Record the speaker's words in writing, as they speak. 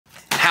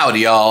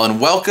Howdy y'all,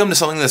 and welcome to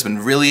something that's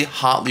been really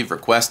hotly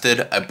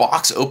requested, a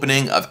box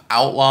opening of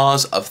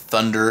Outlaws of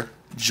Thunder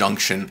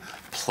Junction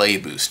play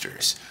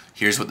boosters.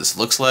 Here's what this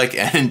looks like,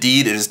 and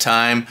indeed it is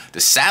time to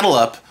saddle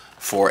up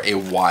for a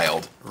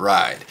wild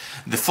ride.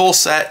 The full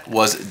set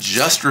was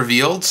just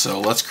revealed,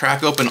 so let's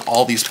crack open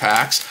all these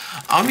packs.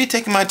 I'm gonna be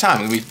taking my time.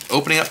 I'm gonna be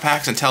opening up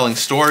packs and telling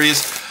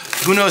stories.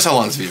 Who knows how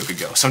long this video could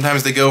go?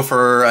 Sometimes they go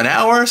for an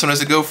hour, sometimes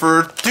they go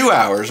for 2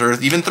 hours, or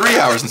even 3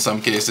 hours in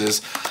some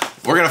cases.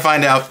 We're gonna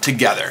find out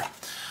together.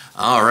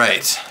 All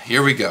right,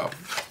 here we go.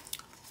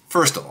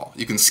 First of all,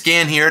 you can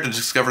scan here to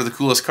discover the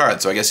coolest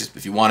card. So I guess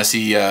if you wanna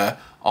see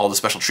all the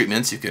special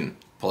treatments, you can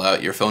pull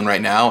out your phone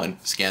right now and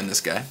scan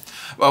this guy.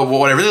 Well,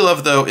 what I really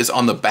love though is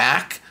on the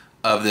back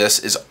of this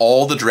is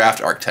all the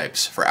draft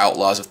archetypes for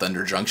Outlaws of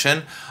Thunder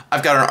Junction.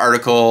 I've got an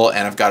article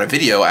and I've got a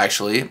video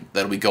actually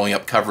that'll be going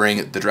up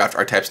covering the draft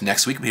archetypes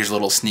next week. But here's a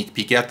little sneak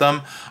peek at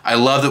them. I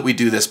love that we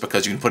do this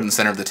because you can put it in the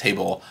center of the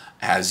table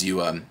as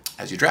you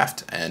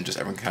draft, and just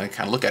everyone can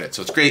kind of look at it.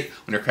 So it's great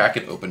when you're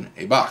cracking open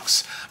a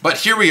box. But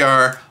here we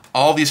are,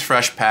 all these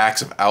fresh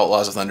packs of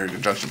Outlaws of Thunder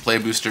Junction play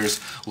boosters.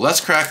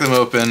 Let's crack them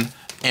open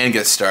and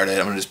get started.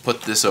 I'm gonna just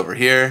put this over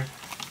here.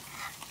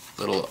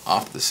 Little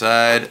off the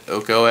side,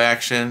 Oko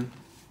action.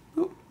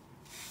 Ooh.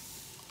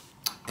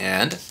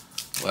 And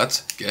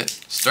let's get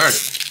started.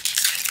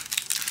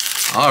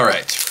 All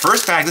right,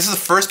 first pack. This is the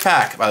first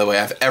pack, by the way,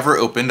 I've ever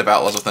opened of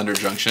Outlaws of Thunder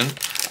Junction.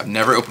 I've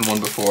never opened one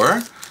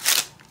before.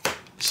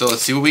 So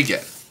let's see what we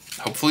get.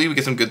 Hopefully we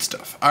get some good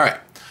stuff. All right,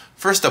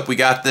 first up we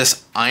got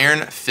this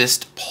Iron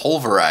Fist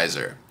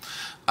Pulverizer.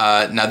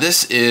 Now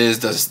this is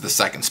the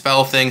second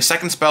spell thing.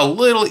 Second spell, a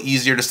little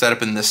easier to set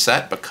up in this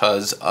set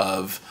because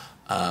of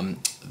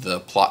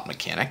the plot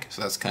mechanic.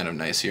 So that's kind of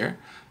nice here.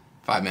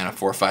 5 mana,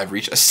 4/5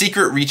 reach. A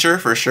secret reacher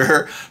for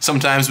sure.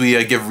 Sometimes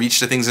we give reach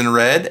to things in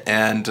red,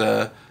 and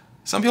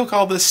some people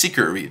call this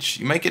secret reach.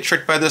 You might get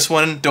tricked by this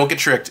one. Don't get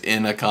tricked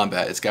in a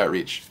combat. It's got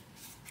reach.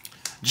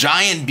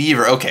 Giant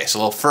Beaver. Okay,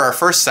 so for our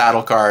first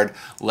saddle card,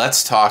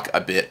 let's talk a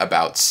bit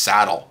about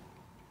saddle.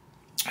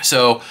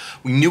 So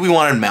we knew we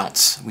wanted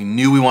mounts. We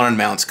knew we wanted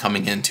mounts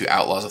coming into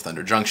Outlaws of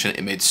Thunder Junction.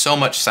 It made so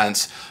much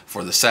sense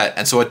for the set.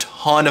 And so a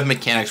ton of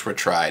mechanics were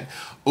tried.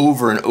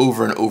 Over and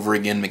over and over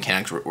again,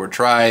 mechanics were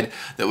tried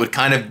that would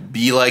kind of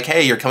be like,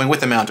 hey, you're coming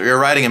with a mount, or you're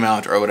riding a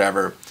mount, or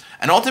whatever.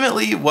 And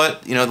ultimately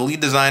what the lead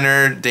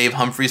designer, Dave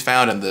Humphreys,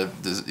 found, and the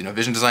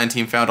vision design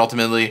team found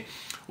ultimately,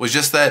 was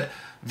just that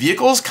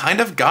vehicles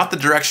kind of got the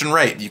direction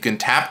right. You can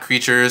tap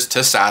creatures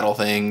to saddle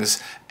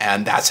things,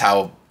 and that's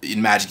how in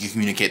Magic you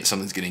communicate that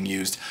something's getting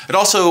used. It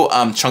also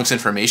chunks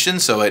information,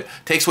 so it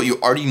takes what you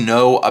already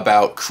know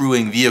about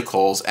crewing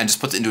vehicles and just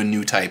puts it into a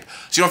new type.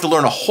 So you don't have to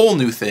learn a whole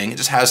new thing, it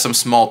just has some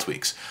small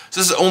tweaks. So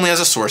this is only as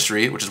a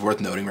sorcery, which is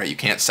worth noting, right? You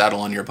can't saddle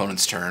on your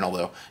opponent's turn,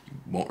 although you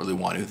won't really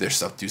want to. There's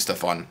do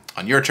stuff on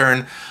your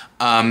turn.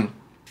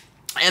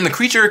 And the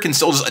creature can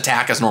still just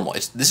attack as normal.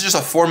 This is just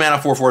a 4 mana,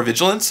 4/4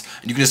 vigilance,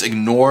 and you can just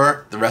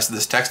ignore the rest of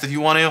this text if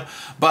you want to.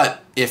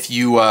 But if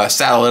you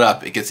saddle it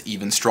up, it gets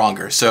even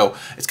stronger. So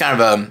it's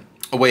kind of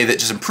a way that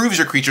just improves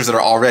your creatures that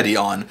are already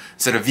on,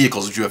 instead of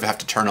vehicles which you have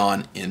to turn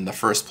on in the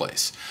first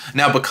place.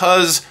 Now,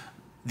 because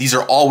these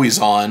are always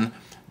on,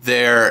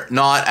 they're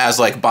not as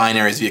like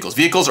binary as vehicles.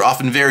 Vehicles are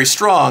often very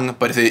strong,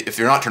 but if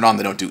they're not turned on,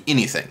 they don't do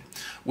anything.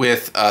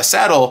 With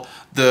saddle,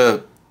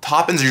 the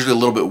top ends are usually a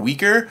little bit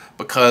weaker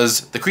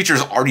because the creature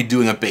is already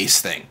doing a base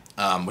thing,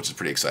 which is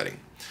pretty exciting.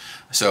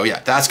 So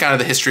yeah, that's kind of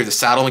the history of the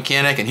saddle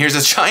mechanic. And here's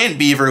this Giant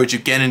Beaver, which you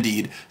can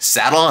indeed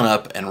saddle on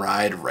up and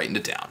ride right into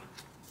town.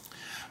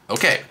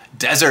 Okay,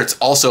 Desert's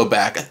also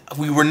back.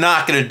 We were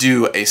not gonna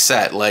do a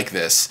set like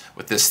this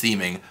with this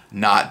theming,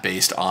 not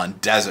based on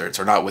deserts,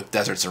 or not with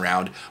deserts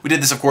around. We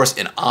did this, of course,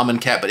 in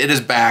Amonkhet, but it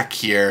is back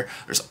here.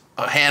 There's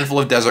a handful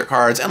of desert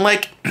cards, and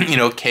like,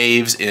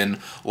 caves in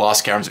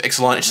Lost Caverns of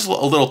Ixalan, it's just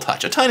a little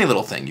touch, a tiny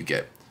little thing you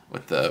get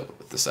with the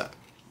set.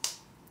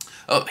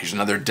 Oh, here's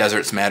another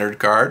Deserts Mattered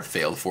card,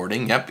 Failed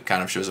Fording. Yep, it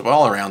kind of shows up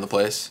all around the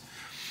place.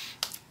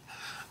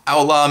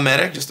 Outlaw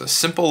Medic, just a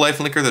simple life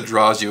linker that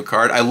draws you a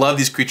card. I love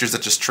these creatures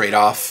that just trade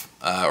off,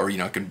 or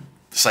can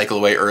cycle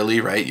away early,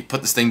 right? You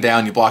put this thing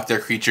down, you block their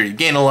creature, you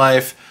gain a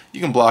life, you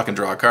can block and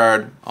draw a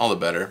card, all the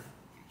better.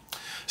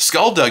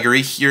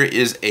 Skullduggery, here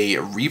is a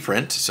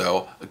reprint,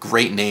 so a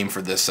great name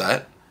for this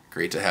set.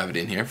 Great to have it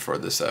in here for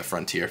this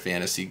frontier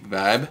fantasy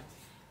vibe.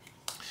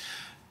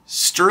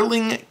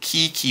 Sterling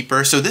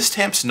Keykeeper, so this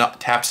taps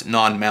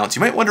non-mounts.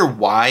 You might wonder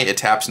why it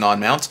taps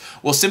non-mounts.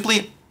 Well,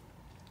 simply,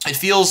 it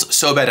feels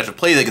so bad to have to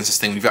play against this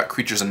thing when you've got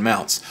creatures and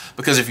mounts.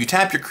 Because if you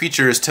tap your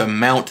creatures to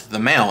mount the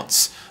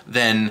mounts,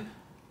 then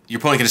your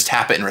opponent can just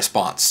tap it in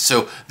response.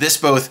 So this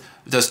both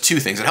does two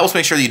things. It helps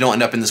make sure that you don't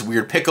end up in this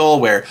weird pickle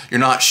where you're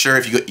not sure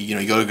if you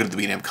go to the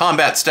beginning of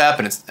combat step,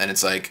 and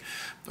it's like,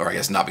 or I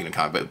guess not beginning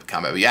of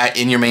combat, but yeah,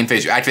 in your main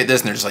phase you activate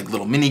this and there's like a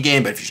little mini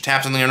game, but if you should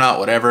tap something or not,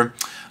 whatever.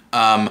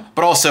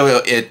 But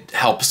also it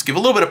helps give a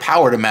little bit of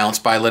power to mounts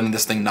by letting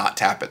this thing not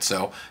tap it.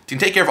 So you can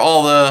take care of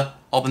all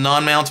the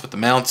non-mounts, but the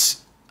mounts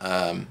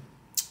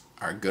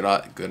are good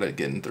at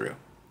getting through.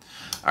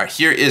 All right,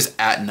 here is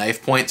at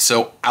knife point.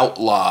 So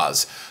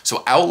Outlaws.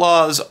 So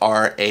Outlaws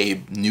are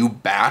a new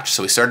batch.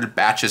 So we started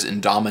batches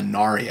in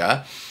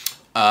Dominaria.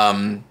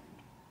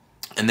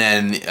 And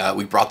then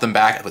we brought them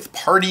back with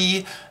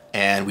Party,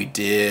 and we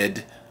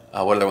did,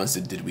 what other ones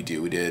did we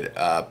do? We did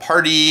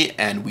Party,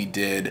 and we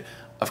did,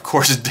 of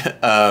course,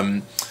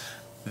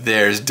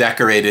 there's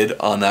Decorated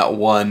on that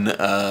one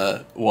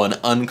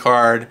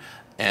uncard.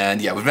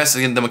 And yeah, we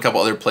investigated them a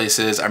couple other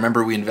places. I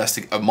remember we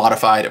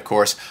Modified, of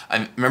course.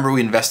 I remember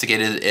we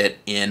investigated it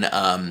in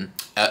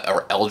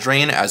or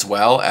Eldraine, as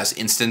well as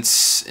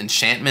Instants,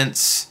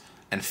 Enchantments,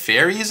 and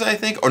Fairies, I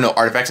think. Or no,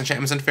 Artifacts,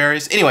 Enchantments, and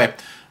Fairies. Anyway,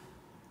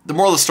 the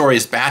moral of the story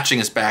is batching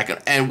is back,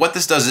 and what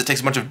this does is it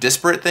takes a bunch of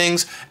disparate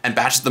things and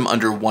batches them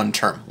under one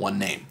term, one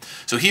name.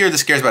 So here,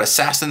 this cares about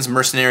assassins,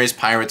 mercenaries,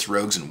 pirates,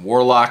 rogues, and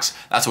warlocks.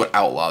 That's what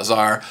Outlaws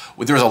are.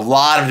 There was a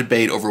lot of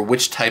debate over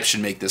which types should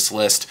make this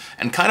list,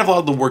 and kind of a lot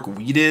of the work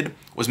we did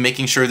was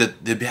making sure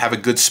that they'd have a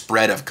good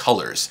spread of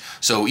colors.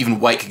 So even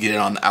white could get in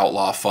on the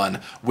Outlaw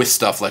fun with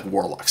stuff like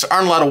warlocks. There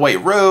aren't a lot of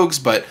white rogues,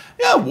 but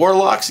yeah,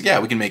 warlocks,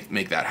 yeah, we can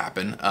make that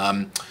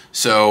happen.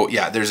 So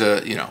yeah, there's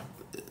a, you know,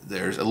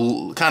 there's a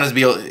kind of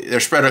they're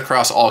spread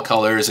across all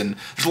colors, and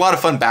there's a lot of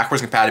fun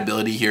backwards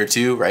compatibility here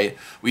too, right?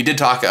 We did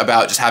talk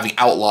about just having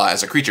Outlaw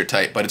as a creature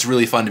type, but it's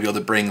really fun to be able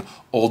to bring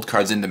old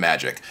cards into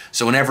Magic.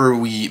 So whenever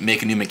we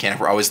make a new mechanic,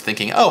 we're always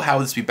thinking, oh, how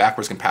would this be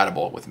backwards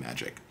compatible with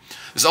Magic?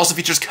 This also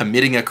features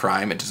committing a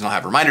crime. It does not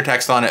have reminder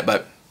text on it,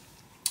 but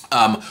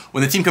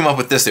when the team came up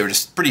with this, they were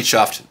just pretty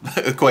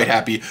chuffed, quite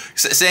happy.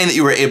 Saying that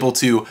you were able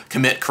to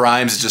commit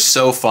crimes is just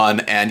so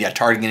fun, and yeah,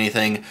 targeting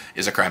anything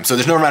is a crime. So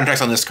there's no reminder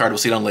text on this card. We'll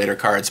see it on later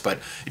cards, but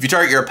if you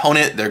target your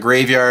opponent, their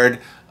graveyard,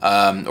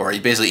 or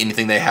basically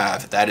anything they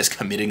have, that is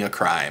committing a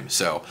crime.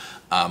 So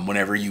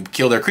whenever you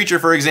kill their creature,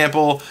 for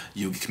example,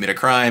 you commit a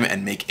crime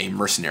and make a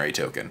mercenary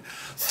token.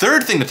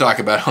 Third thing to talk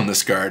about on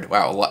this card,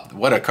 wow,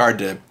 what a card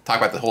to talk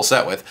about the whole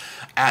set with,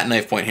 at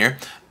knife point here.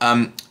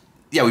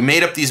 Yeah, we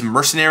made up these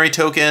mercenary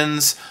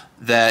tokens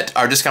that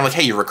are just kind of like,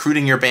 hey, you're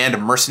recruiting your band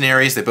of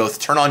mercenaries. They both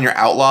turn on your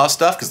outlaw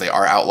stuff because they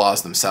are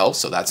outlaws themselves,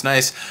 so that's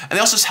nice. And they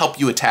also just help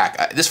you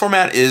attack. This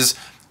format is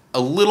a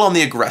little on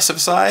the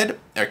aggressive side,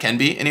 or can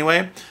be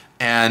anyway,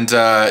 and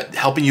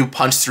helping you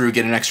punch through,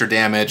 get an extra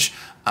damage.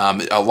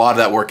 A lot of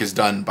that work is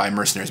done by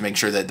mercenaries, making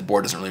sure that the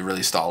board doesn't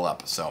really stall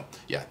up. So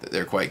yeah,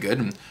 they're quite good,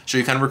 and show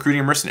you kind of recruiting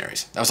your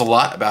mercenaries. That was a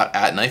lot about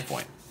at knife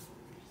point.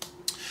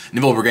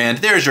 Nimble Brigand,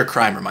 there's your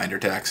crime reminder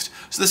text.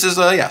 So this is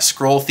a yeah,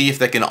 scroll thief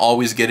that can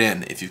always get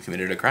in if you've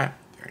committed a crime.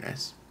 Very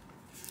nice.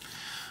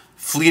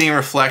 Fleeting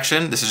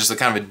Reflection, this is just a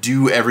kind of a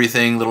do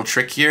everything little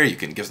trick here. You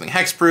can give something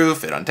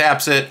hexproof, it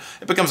untaps it,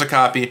 it becomes a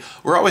copy.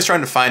 We're always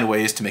trying to find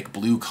ways to make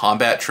blue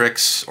combat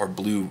tricks or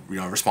blue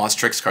response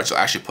tricks cards you'll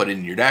actually put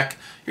in your deck.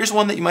 Here's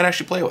one that you might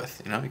actually play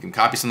with. You know, you can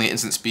copy something at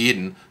instant speed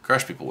and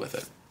crush people with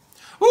it.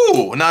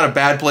 Ooh, not a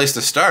bad place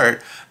to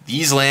start.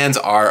 These lands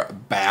are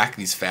back,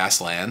 these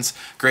fast lands.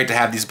 Great to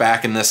have these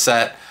back in this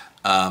set.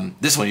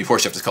 This one, of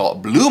course, you have to call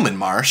it Bloomin'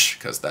 Marsh,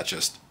 because that's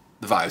just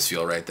the vibes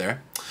feel right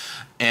there.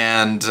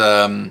 And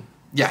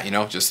yeah, you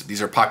know, just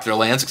these are popular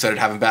lands. Excited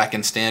to have them back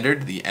in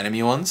Standard, the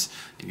enemy ones.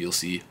 You'll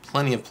see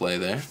plenty of play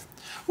there.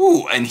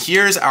 Ooh, and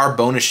here's our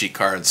bonus sheet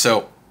card.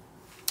 So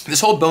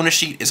this whole bonus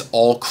sheet is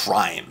all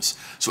crimes.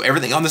 So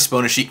everything on this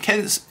bonus sheet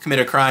can commit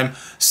a crime,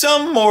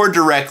 some more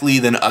directly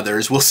than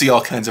others. We'll see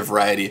all kinds of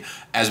variety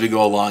as we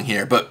go along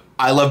here. But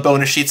I love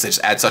bonus sheets. They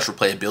just add such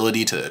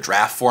replayability to the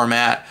draft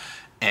format.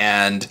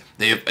 And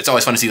it's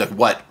always fun to see like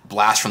what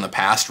Blast from the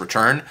Past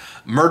return.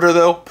 Murder,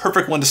 though,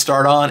 perfect one to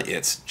start on.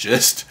 It's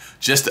just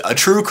a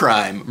true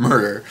crime,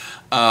 murder.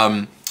 All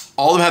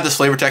of them have this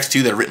flavor text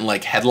too that are written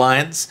like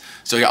headlines.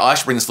 So yeah, I'll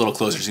actually bring this a little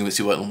closer so you can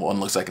see what one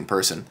looks like in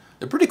person.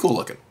 They're pretty cool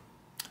looking.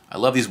 I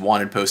love these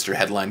wanted poster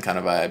headline kind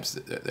of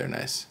vibes. They're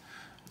nice.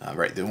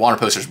 Right, the wanted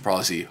posters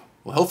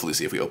we'll hopefully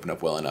see if we open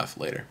up well enough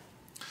later.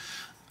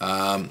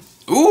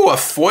 Ooh, a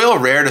foil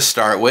rare to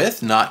start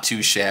with, not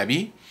too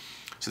shabby.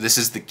 So this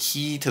is the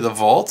Key to the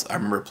Vault. I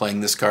remember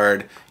playing this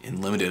card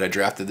in Limited. I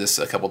drafted this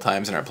a couple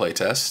times in our play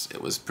test. It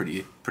was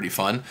pretty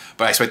fun.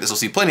 But I expect this will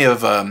see plenty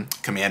of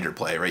Commander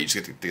play, right? You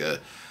just get to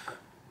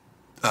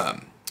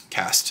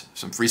cast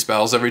some free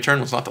spells every turn.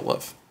 What's not to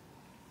love?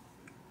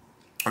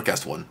 Or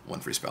cast one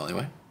free spell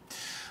anyway.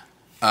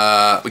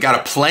 We got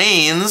a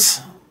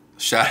Plains.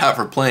 Shout out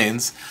for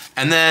Plains.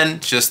 And then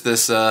just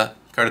this card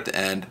at the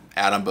end.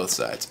 Add on both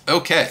sides.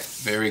 Okay,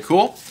 very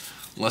cool.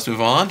 Let's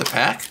move on to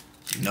pack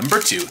number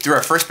 2. Through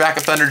our first pack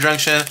of Thunder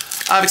Junction,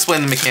 I've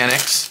explained the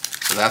mechanics,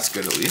 so that's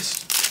good at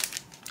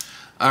least.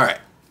 All right,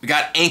 we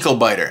got Ankle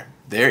Biter.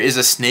 There is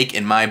a snake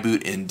in my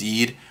boot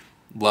indeed.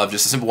 Love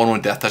just a simple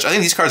 1/1 Death Touch. I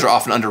think these cards are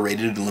often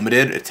underrated and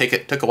limited.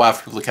 It took a while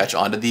for people to catch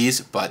on to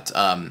these, but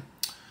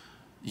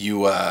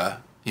you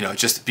know,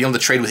 just being able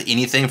to trade with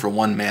anything for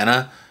 1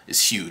 mana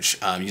is huge.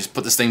 You just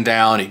put this thing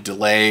down, you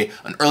delay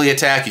an early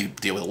attack, you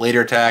deal with a later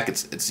attack.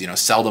 It's you know,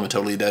 seldom a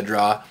totally dead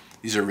draw.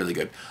 These are really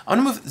good. I'm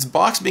gonna move this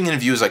box being in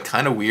view is like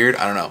kind of weird.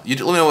 I don't know. Let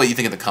me know what you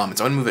think in the comments.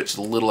 I'm gonna move it just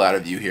a little out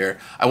of view here.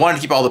 I wanted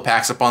to keep all the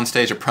packs up on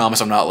stage. I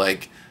promise I'm not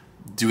like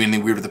do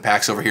anything weird with the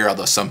packs over here,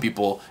 although some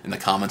people in the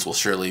comments will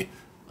surely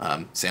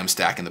say I'm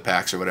stacking the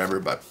packs or whatever,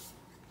 but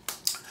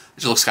it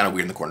just looks kind of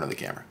weird in the corner of the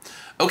camera.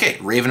 Okay,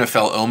 Raven of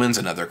Fell Omens,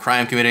 another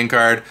crime committing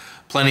card.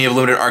 Plenty of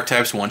limited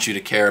archetypes want you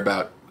to care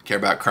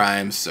about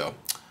crimes, so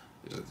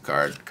there's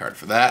a card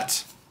for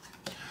that.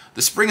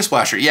 The Spring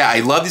Splasher, yeah,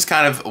 I love these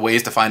kind of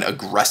ways to find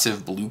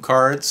aggressive blue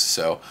cards,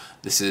 so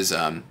this is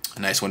a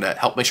nice one to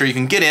help make sure you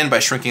can get in by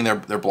shrinking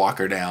their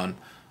blocker down.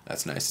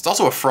 That's nice. It's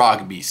also a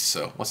frog beast,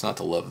 so what's not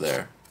to love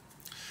there?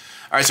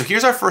 All right, so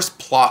here's our first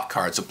plot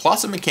card. So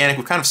plot's a mechanic.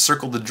 We've kind of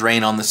circled the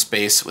drain on the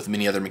space with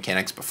many other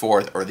mechanics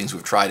before, or things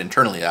we've tried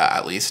internally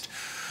at least.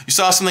 You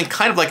saw something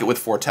kind of like it with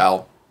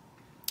Foretell.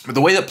 But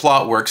the way that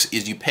plot works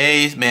is you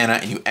pay mana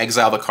and you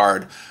exile the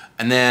card,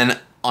 and then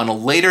on a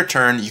later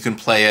turn, you can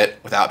play it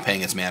without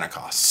paying its mana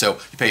cost. So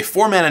you pay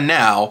 4 mana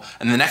now,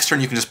 and the next turn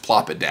you can just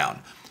plop it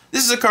down.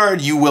 This is a card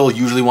you will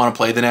usually want to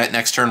play the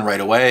next turn right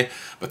away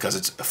because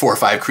it's a 4 or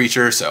 5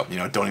 creature, so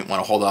don't even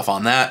want to hold off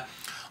on that.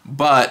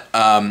 But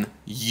there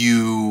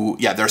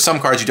are some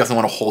cards you definitely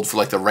want to hold for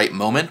like the right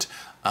moment.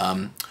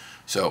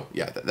 So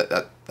yeah,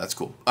 that's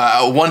cool.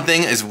 One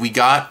thing is we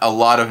got a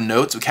lot of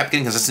notes. We kept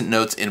getting consistent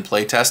notes in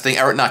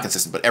playtesting, or not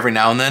consistent, but every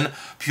now and then,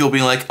 people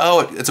being like,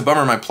 oh, it's a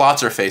bummer my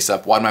plots are face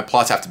up. Why do my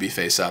plots have to be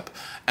face up?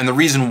 And the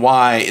reason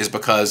why is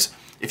because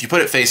if you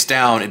put it face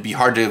down, it'd be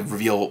hard to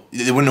reveal,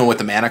 they wouldn't know what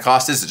the mana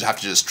cost is, they'd have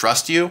to just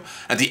trust you.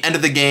 At the end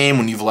of the game,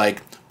 when you've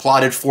like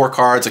plotted 4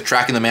 cards, like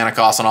tracking the mana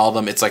cost on all of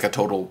them, it's like a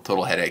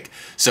total headache.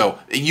 So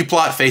you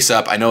plot face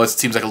up. I know it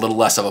seems like a little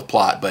less of a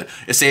plot, but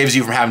it saves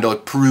you from having to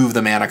like prove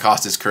the mana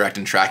cost is correct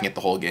and tracking it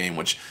the whole game,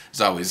 which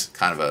is always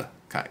kind of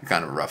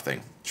a rough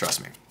thing.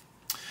 Trust me.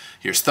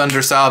 Here's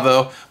Thunder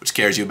Salvo, which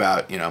cares you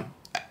about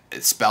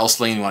spell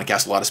slinging. You want to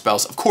cast a lot of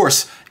spells. Of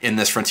course, in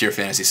this Frontier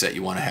Fantasy set,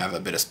 you want to have a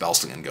bit of spell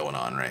slinging going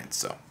on, right?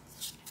 So.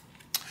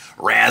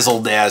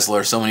 Razzle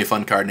Dazzler, so many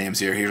fun card names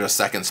here. Here's a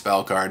second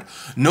spell card.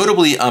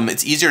 Notably,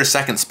 it's easier to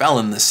second spell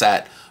in this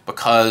set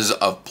because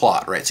of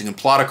plot, right? So you can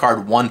plot a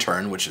card 1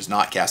 turn, which is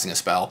not casting a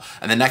spell,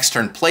 and the next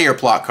turn play your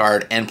plot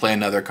card and play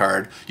another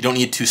card. You don't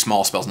need 2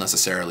 small spells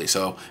necessarily,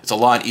 so it's a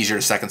lot easier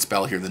to second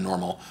spell here than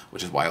normal,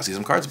 which is why you'll see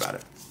some cards about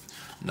it.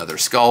 Another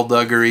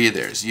Skullduggery,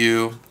 there's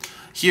you.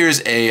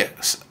 Here's a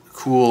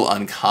cool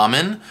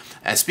uncommon.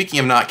 And speaking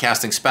of not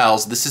casting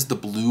spells, this is the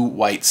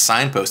blue-white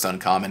Signpost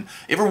uncommon.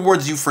 It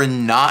rewards you for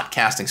not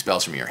casting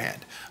spells from your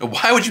hand.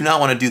 Why would you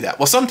not want to do that?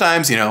 Well,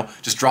 sometimes,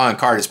 just drawing a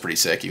card is pretty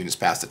sick. You can just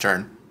pass the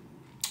turn.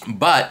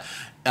 But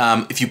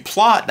if you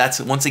plot,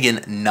 that's once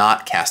again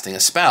not casting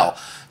a spell.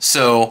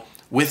 So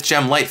with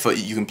Gem Lightfoot,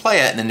 you can play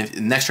it, and then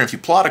the next turn, if you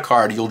plot a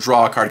card, you'll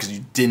draw a card because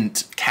you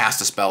didn't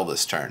cast a spell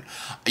this turn.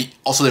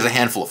 Also, there's a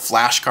handful of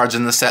flash cards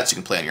in the set, so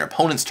you can play on your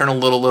opponent's turn a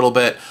little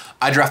bit.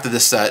 I drafted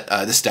this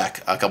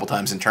deck a couple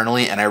times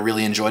internally, and I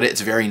really enjoyed it.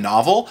 It's very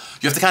novel.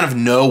 You have to kind of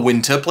know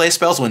when to play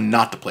spells, when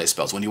not to play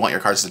spells, when you want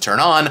your cards to turn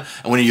on,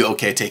 and when are you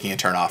okay taking a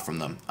turn off from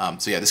them.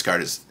 So yeah, this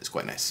card is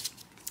quite nice.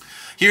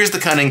 Here's the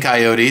Cunning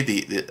Coyote,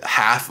 the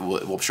half.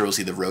 We'll sure we'll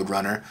see the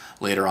Roadrunner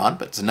later on,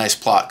 but it's a nice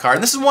plot card.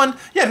 And this is one,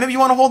 yeah, maybe you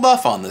want to hold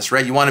off on this,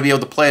 right? You want to be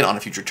able to play it on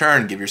a future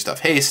turn, give your stuff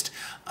haste.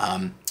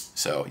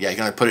 So yeah, you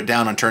can either put it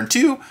down on turn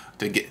 2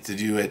 to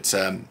do it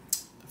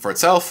for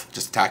itself,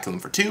 just attack them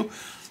for 2,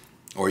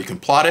 or you can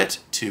plot it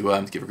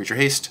to give a creature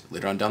haste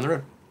later on down the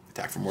road,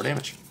 attack for more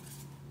damage.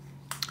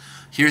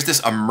 Here's this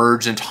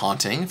Emergent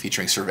Haunting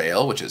featuring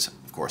Surveil, which is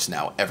of course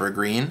now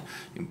evergreen.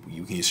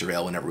 You can use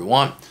Surveil whenever we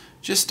want.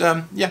 Just,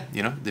 yeah,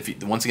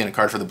 once again, a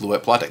card for the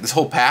blue-white plot deck. This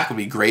whole pack would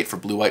be great for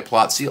blue-white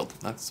plot sealed.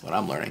 That's what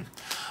I'm learning.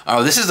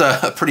 Oh, this is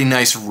a pretty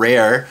nice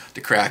rare to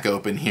crack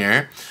open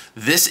here.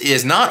 This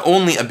is not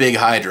only a big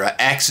Hydra,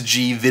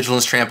 XG,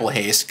 Vigilance, Trample,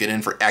 Haste, get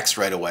in for X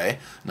right away.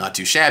 Not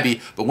too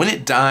shabby, but when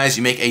it dies,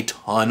 you make a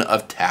ton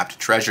of tapped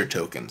treasure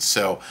tokens.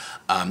 So,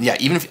 yeah,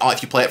 even if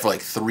you play it for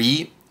like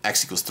 3,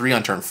 X equals 3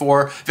 on turn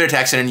 4. If it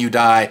attacks and you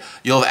die,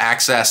 you'll have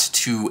access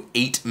to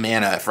 8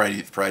 mana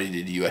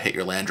provided you hit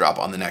your land drop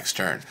on the next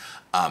turn.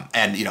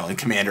 And in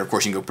Commander, of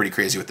course, you can go pretty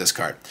crazy with this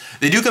card.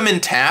 They do come in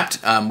tapped.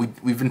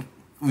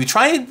 We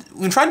tried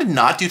to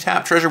not do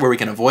tap treasure where we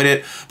can avoid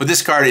it, but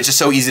this card, it's just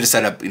so easy to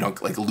set up,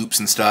 like loops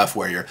and stuff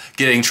where you're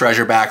getting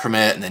treasure back from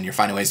it, and then you're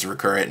finding ways to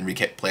recur it and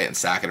replay it and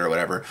sack it or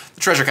whatever.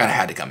 The treasure kind of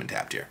had to come in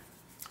tapped here.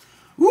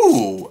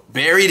 Ooh,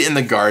 Buried in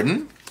the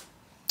Garden.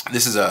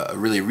 This is a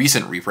really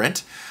recent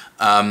reprint.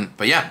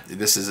 But yeah,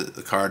 this is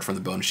a card from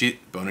the bonus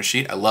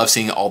sheet. I love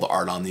seeing all the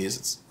art on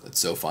these. It's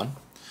so fun.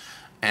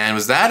 And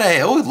was that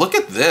oh, look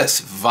at this.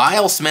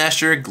 Vile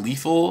Smasher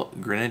Gleeful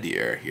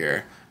Grenadier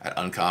here at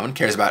Uncommon.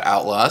 Cares about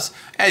Outlaws.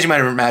 As you might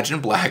imagine,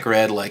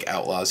 black-red like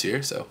Outlaws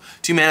here. So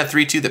 2 mana,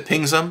 3/2 that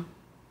pings them.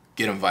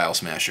 Get him, Vile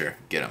Smasher.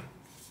 Get him.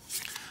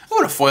 Oh,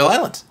 and a Foil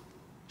Island.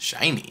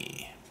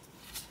 Shiny.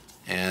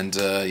 And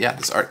yeah,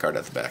 this art card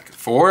at the back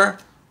for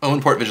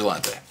Owenport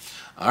Vigilante.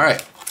 All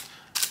right.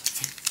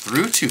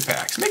 Through 2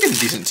 packs. Making a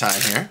decent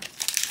time here.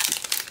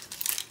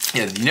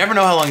 Yeah, you never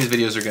know how long these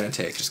videos are going to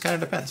take. Just kind of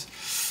depends.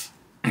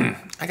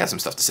 I got some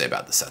stuff to say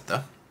about the set,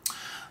 though.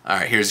 All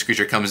right, here's a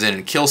creature comes in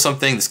and kills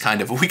something. This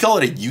kind of, we call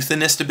it a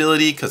Euthanist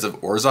ability because of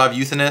Orzhov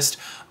Euthanist.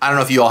 I don't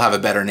know if you all have a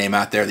better name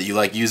out there that you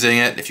like using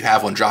it. If you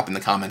have one, drop in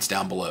the comments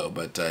down below.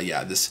 But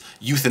yeah, this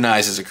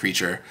euthanizes a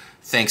creature.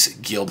 Thanks,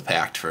 Guild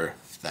Pact, for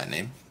that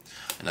name.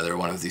 Another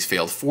one of these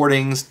failed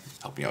fordings,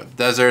 helping out with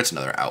deserts.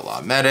 Another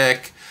outlaw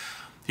medic.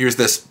 Here's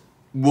this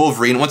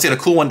Wolverine. Once again,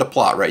 a cool one to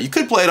plot, right? You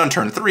could play it on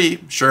turn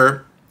 3,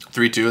 sure.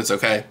 3/2, it's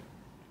okay.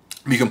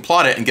 But you can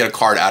plot it and get a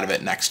card out of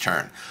it next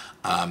turn.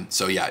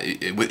 So yeah,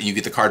 you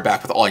get the card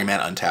back with all your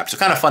mana untapped. So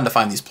kind of fun to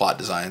find these plot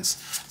designs,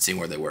 seeing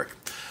where they work.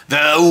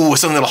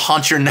 Something that'll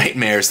haunt your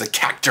nightmares, the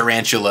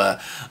Cactarantula.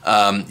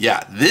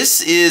 Yeah,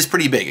 this is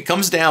pretty big. It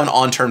comes down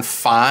on turn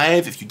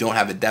 5 if you don't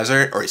have a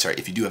desert, or sorry,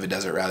 if you do have a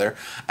desert rather,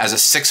 as a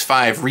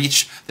 6/5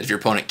 reach that if your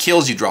opponent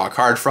kills, you draw a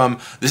card from.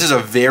 This is a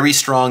very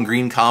strong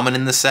green common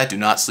in the set. Do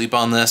not sleep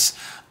on this.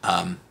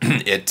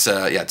 It's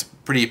a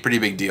pretty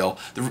big deal.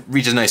 The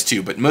reach is nice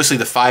too, but mostly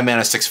the 5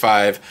 mana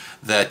 6/5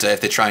 that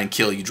if they try and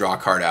kill, you draw a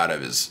card out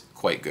of is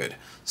quite good.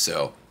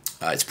 So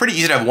it's pretty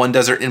easy to have one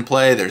desert in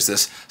play. There's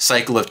this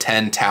cycle of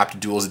 10 tapped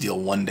duels that deal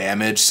 1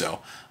 damage, so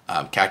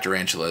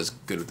Cactarantula is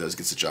good with those,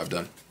 gets the job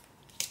done.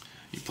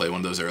 You play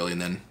one of those early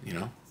and then, you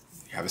know,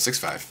 you have a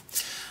 6/5.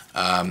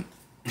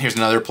 Here's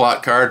another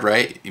plot card,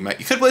 right? You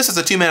could play this as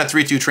a 2 mana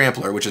 3/2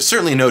 Trampler, which is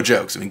certainly no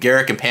jokes. I mean,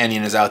 Garrett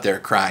Companion is out there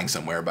crying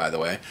somewhere, by the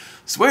way.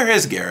 So where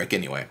is Garrick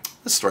anyway?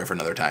 That's a story for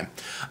another time.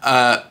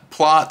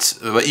 Plot,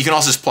 but you can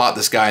also just plot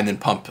this guy and then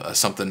pump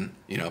something,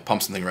 you know,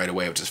 pump something right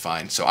away, which is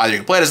fine. So either you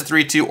can play it as a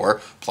 3/2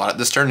 or plot it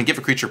this turn and give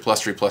a creature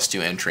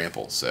 +3/+2 and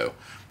trample. So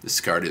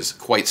this card is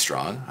quite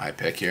strong. High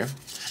pick here.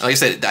 And like I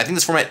said, I think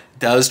this format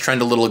does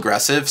trend a little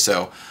aggressive.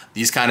 So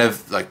these kind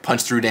of like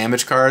punch through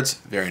damage cards,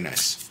 very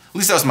nice. At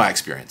least that was my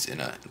experience in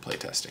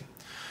playtesting.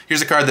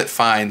 Here's a card that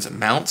finds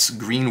mounts.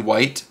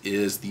 Green-white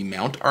is the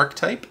mount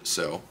archetype.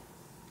 So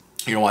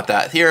you don't want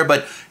that here,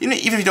 but you know,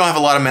 even if you don't have a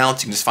lot of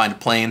mounts, you can just find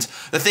planes.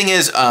 The thing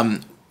is,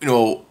 you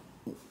know,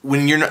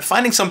 when you're not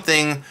finding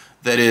something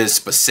that is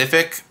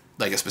specific,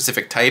 like a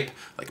specific type,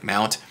 like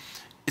mount,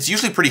 it's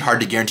usually pretty hard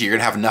to guarantee you're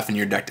gonna have enough in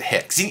your deck to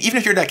hit. 'Cause even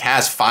if your deck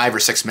has 5 or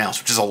 6 mounts,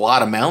 which is a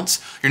lot of mounts,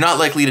 you're not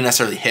likely to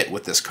necessarily hit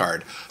with this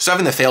card. So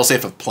having the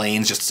failsafe of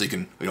planes, just so you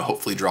can, you know,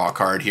 hopefully draw a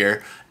card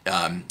here,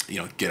 you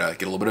know, get a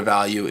little bit of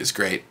value is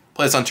great.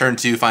 Play this on turn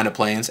 2, find a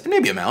planes, and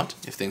maybe a mount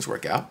if things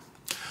work out.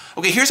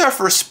 Okay, here's our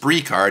first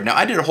spree card. Now,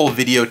 I did a whole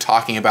video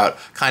talking about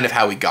kind of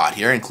how we got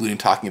here, including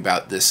talking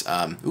about this,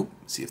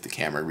 see if the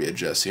camera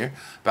readjusts here,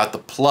 about the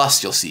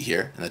plus you'll see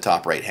here in the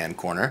top right-hand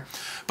corner.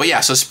 But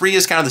yeah, so spree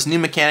is kind of this new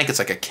mechanic. It's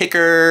like a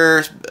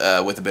kicker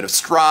with a bit of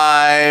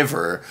strive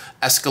or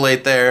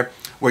escalate there,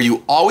 where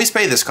you always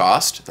pay this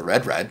cost, the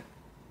red,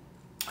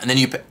 and then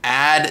you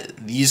add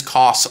these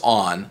costs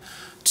on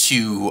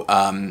to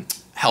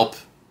help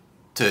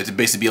to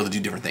basically be able to do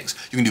different things.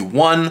 You can do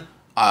one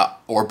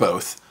or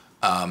both.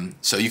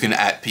 So you can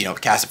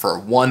cast it for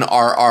 1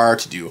 RR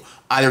to do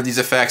either of these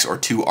effects or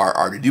 2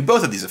 RR to do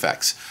both of these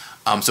effects.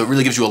 So it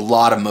really gives you a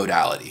lot of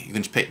modality. You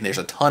can just pick, there's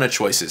a ton of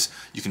choices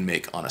you can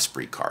make on a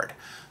spree card.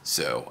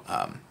 So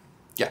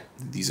yeah,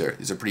 these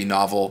are pretty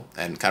novel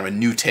and kind of a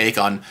new take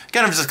on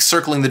kind of just like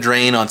circling the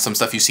drain on some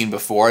stuff you've seen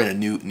before in a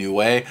new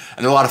way.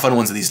 And there are a lot of fun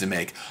ones of these to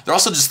make. They're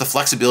also just, the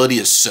flexibility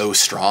is so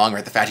strong,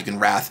 right? The fact you can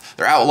wrath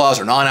their outlaws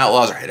or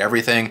non-outlaws or hit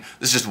everything.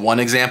 This is just one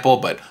example,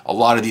 but a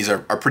lot of these are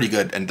pretty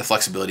good, and the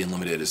flexibility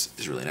unlimited is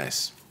really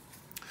nice.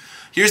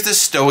 Here's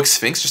this Stoic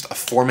Sphinx, just a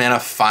 4 mana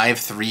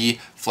 5/3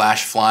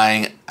 flash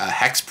flying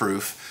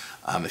hexproof.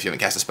 If you haven't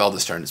cast a spell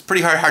this turn, it's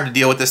pretty hard to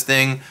deal with this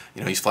thing.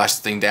 You know, you flash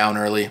the thing down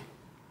early.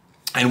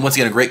 And once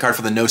again, a great card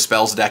for the no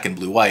spells deck in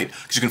blue-white,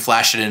 because you can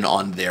flash it in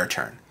on their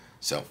turn.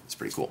 So it's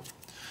pretty cool.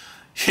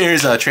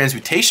 Here's a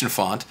Transmutation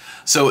Font.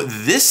 So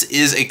this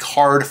is a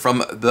card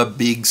from the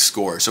big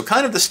score. So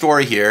kind of the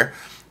story here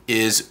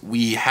is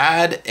we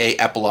had a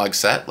epilogue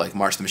set, like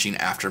March the Machine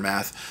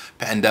Aftermath,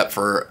 penned up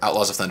for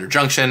Outlaws of Thunder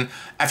Junction.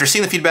 After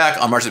seeing the feedback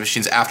on March the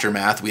Machine's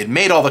Aftermath, we had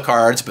made all the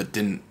cards, but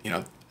didn't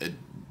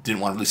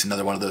want to release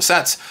another one of those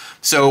sets.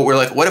 So we're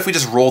like, what if we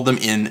just rolled them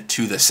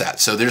into the set?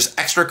 So there's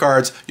extra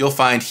cards you'll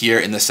find here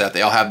in the set.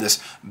 They all have this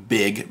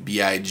big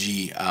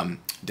BIG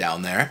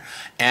down there.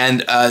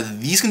 And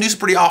these can do some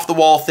pretty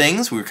off-the-wall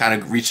things. We were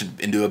kind of reaching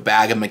into a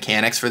bag of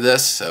mechanics for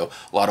this, so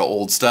a lot of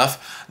old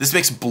stuff. This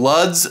makes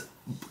bloods,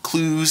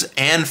 clues,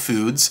 and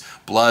foods.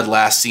 Blood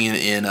last seen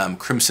in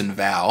Crimson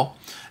Vow.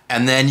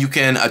 And then you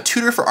can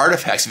tutor for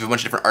artifacts if you have a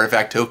bunch of different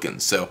artifact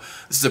tokens. So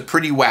this is a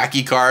pretty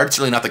wacky card.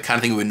 Certainly not the kind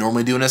of thing we would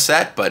normally do in a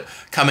set, but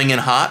coming in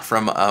hot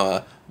from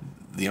what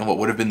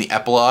would have been the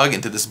epilogue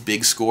into this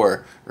big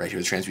score right here,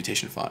 the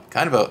Transmutation Font.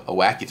 Kind of a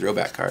wacky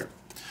throwback card.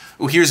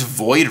 Oh, here's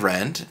Void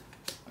Rend,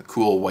 a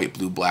cool white,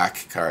 blue,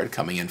 black card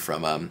coming in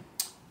from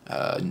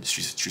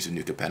Streets of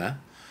New Capenna.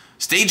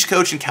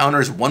 Stagecoach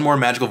encounters 1 more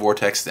magical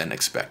vortex than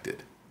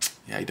expected.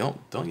 Yeah, you don't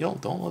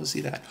love to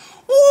see that.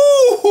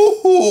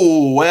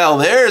 Ooh, well,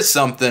 there's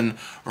something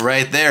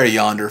right there,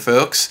 yonder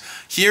folks.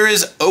 Here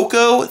is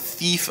Oko,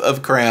 Thief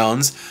of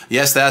Crowns.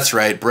 Yes, that's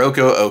right,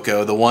 Broko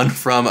Oko, the one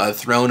from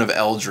Throne of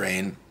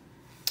Eldraine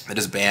that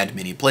is banned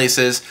many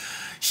places.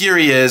 Here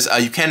he is.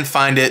 You can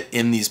find it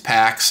in these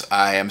packs.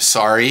 I am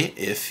sorry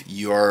if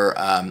your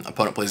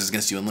opponent plays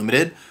against you in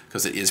limited,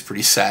 because it is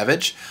pretty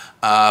savage.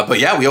 But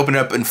yeah, we open it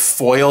up in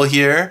foil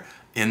here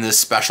in this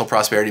special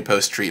Prosperity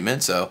Post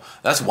treatment. So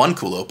that's one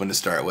cool open to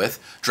start with.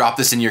 Drop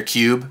this in your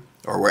cube,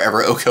 or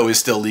wherever Oko is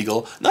still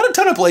legal. Not a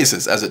ton of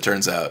places, as it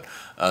turns out.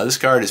 This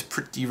card is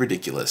pretty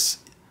ridiculous.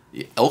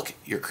 You elk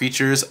your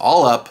creatures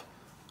all up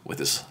with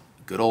this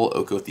good old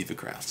Oko Thief of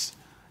Crowns.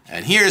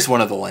 And here's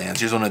one of the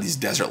lands. Here's one of these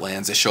desert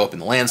lands. They show up in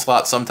the land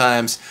slot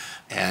sometimes.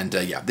 And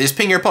yeah, they just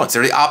ping your opponents.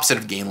 They're the opposite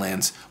of gain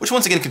lands, which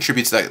once again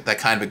contributes to that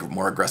kind of a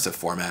more aggressive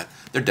format.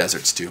 They're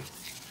deserts too.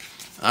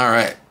 All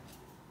right.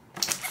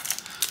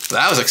 So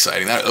that was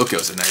exciting. That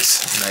Oko's a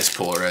nice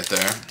pull right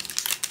there.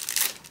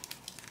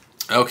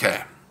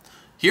 Okay.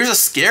 Here's a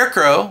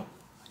Scarecrow.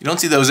 You don't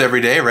see those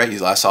every day, right? You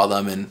last saw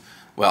them in,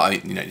 well, I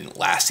mean, you didn't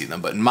last see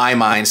them, but in my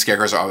mind,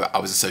 Scarecrows are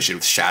always associated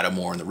with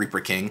Shadowmoor and the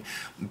Reaper King.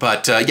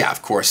 But yeah,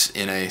 of course,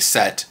 in a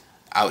set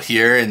out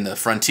here in the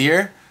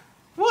Frontier,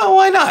 well,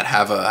 why not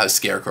have a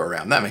Scarecrow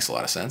around? That makes a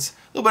lot of sense.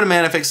 A little bit of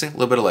mana fixing, a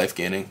little bit of life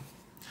gaining.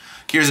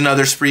 Here's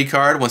another spree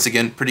card. Once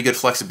again, pretty good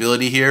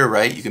flexibility here,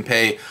 right? You can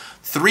pay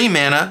 3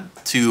 mana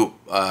to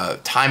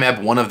time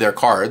ebb one of their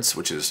cards,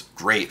 which is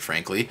great,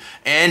 frankly.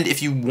 And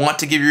if you want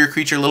to give your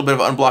creature a little bit of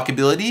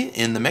unblockability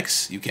in the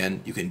mix, you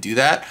can do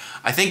that.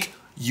 I think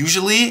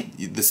usually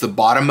it's the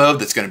bottom mode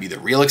that's going to be the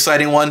real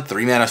exciting one.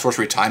 3 mana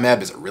sorcery time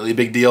ebb is a really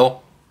big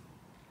deal.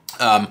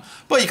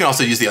 But you can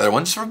also use the other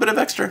one just for a bit of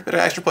extra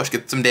push,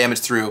 get some damage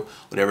through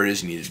whatever it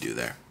is you need to do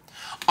there.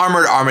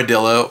 Armored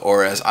Armadillo,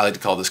 or as I like to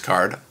call this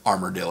card,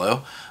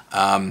 Armadillo.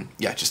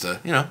 Yeah, just a,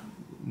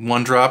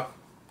 1-drop,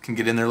 can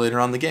get in there later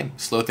on in the game,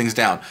 slow things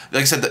down.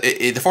 Like I said,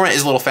 the format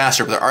is a little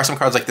faster, but there are some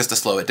cards like this to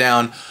slow it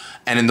down.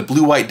 And in the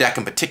blue-white deck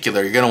in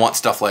particular, you're going to want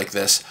stuff like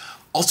this.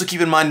 Also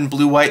keep in mind in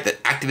blue-white that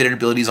activated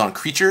abilities on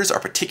creatures are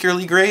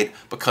particularly great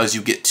because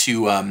you get to,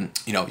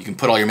 you can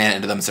put all your mana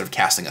into them instead of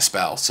casting a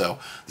spell. So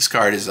this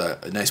card is a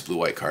nice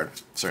blue-white card,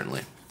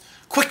 certainly.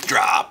 Quick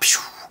Drop.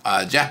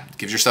 Yeah,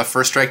 gives your stuff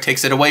first strike,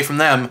 takes it away from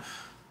them.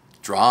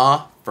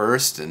 Draw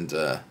first and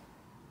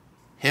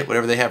hit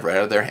whatever they have right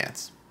out of their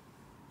hands.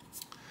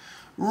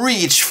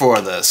 Reach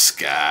for the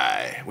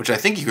Sky, which I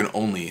think you can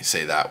only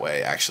say that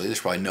way, actually.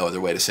 There's probably no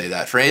other way to say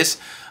that phrase.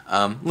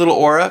 Little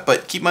aura,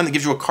 but keep in mind that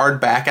gives you a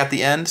card back at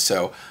the end,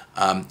 so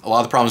a lot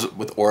of the problems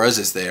with auras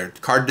is their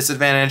card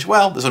disadvantage.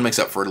 Well, this one makes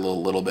up for it a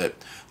little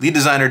bit. Lead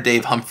designer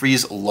Dave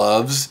Humphreys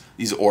loves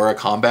these aura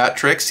combat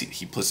tricks.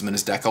 He puts them in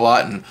his deck a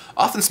lot and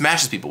often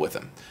smashes people with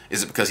them.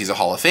 Is it because he's a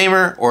Hall of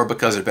Famer or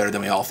because they're better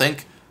than we all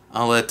think?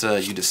 I'll let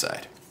you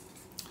decide.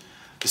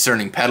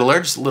 Discerning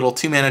Peddler, just a little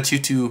 2-mana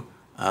 2/2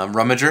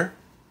 Rummager.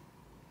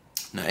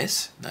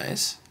 Nice,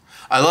 nice.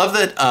 I love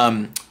that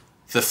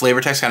the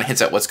flavor text kind of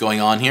hints at what's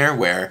going on here,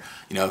 where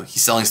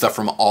he's selling stuff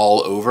from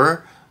all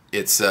over.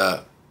 It's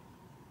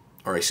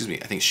or excuse me,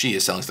 I think she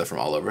is selling stuff from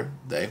all over.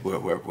 They,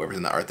 whoever's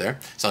in the art there,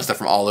 selling stuff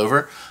from all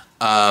over.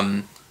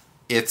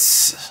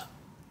 It's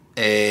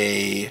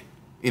a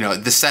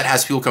this set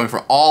has people coming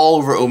from all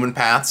over Omen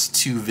Paths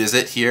to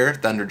visit here,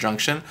 Thunder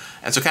Junction,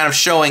 and so kind of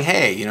showing,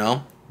 hey,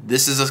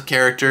 this is a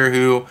character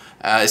who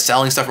is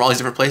selling stuff from all these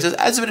different places.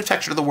 Adds a bit of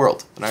texture to the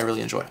world that I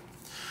really enjoy.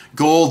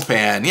 Gold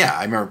Pan, yeah,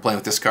 I remember playing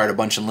with this card a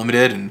bunch in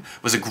Limited, and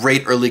was a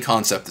great early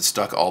concept that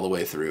stuck all the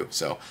way through.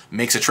 So,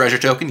 makes a treasure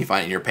token, you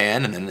find it in your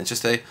pan, and then it's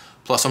just a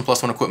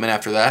 +1/+1 equipment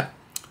after that.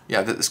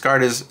 Yeah, this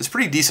card is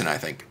pretty decent, I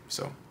think.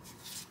 So,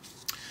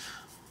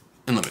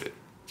 in Limited,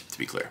 to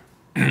be clear.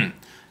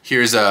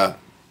 Here's a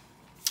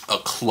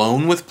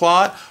clone with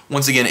plot.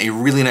 Once again, a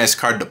really nice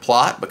card to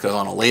plot, because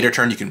on a later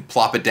turn you can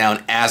plop it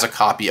down as a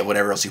copy of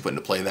whatever else you put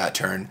into play that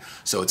turn.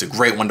 So it's a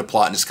great one to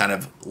plot and just kind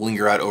of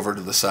linger out over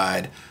to the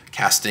side,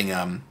 casting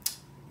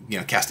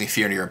casting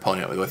fear into your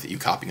opponent with you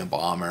copying a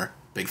bomb or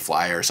big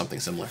flyer or something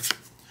similar.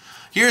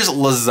 Here's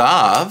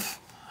Lazav,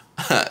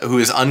 who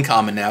is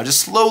uncommon now,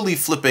 just slowly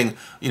flipping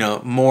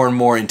more and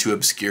more into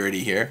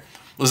obscurity here.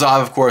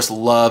 Lazav, of course,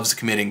 loves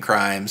committing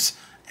crimes,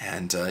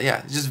 and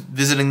yeah, just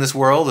visiting this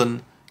world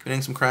and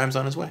committing some crimes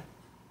on his way.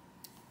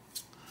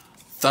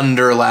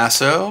 Thunder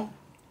Lasso.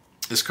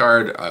 This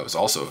card was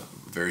also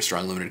a very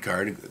strong limited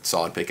card.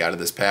 Solid pick out of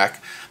this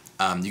pack.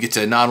 You get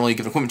to not only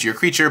give equipment to your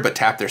creature, but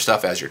tap their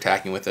stuff as you're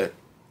attacking with it.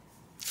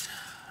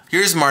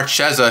 Here's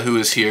Marchesa, who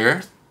is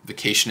here,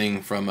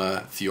 vacationing from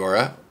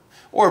Fiora.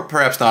 Or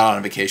perhaps not on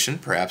a vacation,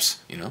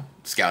 perhaps,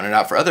 scouting it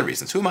out for other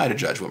reasons. Who am I to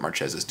judge what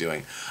Marchesa is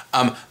doing?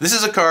 This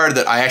is a card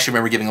that I actually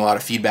remember giving a lot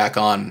of feedback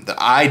on that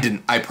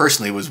I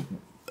personally was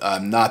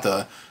not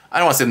the, I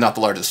don't want to say not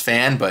the largest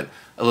fan, but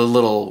a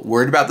little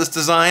worried about this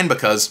design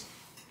because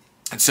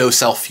it's so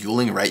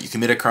self-fueling, right? You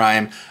commit a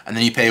crime, and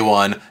then you pay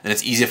 1, and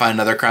it's easy to find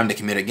another crime to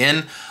commit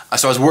again.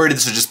 So I was worried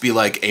this would just be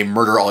like a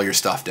murder all your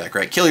stuff deck,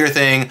 right? Kill your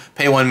thing,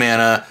 pay 1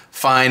 mana,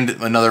 find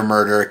another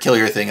murder, kill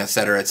your thing,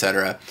 etc.,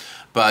 etc.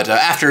 But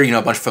after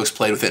a bunch of folks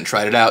played with it and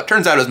tried it out,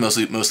 turns out it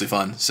was mostly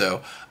fun.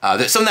 So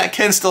there's some that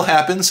can still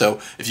happen. So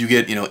if you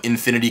get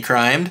infinity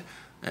crimed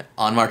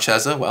on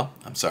Marchesa, well,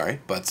 I'm sorry,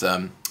 but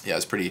yeah,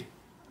 it's pretty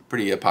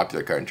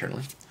popular card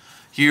internally.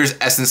 Here's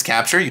Essence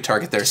Capture. You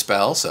target their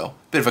spell, so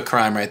bit of a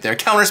crime right there.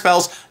 Counter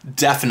spells,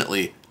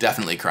 definitely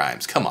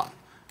crimes. Come on.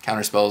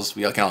 Counter spells,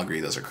 we can all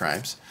agree those are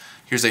crimes.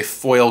 Here's a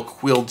foil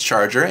Quilled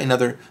Charger,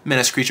 another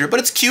menace creature, but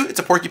it's cute. It's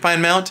a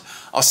porcupine mount.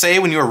 I'll say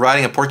when you are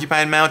riding a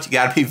porcupine mount, you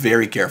gotta be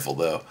very careful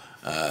though.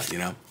 You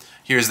know.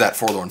 Here's that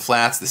Forlorn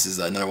Flats. This is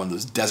another one of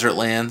those desert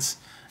lands.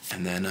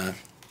 And then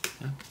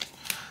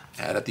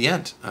add at the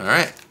end. All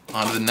right,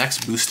 on to the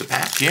next booster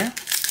pack here.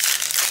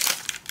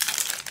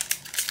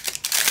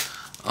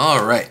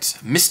 All right,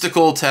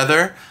 Mystical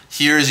Tether.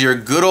 Here's your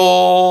good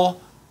ol'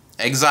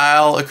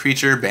 exile a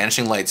creature,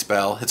 banishing light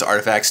spell. Hits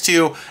artifacts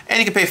too, and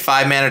you can pay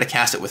 5 mana to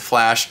cast it with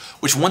Flash,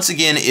 which once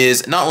again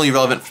is not only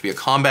relevant to be a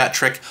combat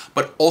trick,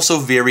 but also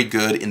very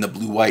good in the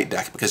blue-white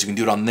deck because you can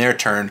do it on their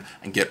turn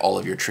and get all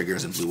of your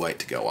triggers in blue-white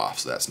to go off,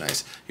 so that's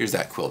nice. Here's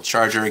that Quilled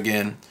Charger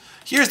again.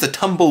 Here's the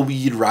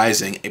Tumbleweed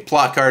Rising, a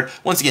plot card.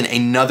 Once again,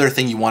 another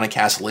thing you want to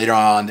cast later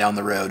on down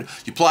the road.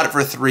 You plot it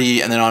for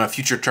 3, and then on a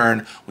future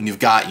turn, when you've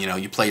got, you know,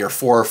 you play your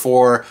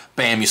 4/4,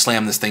 bam, you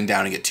slam this thing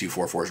down and get 2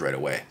 4/4s right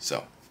away.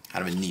 So,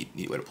 kind of a neat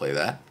way to play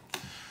that.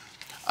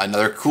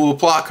 Another cool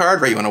plot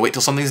card, right? You want to wait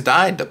till something's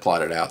died to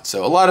plot it out.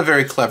 So, a lot of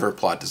very clever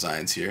plot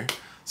designs here.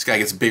 This guy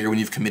gets bigger when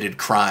you've committed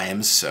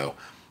crimes, so,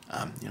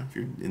 you know, if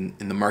you're in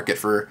the market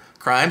for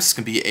crimes, this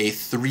can be a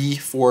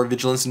 3/4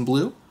 Vigilance in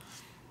blue.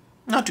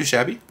 Not too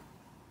shabby.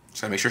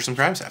 Just gotta make sure some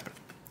crimes happen.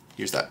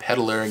 Here's that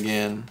Peddler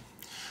again.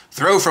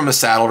 Throw from a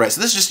Saddle, right? So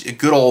this is just a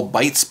good old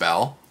bite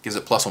spell. Gives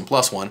it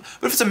 +1/+1.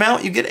 But if it's a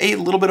mount, you get a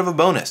little bit of a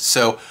bonus.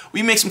 So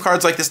we make some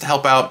cards like this to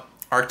help out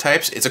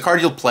archetypes. It's a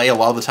card you'll play a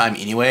lot of the time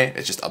anyway.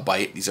 It's just a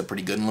bite. These are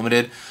pretty good in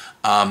limited.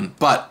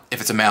 But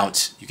if it's a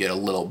mount, you get a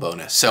little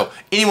bonus. So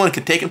anyone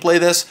can take and play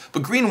this,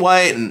 but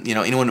green-white and, you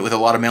know, anyone with a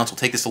lot of mounts will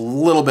take this a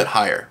little bit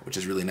higher, which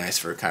is really nice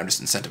for kind of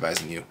just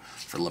incentivizing you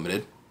for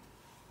limited.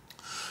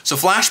 So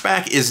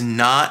flashback is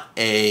not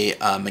a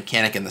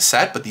mechanic in the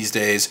set, but these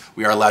days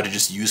we are allowed to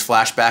just use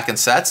flashback in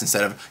sets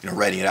instead of, you know,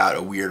 writing it out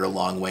a weird or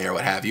long way or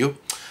what have you.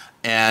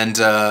 And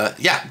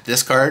yeah,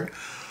 this card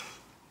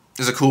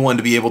is a cool one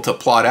to be able to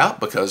plot out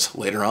because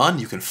later on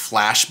you can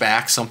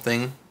flashback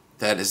something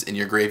that is in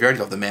your graveyard.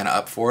 You'll have the mana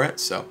up for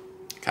it, so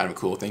kind of a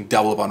cool thing.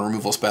 Double up on a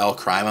removal spell,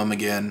 crime them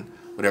again,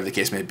 whatever the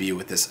case may be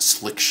with this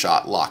Slick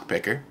Shot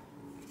Lockpicker.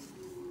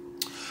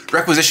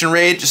 Requisition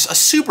Raid, just a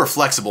super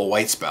flexible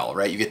white spell,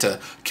 right? You get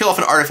to kill off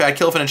an artifact,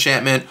 kill off an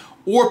enchantment,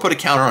 or put a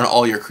counter on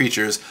all your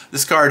creatures.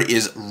 This card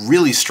is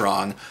really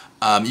strong.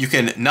 You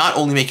can not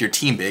only make your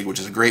team big, which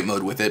is a great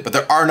mode with it, but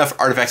there are enough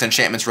artifacts and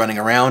enchantments running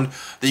around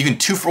that you can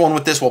 2-for-1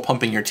 with this while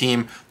pumping your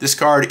team. This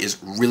card is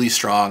really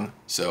strong,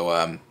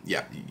 so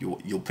yeah,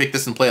 you'll pick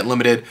this and play it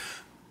limited.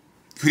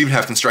 You could even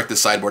have constructed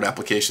sideboard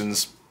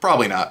applications.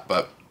 Probably not,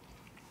 but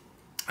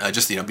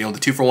just, you know, being able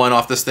to 2-for-1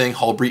 off this thing,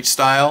 Hull Breach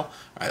style.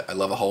 I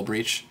love a Hull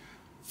Breach.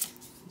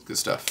 Good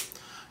stuff.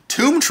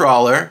 Tomb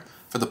Trawler,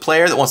 for the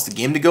player that wants the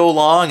game to go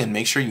long and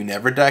make sure you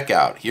never deck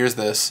out. Here's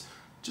this.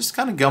 Just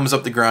kind of gums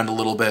up the ground a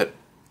little bit,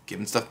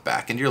 giving stuff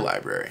back into your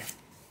library.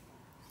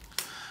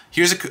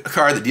 Here's a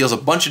card that deals a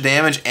bunch of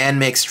damage and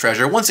makes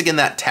treasure. Once again,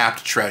 that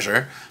tapped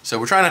treasure. So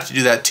we're trying not to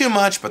do that too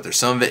much, but there's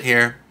some of it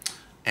here.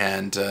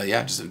 And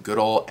yeah, just a good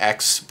old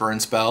X burn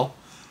spell.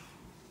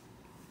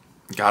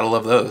 Gotta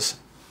love those.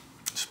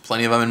 There's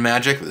plenty of them in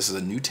Magic, but this is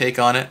a new take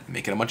on it,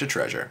 making a bunch of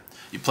treasure.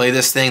 You play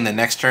this thing, the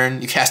next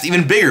turn, you cast an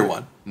even bigger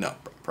one. No,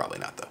 probably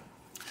not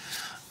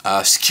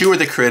though. Skewer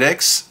the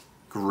Critics,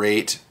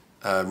 great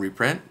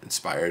reprint,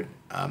 inspired,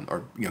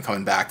 or, you know,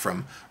 coming back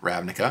from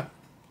Ravnica.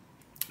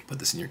 Put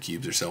this in your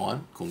cubes or so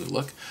on. Cool new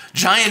look.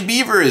 Giant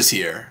Beaver is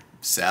here.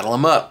 Saddle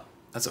him up.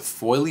 That's a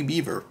foily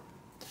beaver.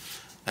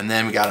 And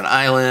then we got an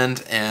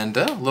island and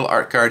a little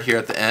art card here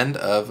at the end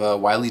of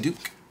Wily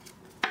Duke.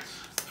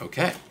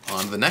 Okay,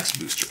 on to the next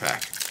booster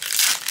pack.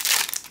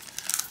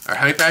 All right,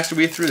 how many packs are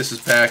we through? Is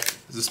this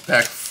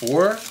pack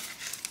 4?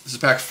 This is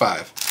pack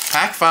 5.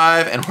 Pack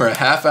 5, and we're a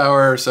half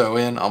hour or so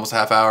in, almost a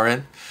half hour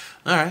in.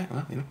 All right,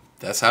 well, you know,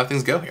 that's how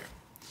things go here.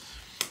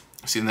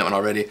 I've seen that one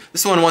already.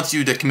 This one wants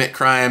you to commit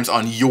crimes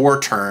on your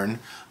turn.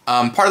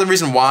 Part of the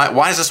reason why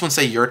does this one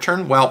say your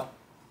turn? Well,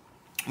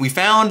 we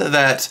found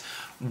that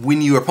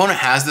when your opponent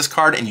has this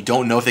card and you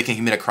don't know if they can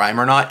commit a crime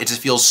or not, it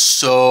just feels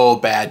so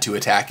bad to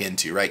attack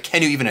into, right?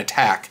 Can you even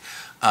attack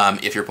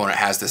if your opponent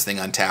has this thing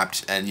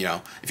untapped? And, you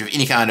know, if you have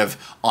any kind of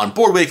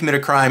on-board way to commit a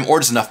crime or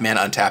just enough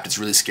mana untapped, it's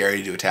really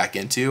scary to attack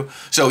into.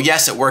 So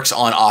yes, it works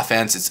on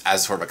offense. It's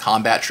as sort of a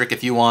combat trick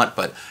if you want,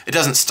 but it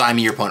doesn't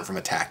stymie your opponent from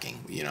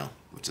attacking, you know,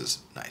 which is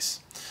nice.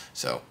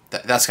 So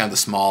that's kind of the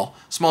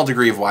small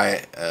degree of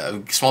why,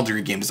 small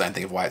degree game design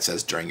thing of why it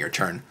says during your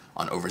turn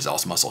on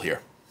Overzealous Muscle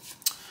here.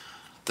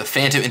 The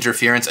Phantom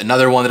Interference,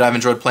 another one that I've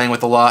enjoyed playing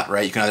with a lot,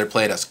 right? You can either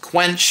play it as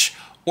Quench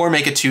or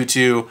make a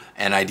 2/2,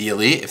 and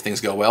ideally, if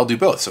things go well, do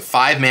both. So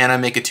 5 mana,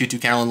 make a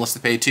 2/2 counter unless to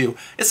pay 2.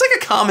 It's like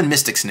a common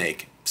Mystic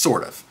Snake,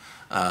 sort of.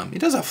 It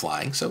does have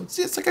flying, so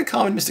it's like a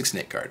common Mystic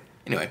Snake card.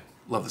 Anyway,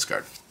 love this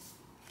card.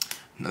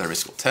 Another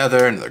Mystical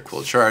Tether, another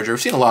Quilled Charger.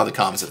 We've seen a lot of the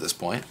commons at this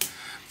point.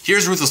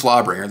 Here's Ruthless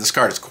Lawbringer. This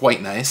card is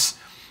quite nice.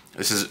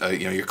 This is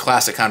your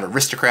classic kind of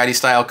aristocrat-y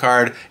style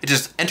card. It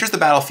just enters the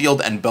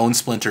battlefield and bone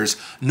splinters.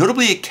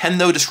 Notably, it can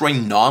though destroy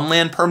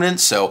non-land permanents,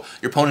 so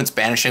your opponent's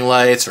banishing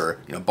lights or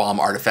bomb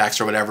artifacts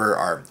or whatever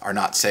are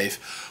not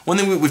safe. One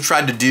thing we've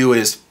tried to do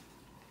is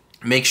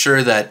make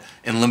sure that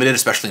in limited,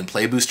 especially in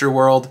play booster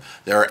world,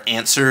 there are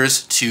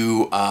answers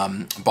to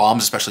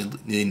bombs, especially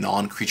the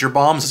non-creature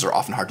bombs. Those are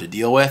often hard to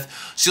deal with.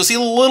 So you'll see a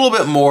little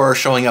bit more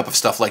showing up of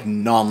stuff like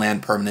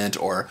non-land permanent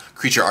or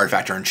creature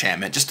artifact or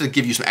enchantment, just to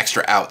give you some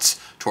extra outs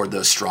toward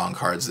those strong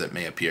cards that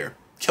may appear.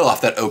 Kill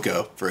off that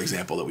Oko, for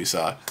example, that we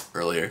saw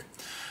earlier.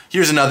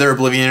 Here's another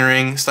Oblivion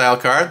Ring style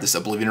card. This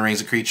Oblivion Ring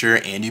is a creature,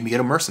 and you can get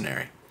a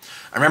Mercenary.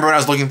 I remember when I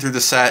was looking through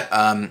the set,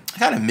 kind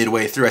of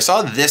midway through, I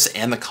saw this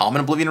and the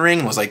common Oblivion Ring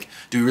and was like,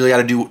 do we really got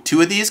to do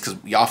 2 of these?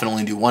 Because we often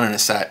only do 1 in a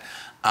set.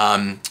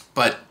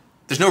 But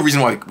there's no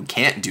reason why we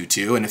can't do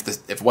 2, and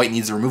if white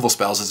needs the removal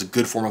spells, it's a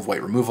good form of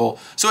white removal.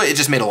 So it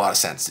just made a lot of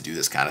sense to do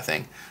this kind of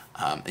thing.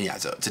 And yeah,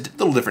 it's a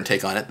little different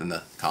take on it than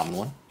the common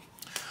one.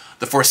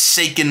 The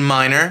Forsaken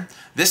Miner.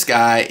 This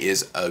guy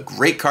is a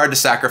great card to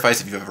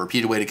sacrifice if you have a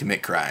repeated way to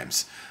commit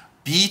crimes.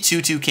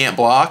 B2/2 can't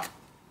block.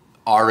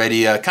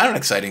 Already kind of an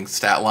exciting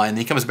stat line.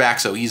 He comes back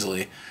so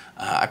easily.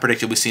 I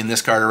predicted we've seen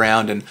this card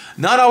around, and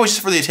not always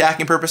just for the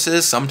attacking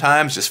purposes,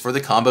 sometimes just for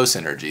the combo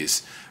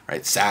synergies.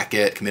 Right? Sack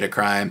it, commit a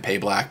crime, pay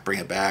black, bring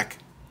it back.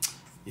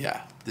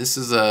 Yeah, this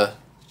is a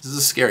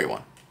scary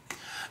one.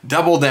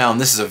 Double Down.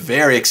 This is a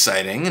very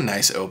exciting,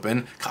 nice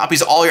open.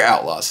 Copies all your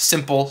Outlaws.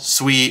 Simple,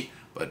 sweet,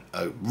 but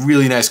a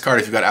really nice card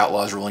if you've got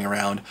Outlaws rolling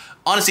around.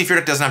 Honestly, if your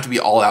deck doesn't have to be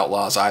all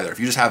Outlaws either. If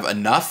you just have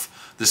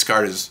enough, this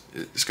card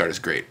is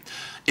great.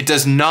 It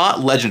does not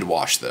Legend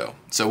Wash though.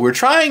 So we're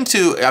trying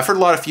to, I've heard a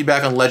lot of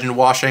feedback on Legend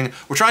Washing.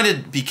 We're trying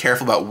to be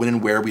careful about when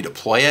and where we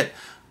deploy it.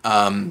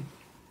 And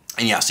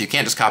yeah, so you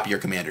can't just copy your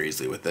commander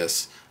easily with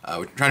this.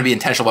 We're trying to be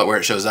intentional about where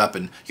it shows up,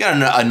 and you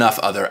got enough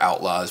other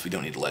Outlaws. We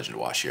don't need a Legend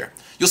Wash here.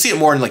 You'll see it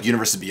more in like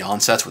Universes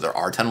Beyond sets where there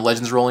are a ton of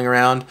Legends rolling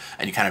around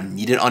and you kind of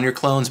need it on your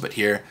clones, but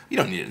here, you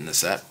don't need it in this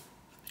set.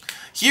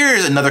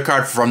 Here's another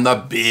card from the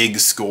big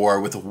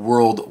score with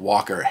World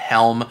Walker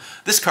Helm.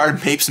 This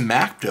card makes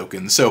map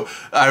tokens. So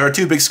our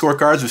 2 big score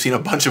cards, we've seen a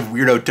bunch of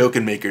weirdo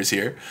token makers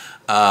here.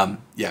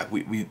 Yeah,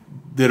 we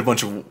did a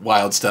bunch of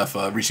wild stuff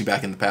reaching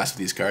back in the past with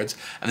these cards.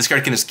 And this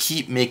card can just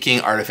keep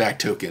making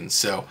artifact tokens.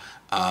 So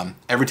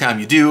every time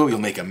you do, you'll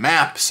make a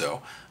map.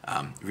 So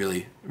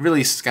really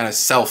kind of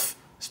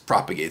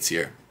self-propagates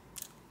here.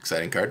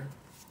 Exciting card.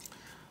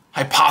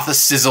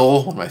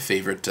 Hypothesizzle, one of my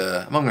favorite,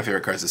 among my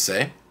favorite cards to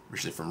say.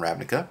 Originally from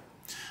Ravnica.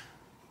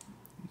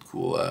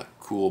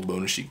 Cool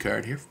bonus sheet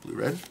card here for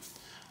blue-red.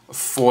 A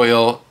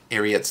foil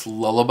Ariet's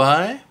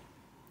Lullaby.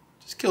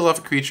 Just kills off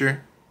a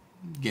creature.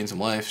 Gain some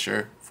life,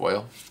 sure.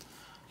 Foil.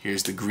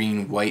 Here's the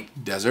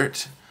green-white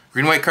Desert.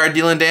 Green-white card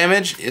dealing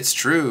damage? It's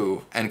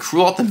true. And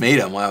Cruel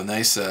Ultimatum. Wow,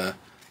 nice art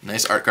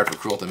card for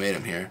Cruel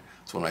Ultimatum here.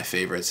 It's one of my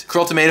favorites.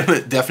 Cruel Ultimatum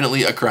is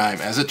definitely a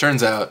crime. As it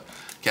turns out,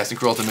 casting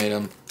Cruel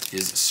Ultimatum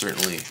is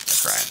certainly a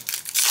crime.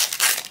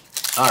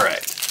 All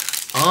right.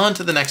 On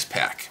to the next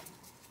pack.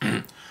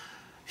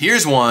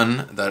 Here's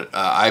one that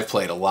I've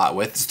played a lot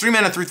with. It's 3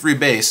 mana, 3/3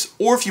 base,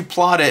 or if you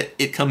plot it,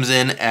 it comes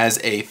in as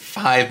a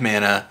 5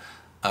 mana,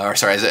 or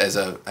sorry, as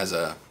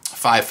a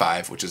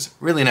 5/5, which is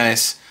really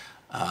nice.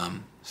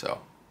 So,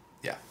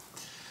 yeah.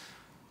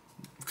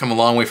 We've come a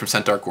long way from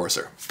Centaur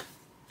Courser.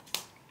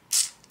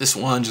 This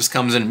one just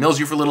comes in and mills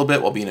you for a little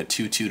bit while being a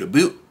 2/2 to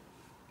boot.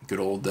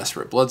 Good old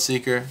Desperate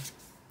Bloodseeker.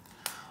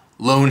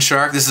 Loan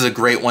Shark, this is a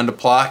great one to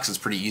plot because it's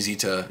pretty easy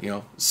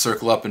to,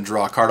 circle up and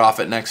draw a card off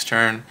it next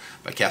turn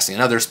by casting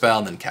another spell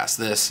and then cast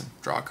this and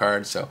draw a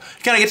card. So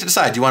you kind of get to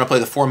decide, do you want to play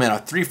the 4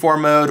 mana 3/4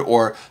 mode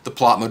or the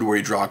plot mode where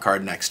you draw a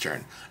card next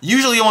turn?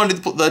 Usually you want to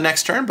do the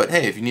next turn, but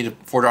hey, if you need a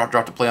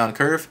 4-drop to play on a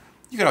curve,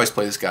 you can always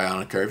play this guy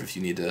on a curve if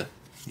you need a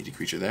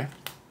creature there.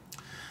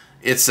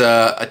 It's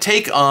a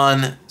take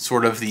on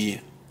sort of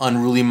the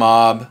Unruly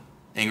Mob,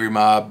 Angry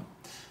Mob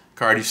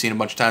card you've seen a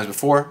bunch of times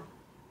before.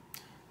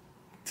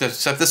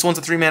 Except this one's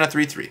a 3 mana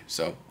 3/3,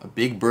 so a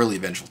big burly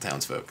Vengeful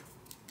Townsfolk.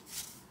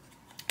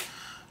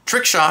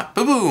 Trick Shot,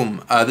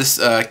 boom! This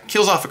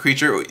kills off a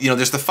creature.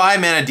 There's the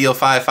 5 mana deal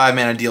 5, 5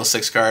 mana deal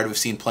 6 card. We've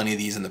seen plenty of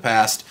these in the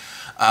past.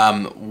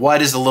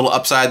 What is the little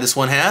upside this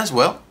one has?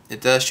 Well,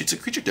 it shoots a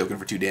creature token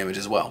for 2 damage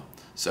as well.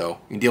 So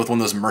you can deal with one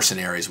of those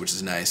mercenaries, which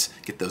is nice.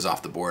 Get those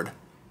off the board.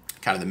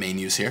 Kind of the main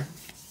use here.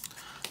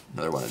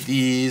 Another one of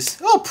these.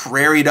 Oh,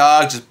 Prairie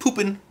Dog, just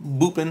pooping,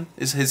 booping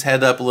his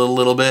head up a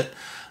little bit.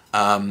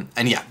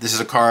 And yeah, this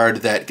is a card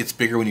that gets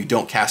bigger when you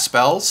don't cast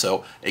spells,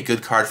 so a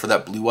good card for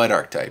that blue-white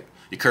archetype.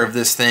 You curve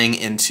this thing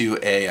into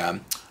a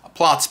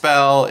plot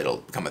spell, it'll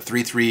become a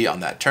 3/3 on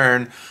that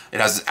turn.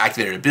 It has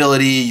activated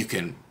ability you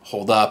can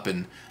hold up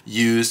and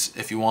use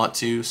if you want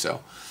to,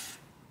 so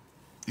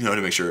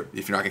to make sure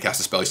if you're not going to cast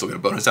a spell, you still get a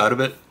bonus out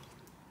of it.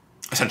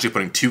 Essentially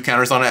putting 2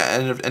 counters on it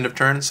at end of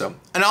turn, so.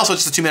 And also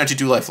it's just a 2 mana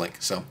 2/2 lifelink,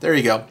 so there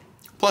you go.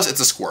 Plus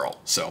it's a squirrel,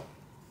 so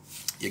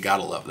you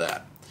gotta love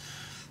that.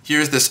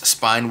 Here's this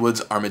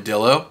Spinewoods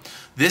Armadillo.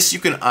 This you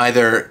can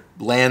either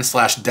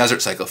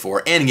land/desert cycle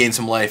 4 and gain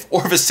some life,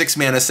 or if a 6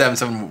 mana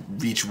 7/7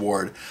 reach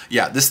ward.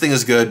 Yeah, this thing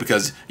is good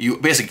because you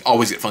basically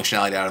always get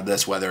functionality out of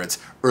this, whether it's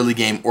early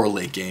game or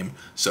late game.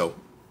 So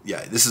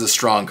yeah, this is a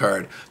strong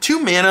card. 2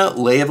 mana,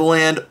 Lay of the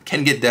Land,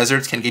 can get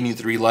deserts, can gain you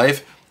 3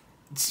 life.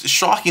 It's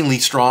shockingly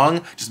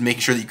strong, just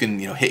making sure that you can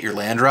hit your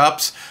land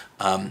drops,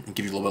 and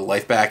give you a little bit of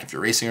life back if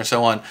you're racing or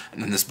so on.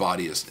 And then this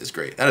body is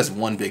great. That is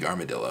one big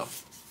armadillo.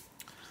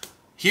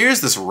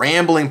 Here's this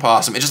rambling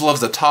possum. It just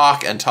loves to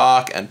talk and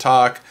talk and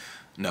talk.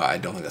 No, I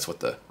don't think that's what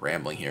the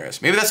rambling here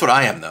is. Maybe that's what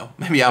I am, though.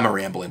 Maybe I'm a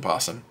rambling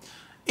possum.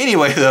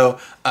 Anyway, though,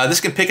 this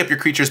can pick up your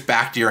creatures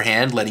back to your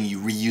hand, letting you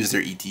reuse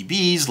their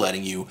ETBs,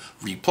 letting you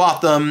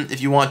replot them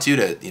if you want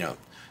to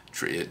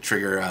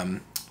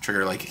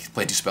trigger like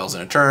play 2 spells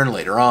in a turn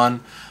later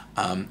on.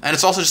 And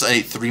it's also just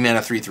a 3 mana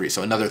 3/3,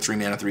 so another 3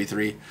 mana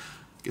 3/3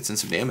 gets in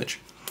some damage.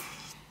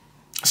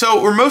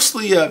 So we're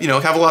mostly have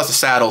a lot of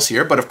saddles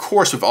here, but of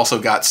course we've also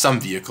got some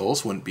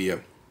vehicles. Wouldn't be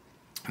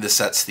the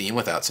set's theme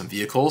without some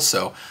vehicles.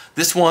 So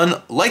this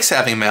one likes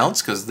having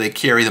mounts because they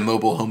carry the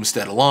mobile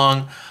homestead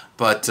along.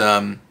 But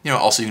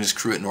also you can just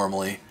crew it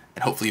normally,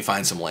 and hopefully you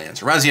find some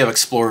lands. Reminds me of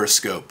Explorer's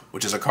Scope,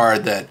 which is a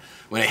card that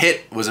when it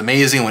hit was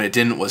amazing, when it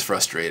didn't was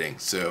frustrating.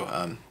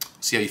 So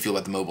see how you feel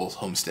about the mobile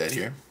homestead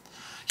here.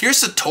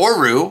 Here's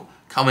Satoru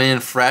coming in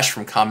fresh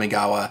from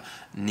Kamigawa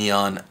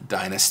Neon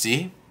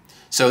Dynasty.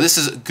 So this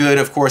is good,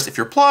 of course, if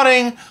you're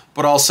plotting,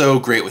 but also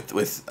great with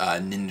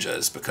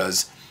ninjas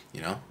because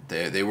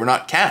they were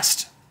not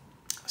cast.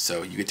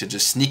 So you get to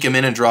just sneak them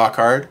in and draw a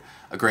card.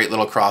 A great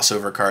little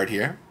crossover card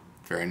here.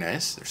 Very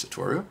nice. There's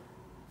Satoru.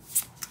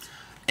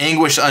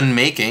 Anguish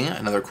Unmaking,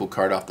 another cool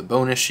card off the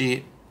bonus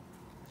sheet.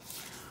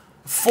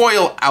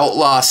 Foil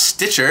Outlaw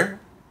Stitcher.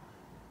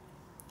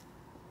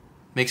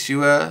 Makes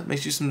you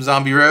some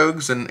zombie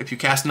rogues, and if you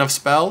cast enough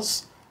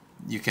spells,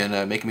 you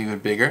can make them even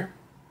bigger.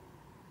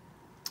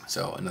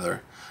 So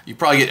you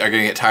probably are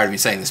going to get tired of me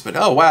saying this, but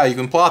oh wow, you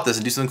can plot this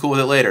and do something cool with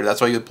it later.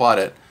 That's why you would plot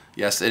it.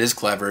 Yes, it is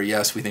clever.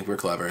 Yes, we think we're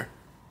clever.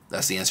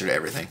 That's the answer to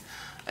everything.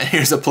 And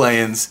here's the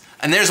Plains.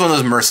 And there's one of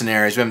those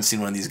mercenaries. We haven't seen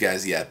one of these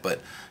guys yet,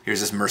 but here's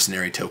this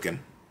mercenary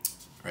token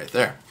right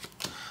there.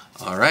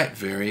 All right,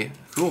 very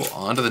cool.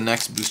 On to the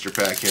next booster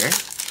pack here.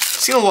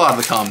 Seen a lot of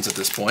the commons at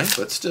this point,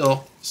 but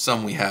still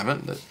some we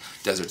haven't. The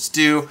Deserts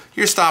do.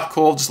 Here's Stop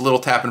Cold, just a little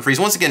tap and freeze.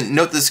 Once again,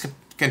 note this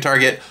can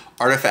target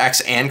artifacts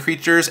and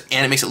creatures,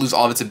 and it makes it lose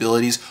all of its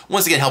abilities.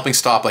 Once again, helping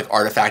stop like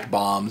artifact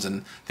bombs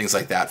and things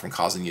like that from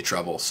causing you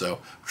trouble. So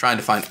we're trying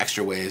to find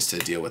extra ways to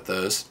deal with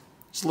those.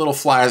 Just a little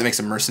flyer that makes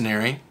a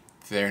mercenary.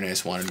 Very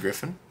nice one in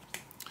Griffin.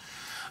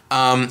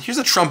 Here's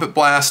a Trumpet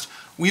Blast.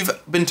 We've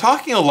been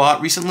talking a lot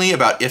recently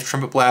about if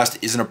Trumpet Blast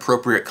is an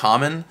appropriate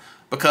common,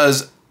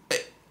 because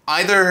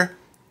either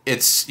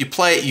it's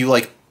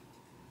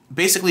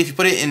basically if you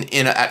put it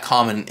at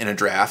common in a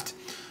draft,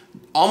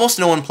 almost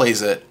no one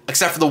plays it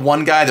except for the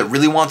one guy that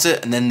really wants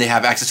it, and then they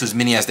have access to as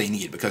many as they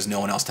need because no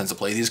one else tends to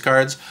play these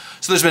cards.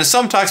 So there's been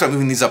some talks about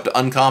moving these up to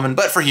uncommon,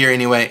 but for here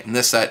anyway, in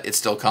this set, it's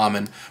still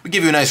common. We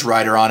give you a nice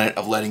rider on it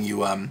of letting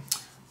you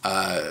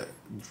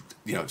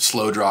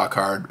slow draw a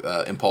card,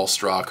 impulse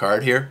draw a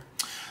card here.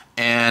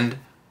 And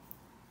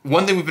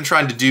one thing we've been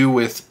trying to do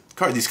with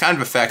these kind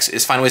of effects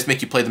is find ways to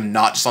make you play them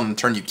not just on the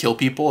turn you kill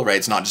people, right?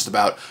 It's not just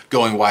about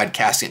going wide,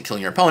 casting it, and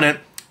killing your opponent.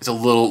 It's a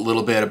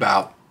little bit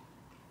about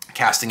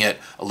casting it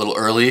a little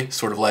early,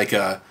 sort of like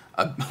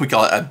we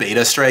call it a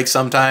beta strike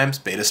sometimes,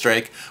 beta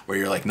strike, where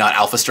you're like not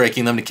alpha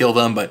striking them to kill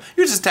them, but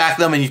you just attack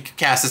them and you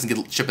cast this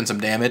and chip in some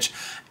damage.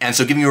 And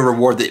so giving you a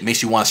reward that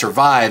makes you want to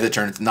survive the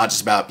turn, it's not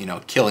just about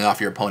killing off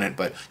your opponent,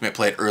 but you might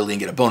play it early and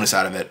get a bonus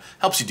out of it.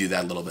 Helps you do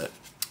that a little bit.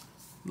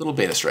 Little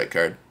beta strike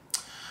card.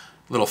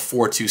 Little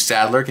 4/2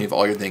 Saddler, can give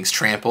all your things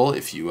trample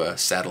if you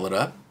saddle it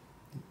up.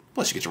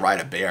 Plus you get to ride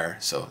a bear,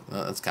 so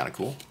that's kind of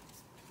cool.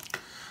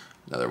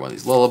 Another one of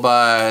these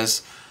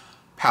lullabies.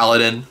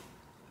 Paladin.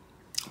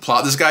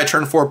 Plot this guy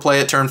turn 4, play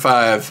it turn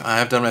 5. I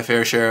have done my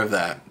fair share of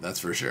that, that's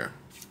for sure.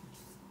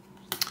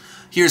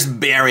 Here's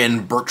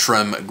Baron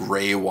Bertram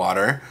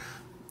Greywater.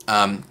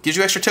 Gives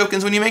you extra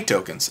tokens when you make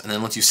tokens, and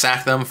then lets you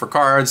sack them for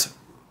cards.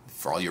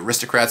 For all you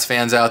Aristocrats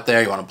fans out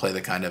there, you want to play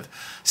the kind of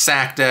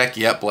sack deck.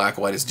 Yep,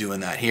 Black-White is doing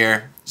that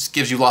here. Just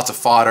gives you lots of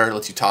fodder,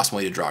 lets you toss them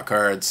away to draw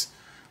cards.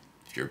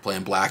 If you're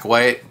playing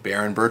Black-White,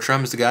 Baron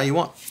Bertram is the guy you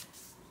want.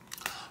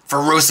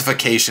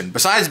 Ferocification.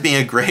 Besides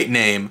being a great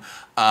name,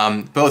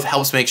 both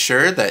helps make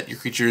sure that your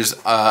creatures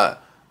are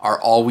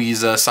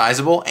always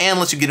sizable and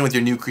lets you get in with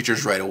your new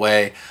creatures right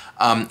away.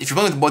 If you're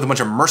playing with a bunch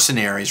of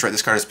mercenaries, right,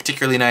 this card is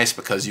particularly nice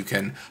because you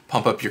can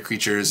pump up your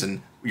creatures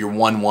and your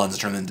 1/1s and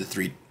turn them into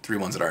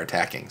 3/1s that are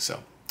attacking.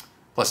 So,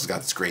 plus it's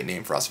got this great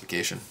name,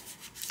 Ferocification.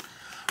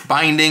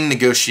 Binding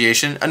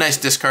Negotiation, a nice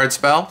discard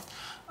spell.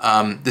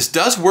 This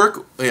does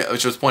work,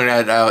 which was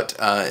pointed out,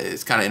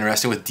 it's kind of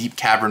interesting with Deep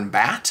Cavern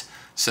Bat.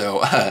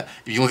 So if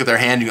you look at their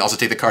hand, you can also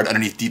take the card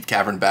underneath Deep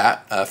Cavern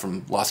Bat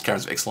from Lost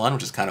Caverns of Ixalan,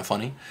 which is kind of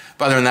funny.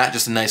 But other than that,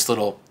 just a nice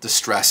little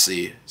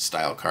distressy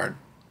style card.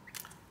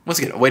 Once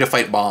again, a way to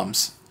fight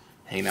bombs.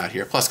 hanging out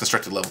here. Plus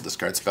constructed level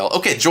discard spell.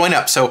 Okay, join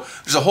up. So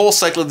there's a whole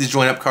cycle of these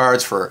join up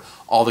cards for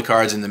all the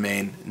cards in the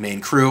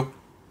main crew.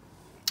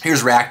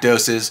 Here's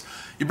Rakdos's.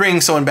 You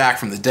bring someone back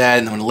from the dead,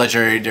 and then when a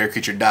legendary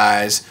creature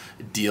dies,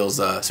 it deals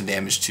some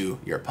damage to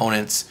your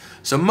opponents.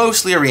 So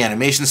mostly a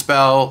reanimation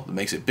spell that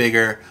makes it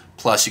bigger,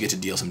 plus you get to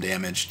deal some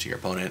damage to your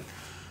opponent.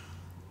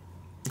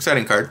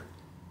 Exciting card.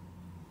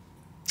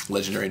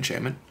 Legendary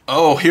enchantment.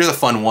 Oh, here's a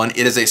fun one.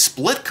 It is a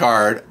split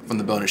card from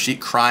the bonus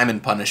sheet, Crime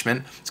and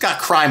Punishment. It's got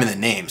crime in the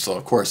name, so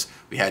of course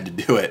we had to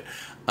do it.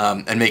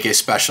 And make a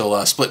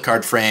special split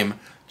card frame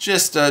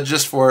just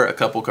for a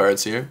couple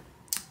cards here.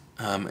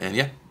 And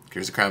yeah,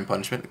 here's the Crime and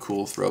Punishment. A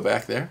cool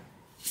throwback there.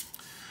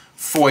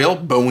 Foil,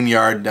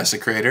 Boneyard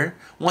Desecrator.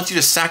 Wants you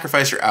to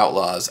sacrifice your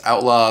outlaws.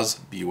 Outlaws,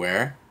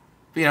 beware.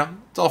 But, you know,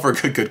 it's all for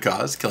a good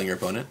cause, killing your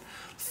opponent.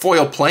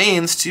 Foil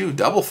Plains, too,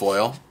 double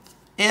foil.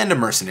 And a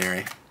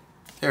mercenary.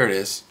 There it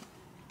is.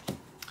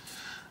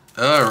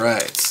 All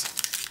right.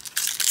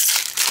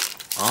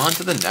 On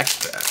to the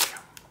next pack.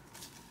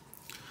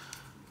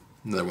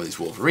 Another one of these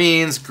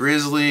Wolverines,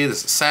 Grizzly,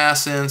 this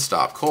Assassin,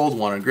 Stop Cold,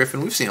 Wanted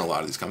Griffin. We've seen a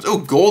lot of these comics. Oh,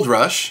 Gold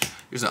Rush.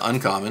 Here's an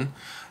uncommon.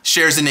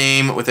 Shares a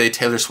name with a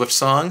Taylor Swift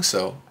song,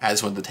 so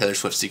as one of the Taylor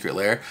Swift secret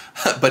lair.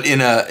 But in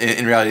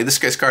reality, this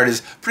guy's card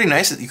is pretty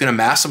nice. You can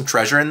amass some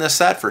treasure in this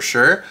set for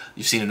sure.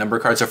 You've seen a number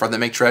of cards so far that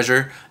make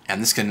treasure,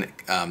 and this can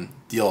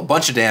deal a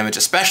bunch of damage,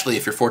 especially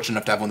if you're fortunate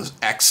enough to have one of those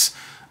X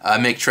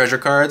make treasure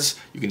cards.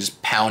 You can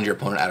just pound your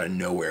opponent out of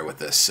nowhere with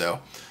this. So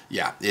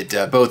yeah, it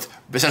both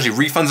essentially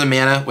refunds a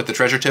mana with the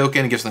treasure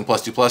token, gives them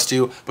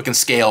 +2/+2, but can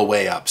scale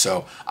way up.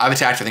 So I've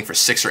attacked I think for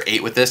 6 or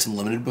 8 with this and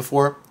limited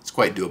before. It's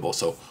quite doable.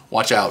 So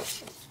watch out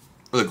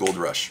for the Gold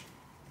Rush.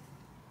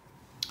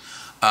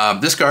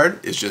 This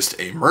card is just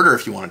a murder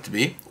if you want it to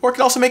be, or it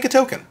can also make a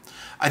token.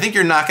 I think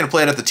you're not going to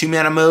play it at the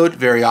 2-mana mode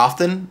very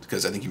often,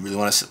 because I think you really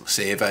want to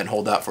save and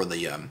hold out for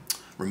the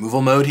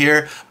removal mode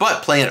here,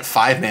 but playing it at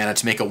 5 mana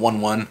to make a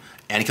 1/1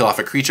 and kill off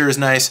a creature is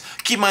nice.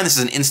 Keep in mind this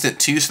is an instant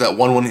too, so that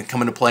 1/1 can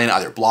come into play and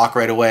either block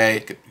right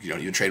away, you don't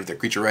even trade with their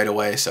creature right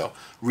away, so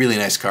really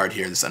nice card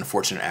here, this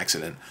unfortunate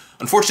accident.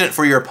 Unfortunate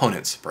for your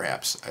opponents,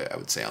 perhaps, I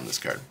would say on this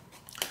card.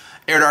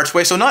 Arid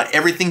Archway, so not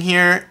everything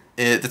here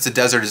that's a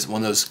desert is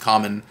one of those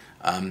common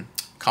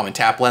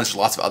tap lands. There's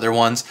lots of other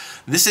ones.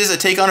 This is a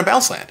take on a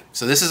bounce land.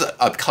 So this is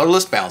a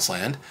colorless bounce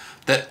land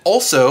that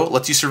also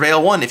lets you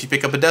surveil 1 if you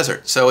pick up a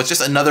desert. So it's just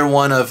another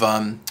one of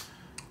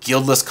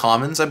Guildless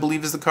Commons, I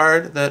believe is the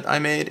card that I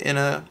made in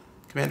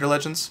Commander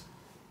Legends.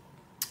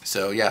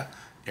 So yeah,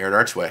 Arid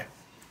Archway.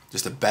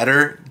 Just a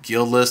better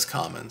Guildless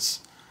Commons.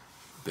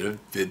 Bit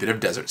of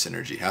desert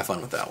synergy. Have fun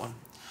with that one.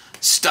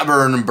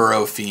 Stubborn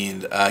Burrow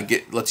Fiend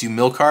lets you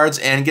mill cards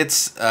and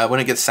gets when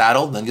it gets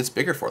saddled, then gets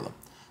bigger for them.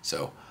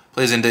 So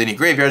plays into any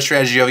graveyard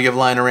strategy you have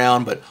lying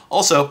around, but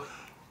also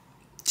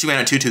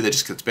 2-mana 2/2 that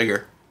just gets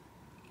bigger.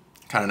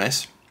 Kind of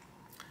nice.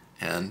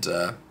 And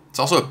it's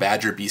also a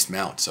Badger Beast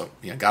mount, so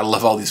you know, gotta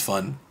love all these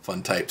fun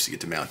types you get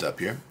to mount up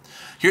here.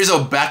 Here's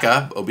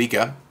Obeka.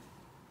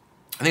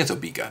 I think it's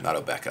Obeka, not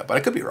Obeka, but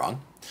I could be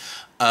wrong.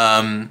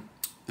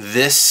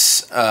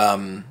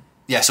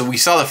 Yeah, so we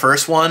saw the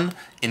first one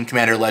in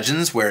Commander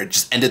Legends where it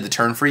just ended the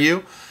turn for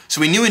you.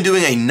 So we knew in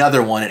doing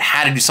another one, it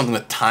had to do something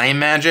with time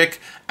magic,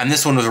 and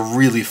this one was a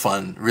really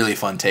fun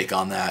take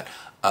on that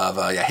of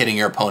yeah, hitting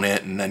your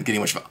opponent and then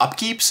getting a bunch of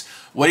upkeeps.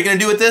 What are you gonna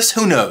do with this?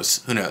 Who knows?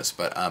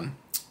 But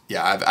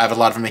yeah, I have a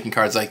lot of fun making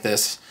cards like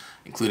this,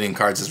 including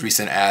cards as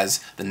recent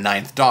as the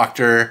 9th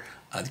Doctor.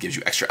 That gives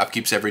you extra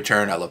upkeeps every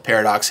turn. I love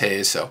Paradox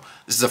Haze, so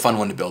this is a fun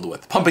one to build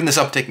with. Pumping this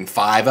up, taking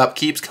 5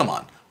 upkeeps, come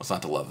on, what's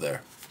not to love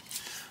there?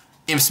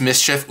 Imp's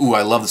Mischief, ooh,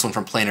 I love this one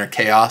from Planar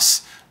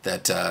Chaos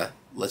that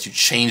lets you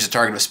change the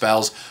target of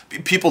spells.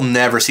 People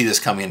never see this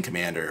coming in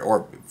Commander,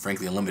 or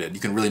frankly Unlimited. You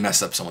can really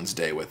mess up someone's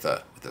day with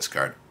this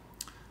card.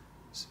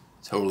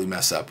 Totally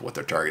mess up what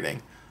they're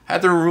targeting.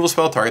 Had their removal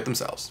spell target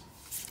themselves.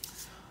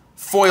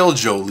 Foil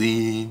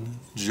Jolene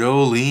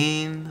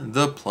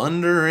the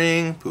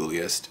Plundering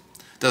Pooliest.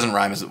 Doesn't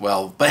rhyme as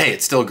well, but hey,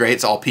 it's still great,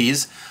 it's all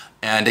P's.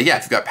 And yeah,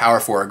 if you've got power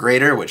 4 or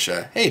greater, which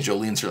hey,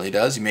 Jolene certainly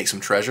does, you make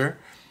some treasure.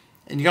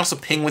 And you can also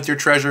ping with your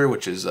treasure,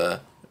 which is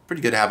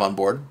pretty good to have on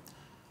board.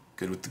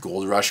 Good with the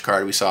Gold Rush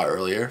card we saw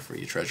earlier for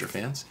you treasure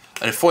fans.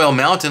 And a Foil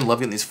Mountain, love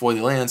getting these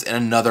foily lands, and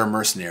another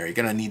Mercenary. You're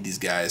gonna need these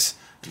guys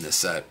in this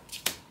set.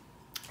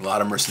 A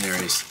lot of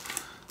Mercenaries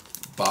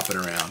bopping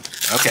around.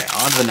 Okay,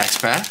 on to the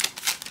next pack.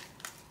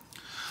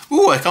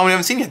 Ooh, a common we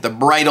haven't seen yet, the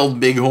Bridled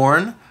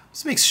Bighorn.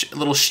 This makes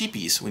little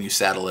sheepies when you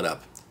saddle it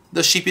up.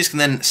 Those sheepies can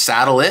then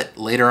saddle it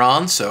later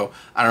on, so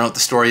I don't know what the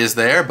story is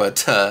there,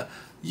 but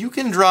you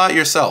can draw it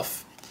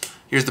yourself.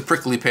 Here's the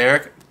Prickly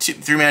Pear.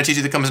 3-mana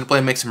 2/2 that comes into play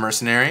and makes a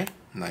Mercenary.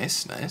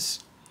 Nice, nice.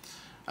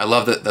 I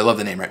love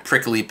the name, right?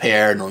 Prickly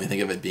Pear. Normally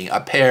think of it being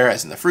a pear,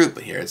 as in the fruit,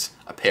 but here it's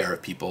a pair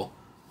of people.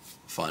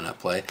 Fun at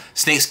play.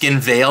 Snakeskin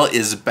Veil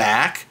is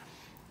back.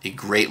 A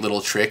great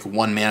little trick.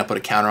 1 mana, put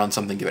a counter on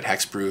something, give it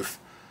hexproof.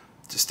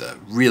 Just a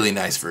really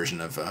nice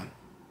version of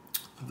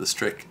this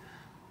trick.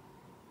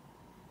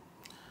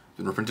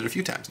 Been reprinted a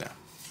few times now.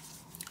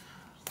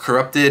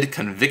 Corrupted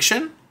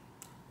Conviction.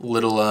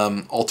 little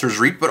Altar's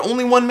Reap, but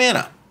only 1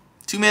 mana.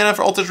 2 mana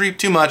for Altar's Reap,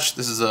 too much.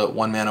 This is a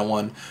 1 mana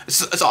one.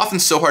 It's often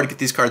so hard to get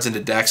these cards into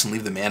decks and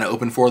leave the mana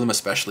open for them,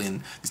 especially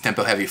in these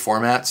tempo-heavy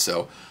formats.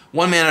 So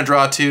 1 mana,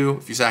 draw 2.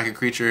 If you sack a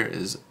creature,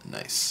 is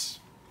nice.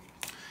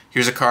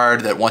 Here's a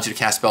card that wants you to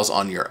cast spells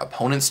on your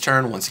opponent's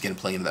turn. Once again,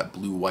 playing into that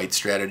blue-white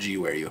strategy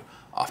where you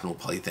often will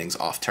play things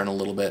off-turn a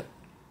little bit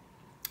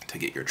to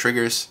get your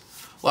triggers.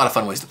 A lot of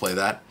fun ways to play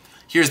that.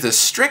 Here's the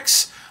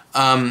Strix.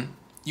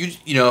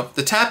 You know,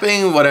 the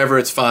tapping, whatever,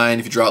 it's fine.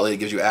 If you draw it late, it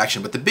gives you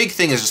action. But the big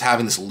thing is just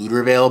having this looter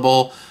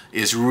available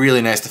is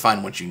really nice to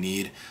find what you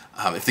need.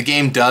 If the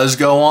game does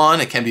go on,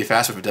 it can be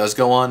fast, but if it does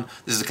go on,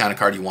 this is the kind of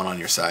card you want on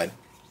your side.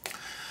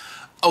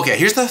 Okay,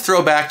 here's the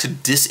throwback to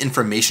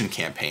Disinformation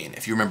Campaign.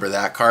 If you remember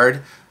that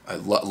card, I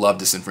love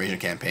Disinformation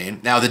Campaign.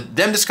 Now,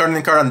 them discarding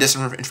the card on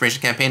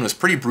Disinformation Campaign was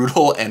pretty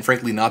brutal and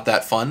frankly not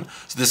that fun.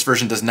 So this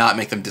version does not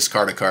make them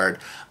discard a card.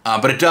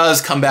 But it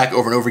does come back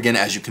over and over again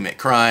as you commit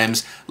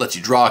crimes, lets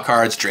you draw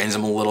cards, drains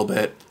them a little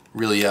bit.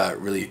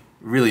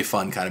 Really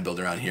fun kind of build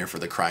around here for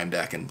the crime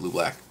deck in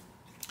blue-black.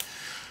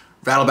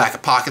 Rattleback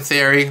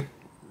Apothecary.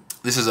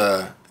 This is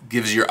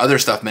gives your other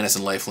stuff Menace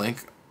and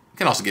Lifelink.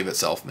 Can also give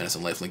itself Menace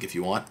and Lifelink if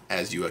you want,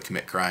 as you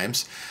commit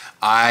crimes.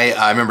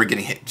 I remember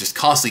getting hit, just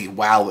constantly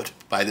wowed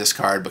by this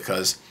card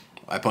because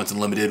my opponents in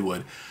Limited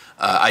would...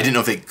 I didn't know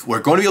if they were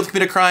going to be able to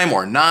commit a crime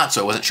or not,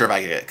 so I wasn't sure if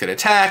I could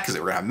attack because they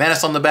were going to have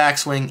Menace on the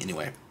backswing.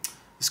 Anyway,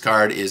 this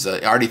card is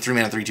already 3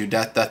 mana, 3/2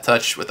 Death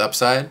Touch with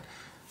upside.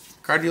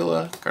 Card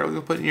you'll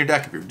put in your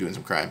deck if you're doing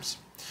some crimes.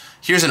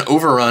 Here's an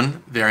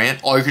Overrun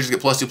variant. All your creatures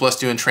get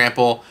 +2/+2 and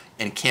trample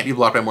and can't be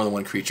blocked by more than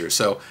 1 creature.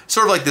 So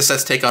sort of like this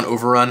set's take on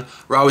Overrun.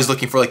 We're always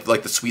looking for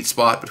like the sweet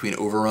spot between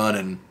Overrun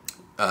and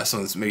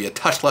something that's maybe a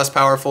touch less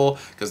powerful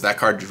because that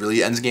card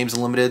really ends games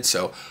in Limited.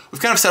 So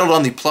we've kind of settled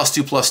on the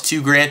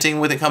 +2/+2 granting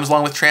when it comes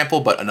along with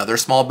trample, but another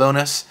small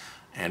bonus.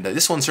 And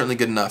this one's certainly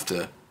good enough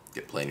to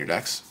get play in your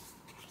decks.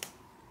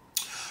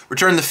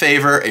 Return the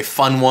Favor, a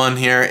fun one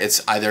here.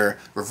 It's either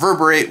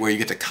Reverberate, where you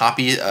get to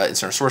copy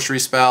insert a sorcery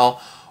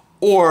spell,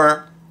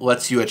 or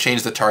lets you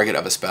change the target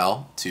of a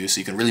spell too, so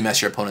you can really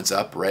mess your opponents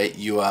up, right?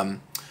 Your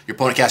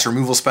opponent casts a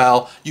removal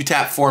spell, you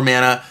tap 4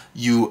 mana,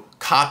 you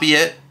copy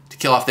it to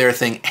kill off their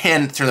thing,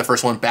 and turn the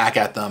first one back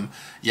at them.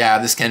 Yeah,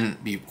 this can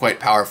be quite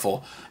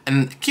powerful.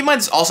 And keep in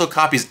mind, this also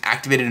copies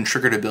activated and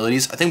triggered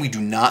abilities. I think we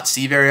do not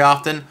see very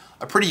often.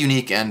 A pretty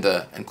unique and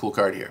cool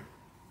card here.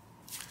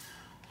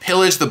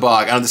 Pillage the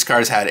Bog. I know this card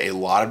has had a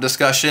lot of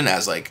discussion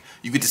as like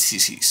you get to see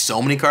so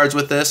many cards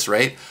with this,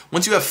 right?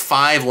 Once you have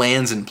 5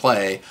 lands in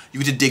play, you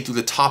get to dig through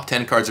the top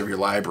 10 cards of your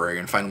library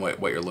and find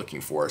what you're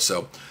looking for.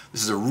 So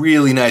this is a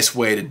really nice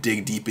way to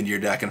dig deep into your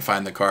deck and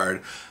find the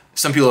card.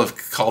 Some people have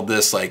called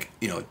this like,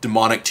 you know,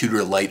 Demonic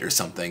Tutor Light or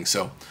something.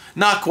 So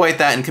not quite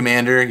that in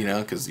Commander, you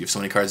know, because you have so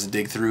many cards to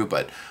dig through,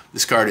 but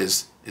this card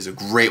is a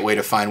great way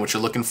to find what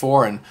you're looking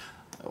for, and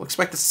I'll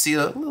expect to see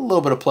a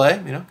little bit of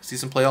play, you know, see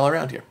some play all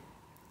around here.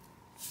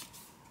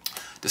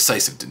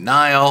 Decisive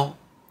Denial.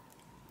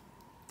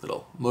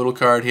 Little modal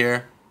card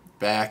here.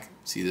 Back.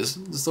 See this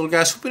little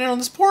guy swooping in on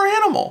this poor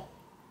animal.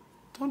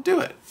 Don't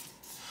do it.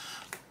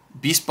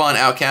 Beastbond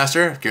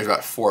Outcaster. Cares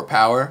about 4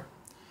 power.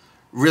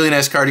 Really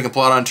nice card. You can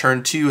pull out on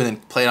turn 2 and then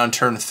play it on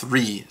turn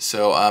 3.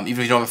 So even if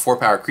you don't have a 4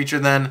 power creature,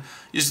 then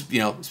you just, you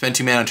know, spend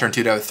 2 mana on turn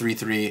 2 to have a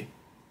 3/3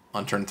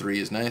 on turn 3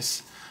 is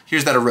nice.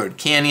 Here's that Eroded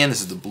Canyon.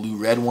 This is the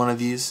blue-red one of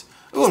these.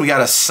 Oh, and we got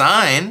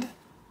a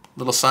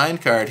little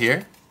signed card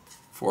here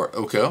for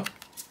Oko.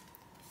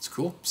 It's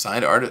cool.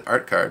 Signed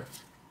art card.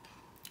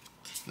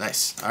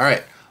 Nice. All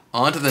right.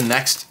 On to the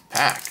next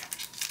pack.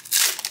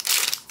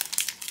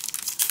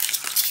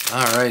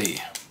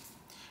 Alrighty.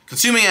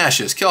 Consuming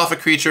Ashes. Kill off a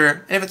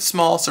creature, and if it's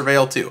small,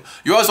 surveil 2.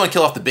 You always want to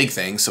kill off the big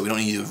things, so we don't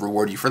need to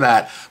reward you for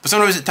that. But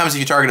sometimes if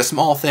you target a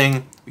small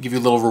thing, we give you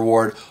a little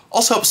reward.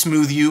 Also help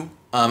smooth you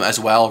as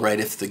well, right?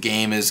 If the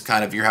game is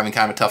you're having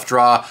kind of a tough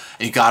draw,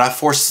 and you gotta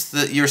force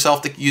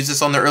yourself to use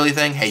this on the early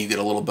thing, hey, you get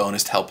a little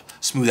bonus to help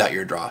smooth out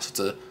your draw. So it's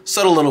a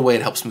subtle little way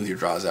to help smooth your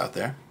draws out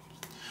there.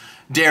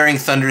 Daring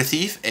Thunder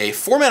Thief, a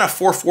 4 mana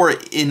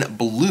 4/4 in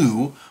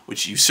blue,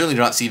 which you certainly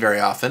do not see very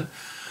often.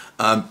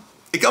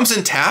 It comes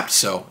in tapped,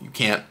 so you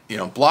can't, you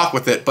know, block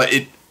with it, but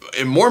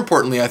more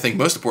importantly, I think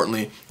most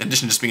importantly, in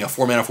addition to just being a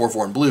 4 mana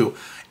 4/4 in blue,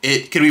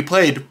 it can be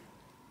played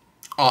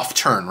off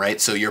turn,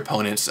 right? So your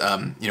opponents,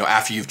 you know,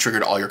 after you've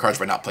triggered all your cards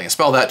by not playing a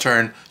spell that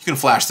turn, you can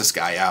flash this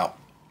guy out,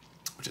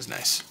 which is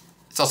nice.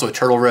 It's also a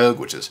Turtle Rogue,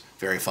 which is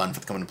very fun for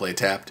coming to play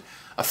tapped.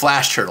 A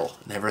Flash Turtle.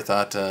 Never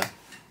thought,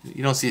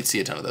 you don't see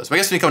a ton of those. But I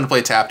guess when you come to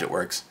play tapped, it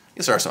works. I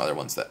guess there are some other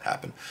ones that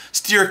happen.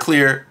 Steer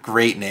Clear,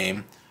 great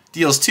name.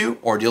 Deals 2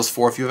 or deals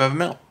 4 if you have a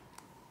mount,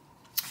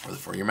 or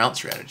for your mount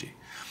strategy.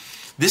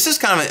 This is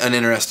kind of an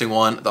interesting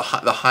one, the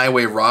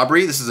Highway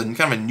Robbery. This is kind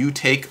of a new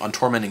take on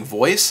Tormenting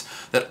Voice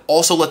that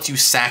also lets you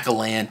sack a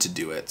land to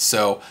do it.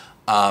 So,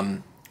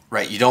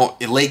 right,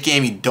 in late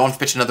game, you don't have to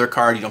pitch another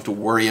card. You don't have to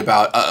worry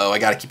about, I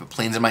got to keep a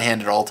plains in my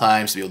hand at all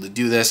times to be able to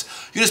do this.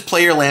 You just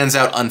play your lands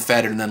out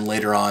unfettered, and then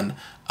later on,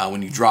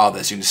 when you draw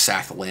this, you can just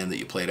sack the land that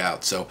you played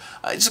out. So,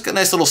 just a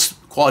nice little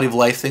quality of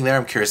life thing there.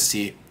 I'm curious to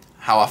see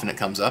how often it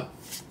comes up.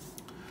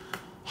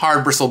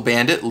 Hard Bristle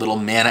Bandit, little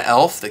mana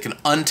elf that can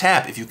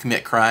untap if you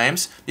commit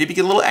crimes. Maybe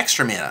get a little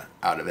extra mana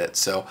out of it.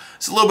 So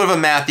it's a little bit of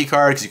a mathy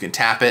card because you can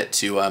tap it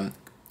to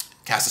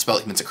cast a spell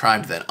that commits a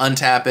crime to then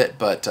untap it,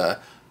 but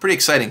pretty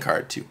exciting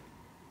card too.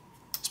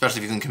 Especially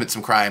if you can commit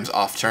some crimes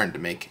off turn to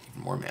make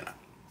even more mana.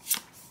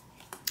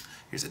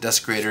 Here's a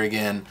Desecrator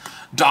again.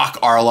 Doc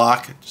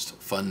Arlock, just a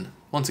fun,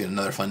 once again,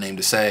 another fun name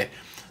to say.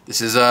 This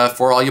is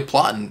for all you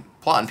plotting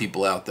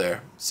people out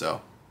there.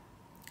 So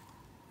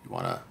you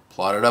want to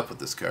plot it up with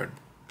this card.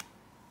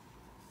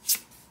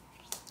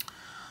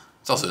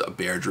 It's also a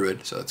Bear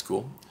Druid, so that's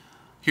cool.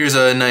 Here's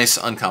a nice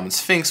uncommon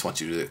Sphinx.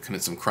 Wants you to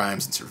commit some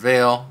crimes and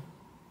surveil.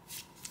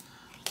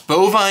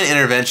 Bovine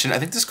Intervention. I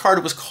think this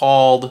card was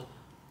called,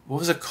 what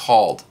was it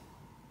called?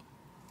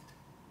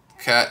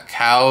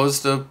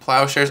 Cows to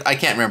Plowshares. I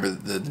can't remember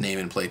the name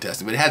in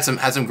playtesting, but it had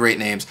some great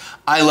names.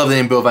 I love the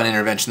name Bovine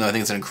Intervention, though. I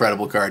think it's an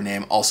incredible card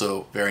name.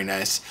 Also very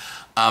nice.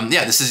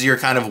 Yeah, this is your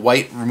kind of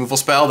white removal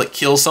spell that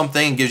kills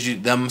something and gives you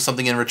them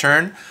something in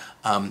return.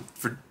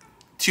 For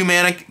 2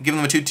 mana, give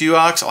them a 2/2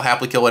 Ox. I'll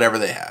happily kill whatever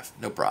they have.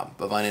 No problem.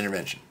 Bovine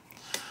Intervention.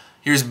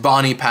 Here's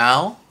Bonnie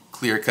Pal,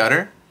 Clear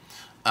Cutter.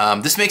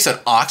 This makes an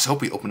Ox. I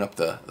hope we open up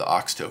the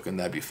Ox token.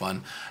 That'd be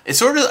fun. It's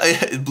sort of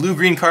a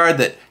blue-green card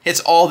that hits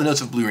all the notes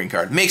of a blue-green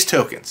card. Makes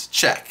tokens.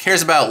 Check.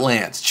 Cares about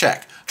lands.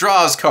 Check.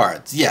 Draws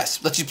cards.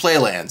 Yes. Lets you play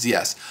lands.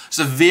 Yes. It's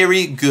a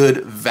very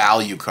good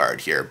value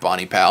card here,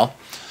 Bonnie Pal.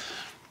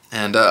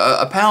 And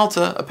a pal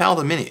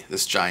to mini,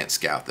 this giant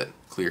scout that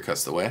clear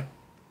cuts the way.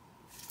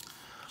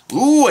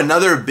 Ooh,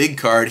 another big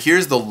card.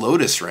 Here's the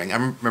Lotus Ring. I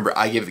remember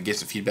I gave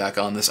some feedback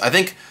on this. I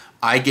think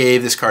I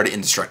gave this card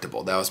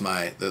Indestructible. That was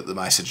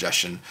my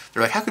suggestion.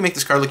 They're like, how can we make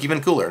this card look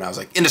even cooler? And I was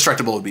like,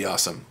 Indestructible would be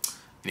awesome.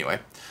 Anyway,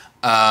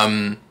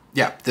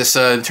 yeah, this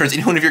turns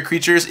any one of your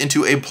creatures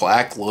into a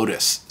Black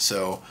Lotus.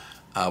 So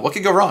what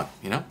could go wrong?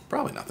 You know,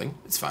 probably nothing.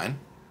 It's fine.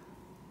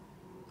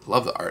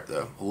 Love the art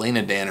though.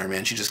 Elena Danner,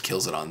 man, she just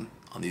kills it on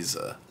these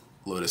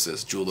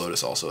Lotuses. Jewel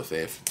Lotus also a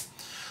fave.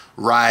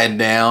 Ride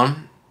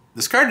Down.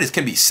 This card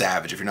can be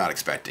savage if you're not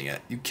expecting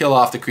it. You kill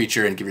off the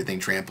creature and give your thing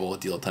trample,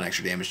 deal a ton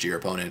extra damage to your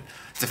opponent.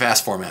 It's a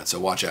fast format, so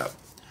watch out.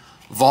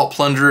 Vault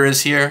Plunderer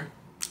is here.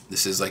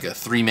 This is like a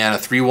 3 mana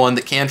 3/1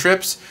 that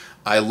cantrips.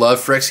 I love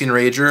Phyrexian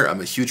Rager.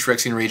 I'm a huge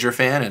Phyrexian Rager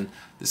fan, and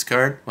this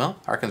card, well,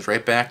 harkens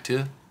right back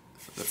to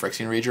the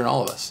Phyrexian Rager and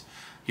all of us.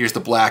 Here's the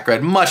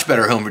Black-Red, much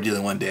better home for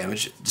dealing 1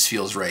 damage. It just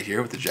feels right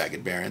here with the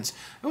Jagged Barrens.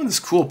 Oh, and this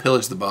cool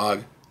Pillage the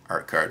Bog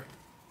art card.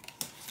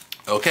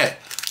 Okay,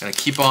 gonna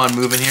keep on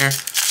moving here.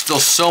 Still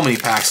so many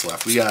packs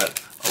left. We got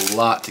a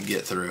lot to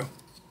get through.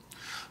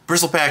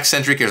 Bristlepack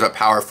Sentry cares about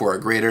power 4 or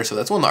greater, so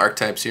that's one of the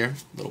archetypes here.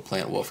 Little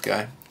plant wolf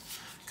guy.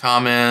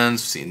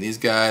 Commons, seen these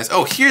guys.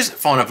 Oh, here's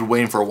phone I've been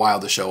waiting for a while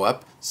to show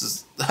up.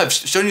 I've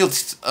shown you,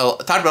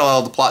 talked about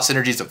all the plot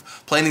synergies of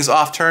playing things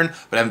off turn,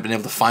 but I haven't been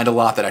able to find a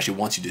lot that actually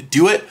wants you to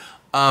do it.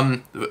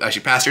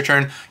 Actually past your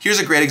turn. Here's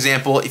a great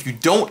example. If you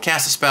don't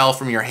cast a spell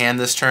from your hand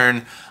this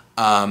turn,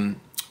 and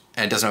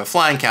it doesn't have a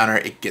flying counter,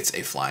 it gets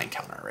a flying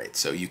counter, right?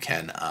 So you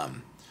can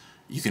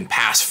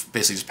pass,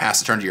 basically just pass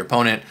the turn to your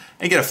opponent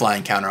and get a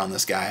flying counter on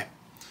this guy.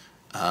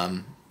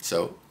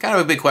 So kind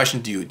of a big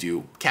question, do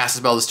you cast a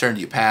spell this turn,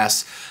 do you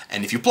pass?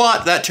 And if you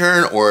plot that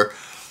turn or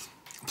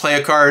play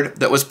a card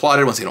that was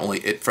plotted, once again,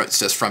 it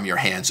says from your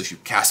hand, so if you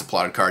cast a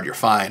plotted card, you're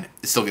fine.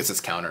 It still gets its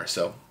counter,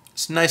 so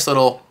it's a nice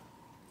little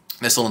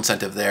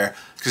incentive there.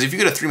 Because if you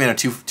get a 3 mana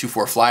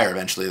 2/4 flyer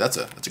eventually, that's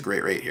a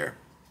great rate here.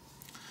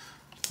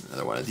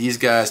 Another one of these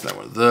guys, another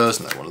one of those,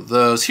 another one of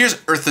those. Here's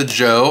Eartha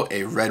Joe,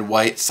 a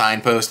red-white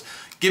signpost.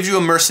 Gives you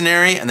a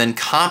mercenary and then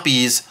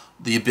copies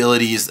the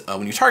abilities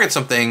when you target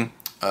something,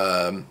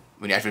 when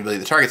you activate the ability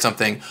to target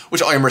something,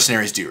 which all your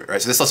mercenaries do,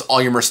 right? So this lets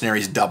all your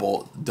mercenaries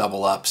double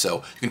up. So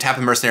you can tap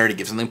a mercenary to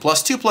give something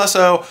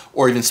 +2/+0,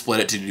 or even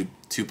split it to do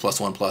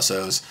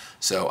 2+1/+0s.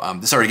 So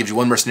this already gives you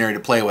 1 mercenary to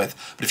play with.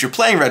 But if you're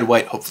playing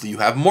red-white, hopefully you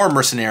have more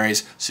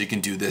mercenaries, so you can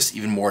do this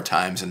even more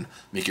times and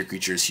make your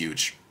creatures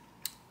huge.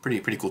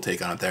 Pretty cool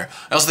take on it there.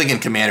 I also think in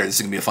Commander, this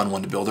is going to be a fun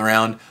one to build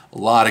around. A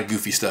lot of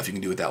goofy stuff you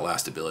can do with that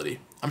last ability.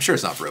 I'm sure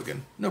it's not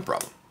broken. No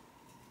problem.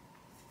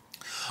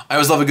 I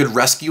always love a good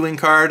rescuing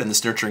card, and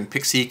this Nurturing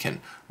Pixie can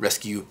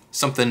rescue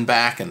something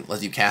back and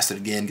let you cast it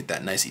again, get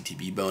that nice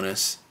ETB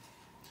bonus.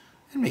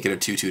 And make it a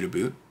 2/2 to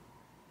boot.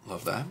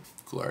 Love that.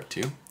 Cool art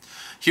too.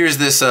 Here's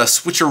this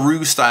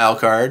switcheroo style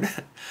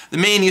card. The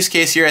main use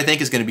case here, I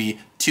think, is going to be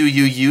 2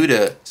 UU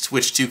to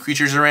switch 2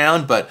 creatures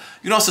around, but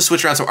you can also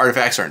switch around some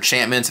artifacts or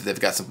enchantments if they've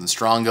got something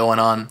strong going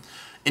on.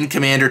 In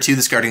Commander 2,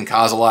 this card can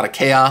cause a lot of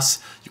chaos.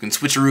 You can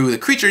switcheroo the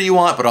creature you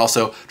want, but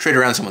also trade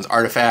around someone's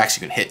artifacts.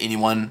 You can hit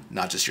anyone,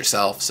 not just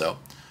yourself. So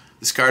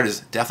this card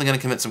is definitely going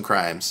to commit some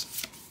crimes.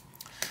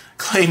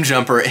 Claim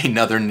Jumper,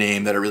 another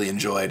name that I really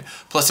enjoyed,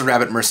 plus a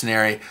Rabbit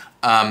Mercenary.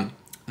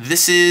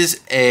 This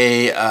is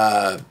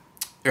a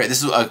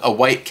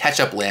white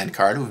catch-up land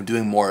card. We've been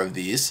doing more of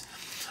these.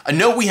 A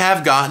note we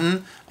have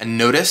gotten and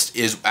noticed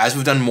is as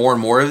we've done more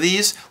and more of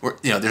these,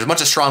 there's a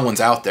bunch of strong ones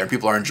out there, and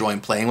people are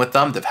enjoying playing with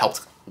them. They've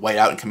helped white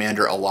out in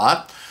Commander a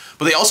lot,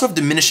 but they also have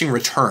diminishing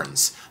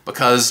returns.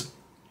 because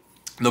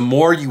the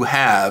more you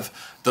have,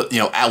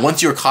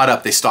 once you're caught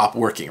up, they stop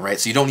working, right?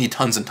 So you don't need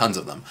tons and tons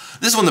of them.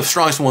 This is one of the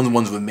strongest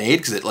ones we've made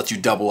because it lets you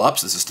double up,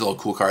 so this is still a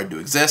cool card to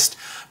exist.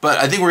 But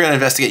I think we're going to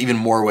investigate even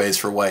more ways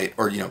for white,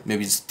 or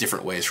maybe just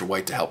different ways for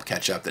white to help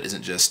catch up that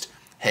isn't just,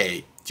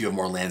 hey, do you have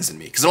more lands than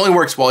me? Because it only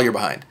works while you're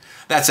behind.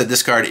 That said,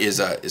 this card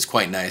is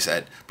quite nice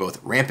at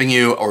both ramping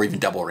you or even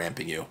double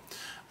ramping you,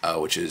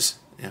 which is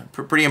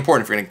pretty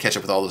important if you're going to catch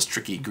up with all those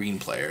tricky green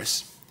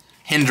players.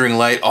 Hindering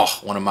Light,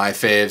 oh, one of my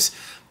faves.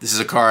 This is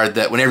a card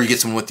that whenever you get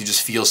someone with, you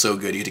just feel so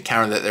good. You get to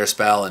counter their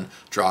spell and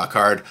draw a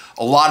card.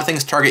 A lot of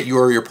things target you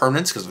or your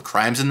permanents because of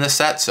crimes in this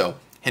set, so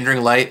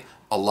Hindering Light,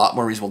 a lot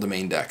more reasonable to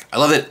main deck. I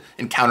love it.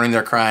 In countering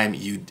their crime,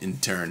 you in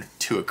turn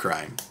to a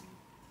crime.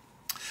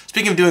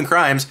 Speaking of doing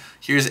crimes,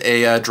 here's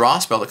a draw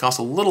spell that costs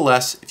a little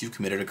less if you've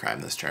committed a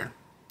crime this turn.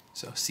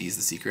 So Seize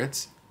the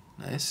Secrets,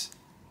 nice.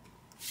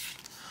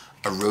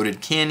 Eroded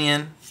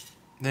Canyon,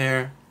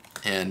 there.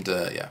 And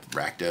yeah,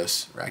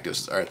 Rakdos.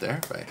 Rakdos' art there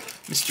by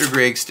Mr.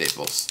 Greg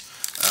Staples.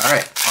 All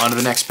right, on to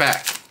the next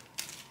pack.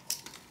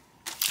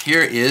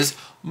 Here is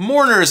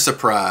Mourner's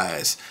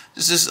Surprise.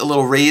 This is a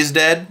little Raise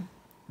Dead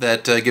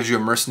that gives you a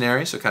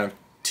mercenary, so kind of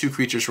 2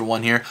 creatures for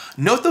 1 here.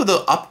 Note though,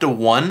 the up to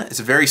 1 is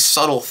a very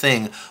subtle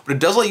thing, but it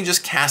does let you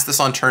just cast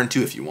this on turn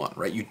 2 if you want,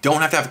 right? You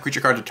don't have to have a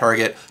creature card to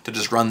target to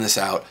just run this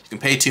out. You can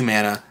pay 2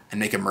 mana and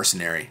make a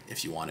mercenary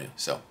if you want to,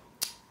 so.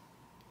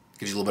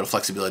 Gives you a little bit of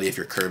flexibility if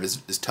your curve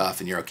is tough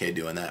and you're okay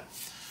doing that.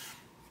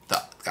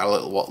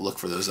 Gotta look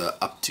for those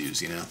up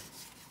 2s,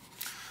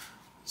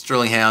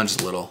 Sterling Hound, just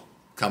a little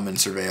come and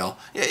surveil.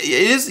 It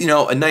is,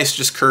 a nice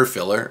just curve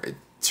filler. It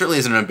certainly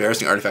isn't an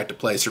embarrassing artifact to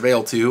play.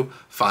 Surveil 2,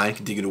 fine,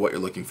 can dig into what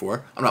you're looking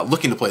for. I'm not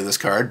looking to play this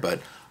card,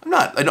 but I'm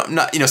not,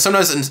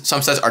 sometimes in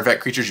some sets, artifact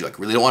creatures you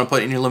really don't want to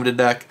put in your limited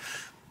deck.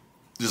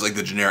 Just like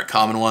the generic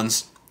common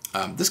ones.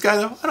 This guy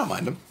though, I don't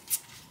mind him.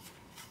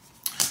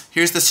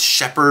 Here's this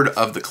Shepherd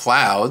of the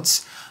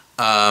Clouds.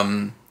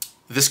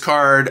 This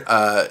card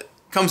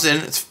comes in,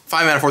 it's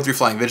 5 mana, 4/3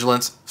 Flying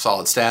Vigilance,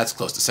 solid stats,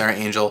 close to Sarah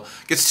Angel.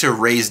 Gets to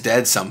Raise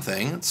Dead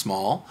something, it's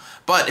small.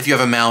 But if you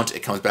have a mount,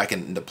 it comes back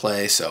into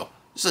play, so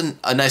it's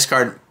a nice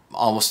card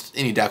almost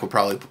any deck would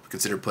probably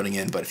consider putting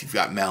in, but if you've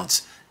got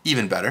mounts,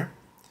 even better.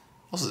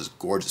 Also this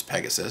gorgeous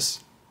Pegasus.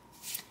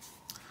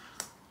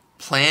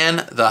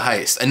 Plan the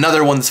Heist,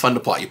 another one that's fun to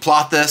plot. You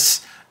plot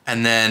this,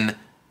 and then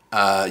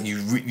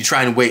you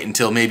try and wait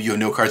until maybe you have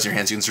no cards in your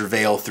hands. You can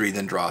surveil 3,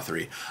 then draw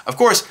 3. Of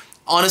course,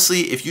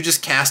 honestly, if you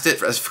just cast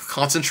it as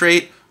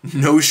concentrate,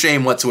 no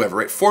shame whatsoever,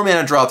 right? 4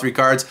 mana, draw 3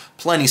 cards,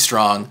 plenty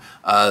strong.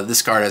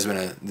 This card has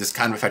been this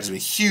kind of effect has been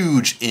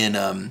huge in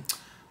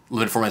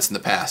limited formats in the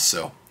past.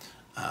 So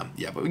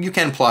yeah, but you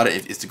can plot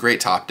it. It's a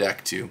great top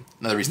deck too.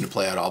 Another reason to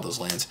play out all those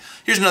lands.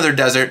 Here's another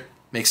desert.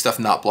 Make stuff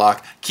not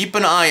block. Keep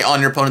an eye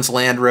on your opponent's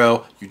land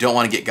row. You don't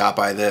want to get got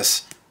by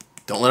this.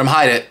 Don't let him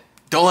hide it.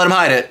 Don't let him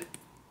hide it.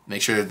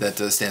 Make sure that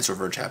the Stance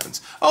Verge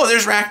happens. Oh,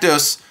 there's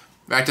Rakdos.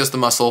 Rakdos the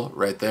Muscle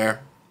right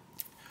there.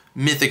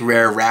 Mythic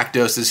Rare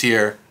Rakdos is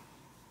here.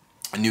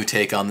 A new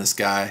take on this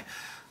guy.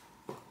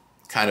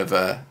 Kind of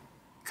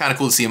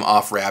cool to see him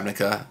off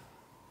Ravnica.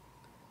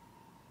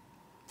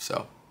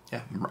 So,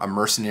 yeah, a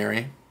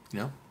mercenary,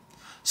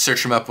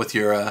 Search him up with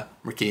your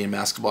Mercadian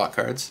Mask block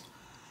cards.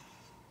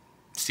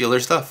 Steal their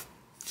stuff.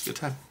 It's a good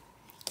time.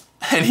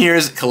 And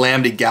here's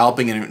Calamity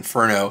Galloping in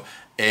Inferno,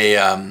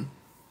 a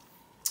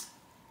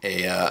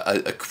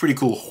pretty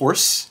cool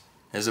horse,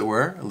 as it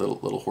were, a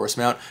little horse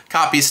mount.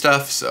 Copy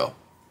stuff, so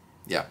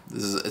yeah,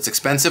 it's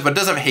expensive, but it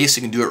does have haste,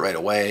 so you can do it right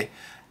away.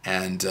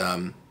 And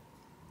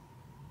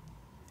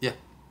yeah,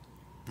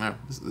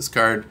 this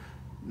card,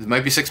 it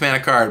might be 6 mana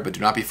card, but do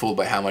not be fooled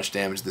by how much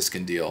damage this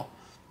can deal.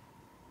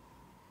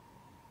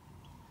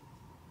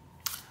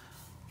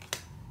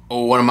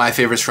 Oh, one of my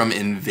favorites from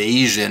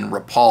Invasion,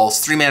 Repulse.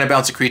 3 mana,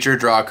 bounce a creature,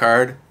 draw a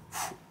card.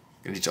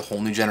 Gonna teach a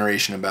whole new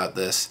generation about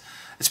this.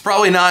 It's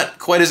probably not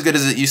quite as good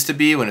as it used to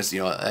be when it's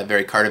a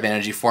very card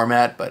advantage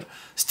format, but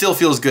still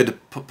feels good to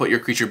put your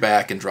creature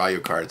back and draw your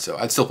card. So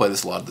I'd still play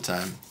this a lot of the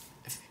time.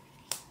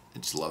 I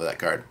just love that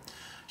card.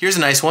 Here's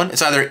a nice one.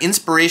 It's either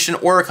inspiration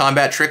or a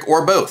combat trick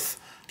or both.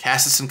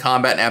 Cast this in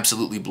combat and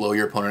absolutely blow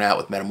your opponent out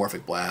with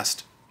Metamorphic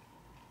Blast.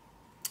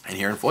 And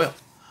here in foil.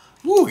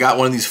 Ooh, got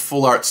one of these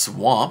full art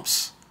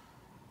swamps.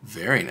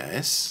 Very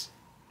nice.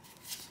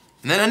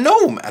 And then a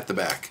gnome at the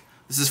back.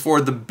 This is for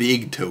the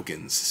big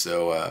tokens.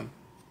 So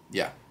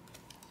yeah.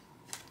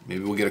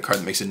 Maybe we'll get a card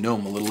that makes a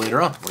gnome a little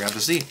later on. We're gonna have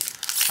to see.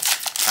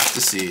 Have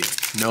to see.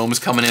 Gnome's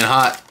coming in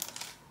hot.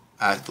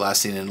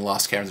 Last seen in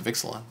Lost Caverns of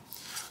Ixalan.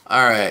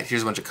 Alright,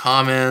 here's a bunch of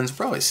commons.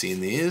 Probably seen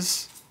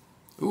these.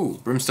 Ooh,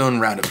 Brimstone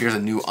Roundup. Here's a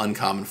new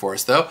uncommon for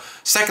us, though.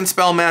 Second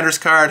Spell Matters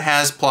card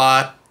has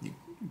plot. You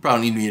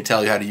probably need me to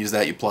tell you how to use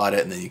that. You plot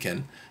it, and then you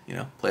can,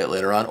 play it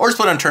later on. Or just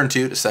put it on turn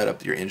 2 to set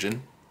up your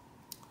engine.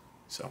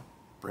 So,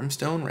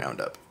 Brimstone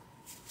Roundup.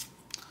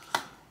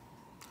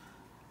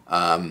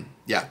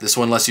 Yeah, this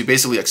one lets you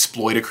basically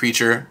exploit a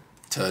creature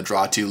to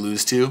draw 2,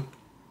 lose 2.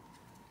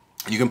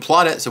 You can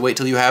plot it, so wait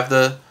till you have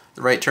the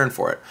the right turn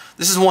for it.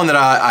 This is one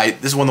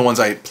that this is one of the ones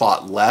I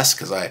plot less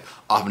because I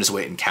often just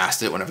wait and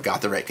cast it when I've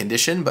got the right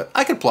condition, but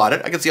I could plot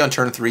it. I could see on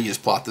turn 3 you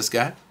just plot this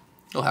guy.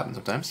 It'll happen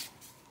sometimes.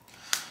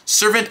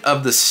 Servant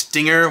of the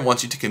Stinger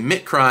wants you to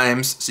commit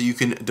crimes so you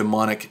can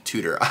demonic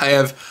tutor. I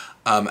have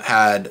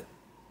had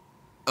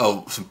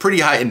some pretty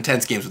high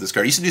intense games with this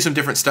card. I used to do some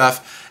different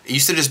stuff. It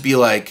used to just be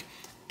like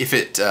if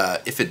it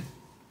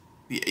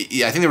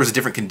yeah, I think there was a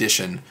different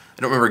condition.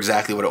 I don't remember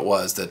exactly what it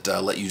was that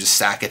let you just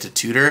sack it to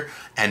tutor.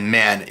 And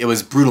man, it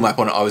was brutal. My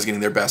opponent always getting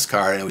their best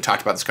card. And we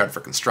talked about this card for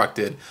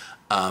constructed.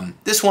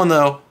 This one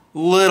though, a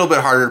little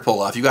bit harder to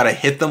pull off. You got to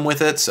hit them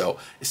with it, so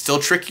it's still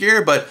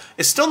trickier, but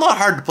it's still not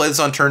hard to play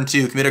this on turn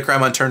 2, commit a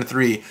crime on turn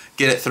 3,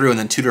 get it through, and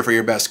then tutor for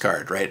your best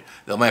card, right?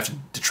 They might have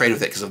to trade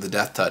with it because of the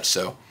death touch.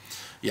 So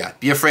yeah,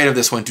 be afraid of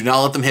this one. Do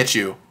not let them hit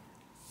you.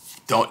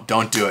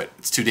 Don't do it.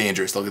 It's too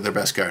dangerous. They'll get their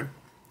best card.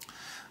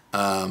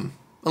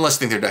 Unless you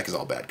think their deck is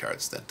all bad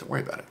cards, then don't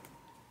worry about it.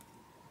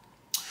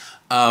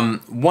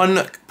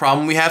 One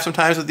problem we have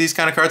sometimes with these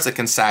kind of cards that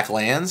can sack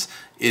lands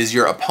is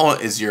your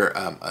opponent,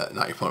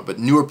 not your opponent, but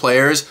newer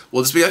players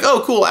will just be like,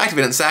 oh cool,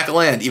 activate it and sack a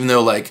land, even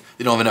though like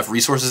they don't have enough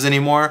resources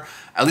anymore.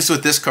 At least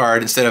with this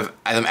card, instead of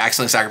them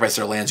accidentally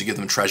sacrificing their lands, you give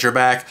them treasure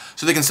back,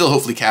 so they can still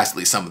hopefully cast at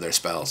least some of their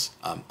spells.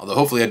 Although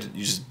hopefully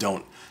you just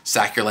don't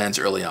sack your lands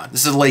early on.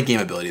 This is a late game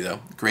ability though.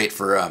 Great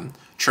for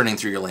churning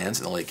through your lands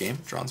in the late game,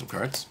 drawing some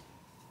cards.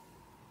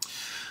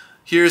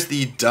 Here's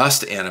the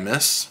Dust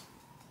Animus.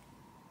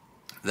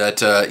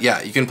 That,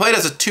 yeah, you can play it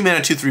as a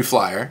 2-mana, 2/3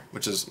 flyer,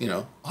 which is, you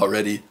know,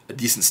 already a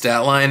decent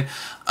stat line.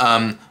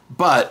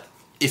 But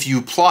if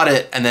you plot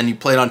it and then you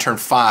play it on turn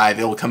 5,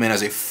 it will come in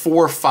as a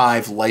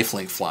 4/5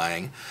 lifelink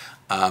flying.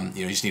 You know,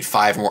 you just need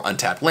 5 more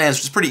untapped lands,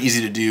 which is pretty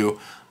easy to do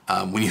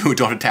when you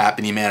don't tap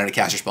any mana to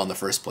cast your spell in the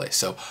first place.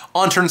 So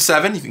on turn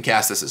 7, you can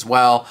cast this as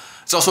well.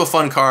 It's also a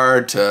fun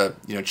card to,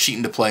 you know, cheat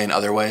into play in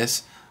other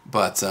ways.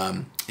 But,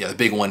 yeah, the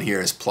big one here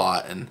is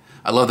plot, and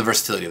I love the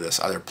versatility of this,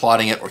 either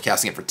plotting it or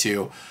casting it for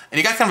 2. And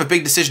you got kind of a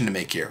big decision to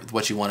make here with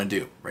what you want to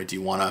do, right? Do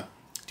you want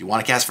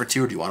to cast for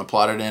 2 or do you want to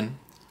plot it in?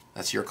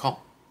 That's your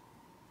call.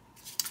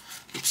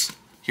 Oops.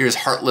 Here's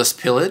Heartless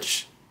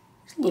Pillage.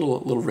 A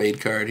little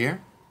raid card here.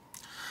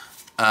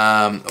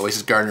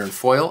 Oasis Gardener and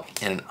foil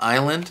and an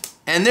island.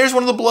 And there's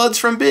one of the bloods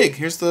from Big.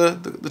 Here's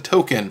the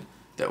token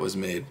that was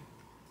made.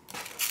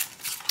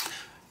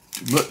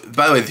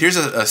 By the way, here's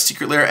a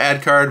Secret Lair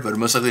ad card, but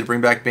most likely to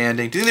bring back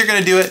banding. Do you think they're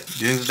going to do it?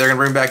 Do you think they're going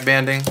to bring back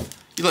banding?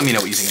 You let me know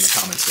what you think in the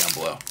comments down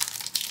below.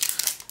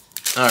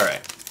 All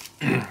right.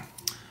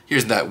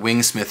 Here's that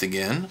Wingsmith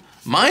again.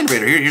 Mind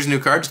Raider, here's a new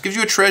card. Just gives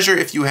you a treasure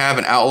if you have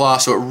an Outlaw,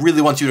 so it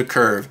really wants you to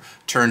curve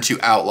turn 2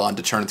 Outlaw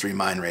into turn 3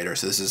 Mind Raider.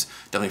 So this is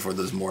definitely for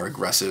those more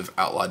aggressive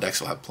Outlaw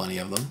decks. We'll have plenty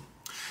of them.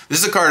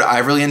 This is a card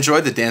I've really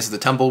enjoyed, the Dance of the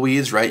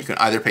Tumbleweeds, right? You can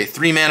either pay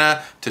 3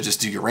 mana to just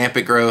do your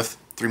Rampant Growth.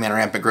 3-mana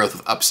Rampant Growth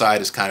with upside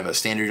is kind of a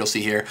standard you'll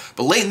see here.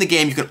 But late in the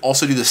game, you can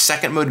also do the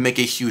second mode to make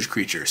a huge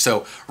creature.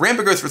 So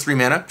Rampant Growth for 3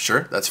 mana,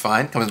 sure, that's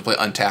fine. Comes into play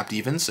untapped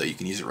even, so you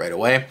can use it right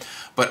away.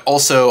 But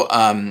also,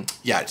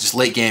 yeah, just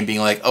late game being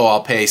like, oh,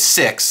 I'll pay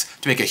 6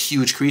 to make a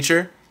huge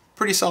creature.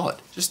 Pretty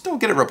solid. Just don't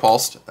get it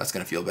repulsed. That's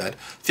going to feel bad.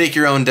 Fake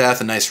Your Own Death,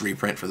 a nice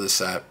reprint for this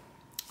set.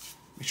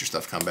 Makes your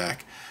stuff come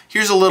back.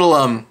 Here's a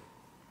little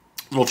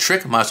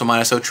trick,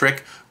 -1/-0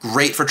 trick.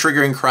 Great for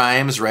triggering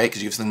crimes, right?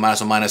 Because you have something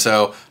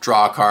 -1/-0,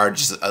 draw a card,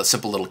 just a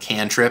simple little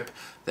cantrip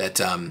that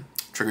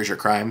triggers your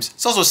crimes.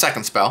 It's also a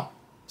second spell,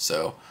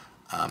 so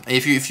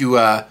if you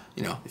have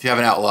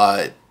an Outlaw,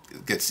 it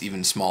gets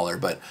even smaller.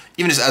 But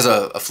even just as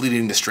a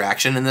fleeting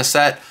distraction in this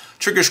set,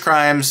 triggers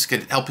crimes,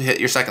 could help you hit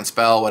your second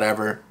spell,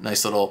 whatever.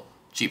 Nice little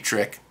cheap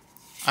trick.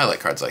 I like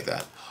cards like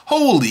that.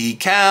 Holy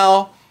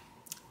cow!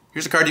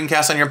 Here's a card you can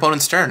cast on your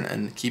opponent's turn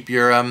and keep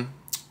your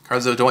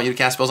cards that don't want you to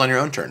cast spells on your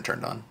own turn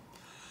turned on.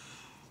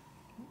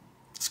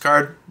 This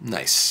card,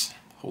 nice.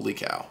 Holy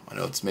cow. I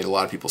know it's made a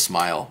lot of people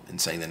smile in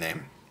saying the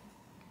name.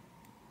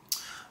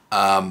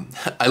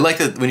 I like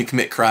that when you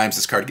commit crimes,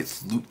 this card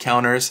gets loot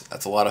counters.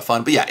 That's a lot of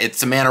fun. But yeah,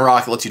 it's a mana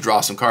rock. It lets you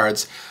draw some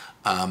cards.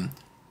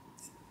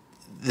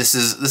 This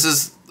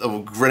is a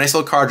nice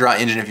little card draw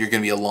engine if you're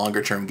going to be a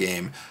longer term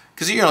game.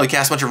 Because you can only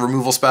cast a bunch of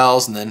removal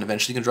spells, and then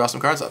eventually you can draw some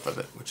cards off of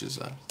it, which is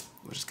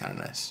kind of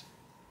nice.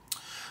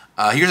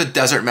 Here's a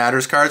Desert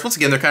Matters card. Once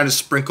again, they're kind of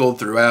sprinkled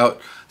throughout.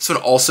 This one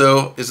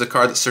also is a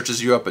card that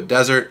searches you up a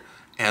desert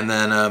and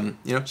then,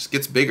 you know, just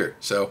gets bigger.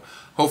 So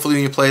hopefully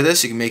when you play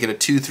this, you can make it a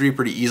 2/3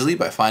 pretty easily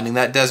by finding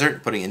that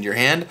desert, putting it into your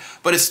hand.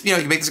 But it's, you know,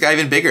 you can make this guy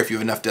even bigger if you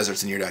have enough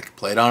deserts in your deck.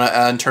 Play it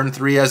on turn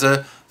 3 as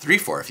a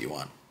 3/4 if you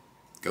want.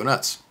 Go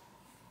nuts.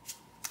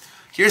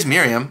 Here's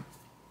Miriam.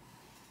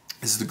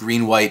 This is the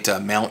green-white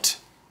mount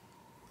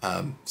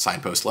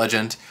signpost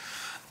legend.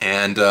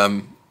 And,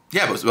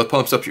 yeah, both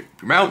pumps up your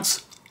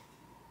mounts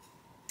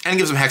and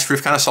gives them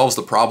hexproof. Kind of solves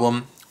the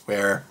problem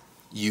where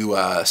you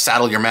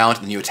saddle your mount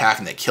and then you attack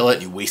and they kill it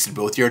and you wasted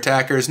both your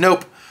attackers.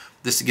 Nope.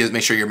 This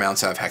makes sure your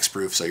mounts have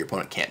hexproof so your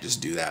opponent can't just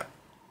do that.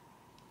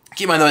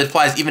 Keep in mind though, it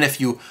applies even if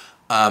you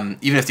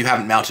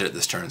haven't mounted it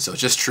this turn. So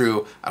it's just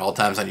true at all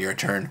times on your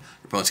turn.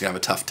 Your opponent's gonna have a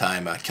tough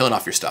time killing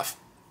off your stuff.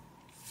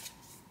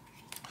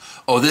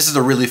 Oh, this is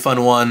a really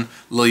fun one.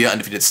 Lilia,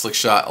 Undefeated Slick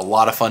Shot. A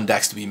lot of fun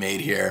decks to be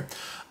made here.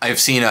 I've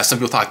seen some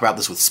people talk about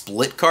this with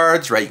split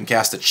cards, right? You can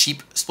cast a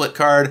cheap split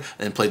card and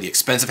then play the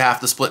expensive half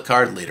of the split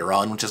card later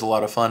on, which is a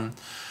lot of fun.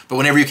 But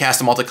whenever you cast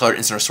a multicolored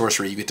instant or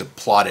sorcery, you get to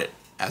plot it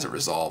as it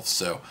resolves.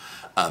 So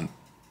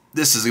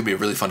this is going to be a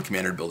really fun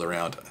commander to build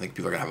around. I think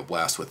people are going to have a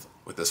blast with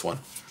this one.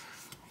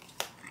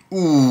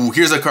 Ooh,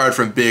 here's a card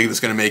from Big that's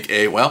going to make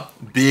a, well,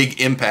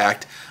 big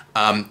impact.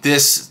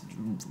 This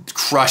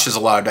crushes a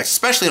lot of decks,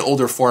 especially in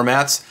older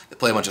formats that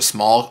play a bunch of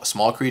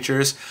small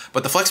creatures.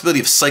 But the flexibility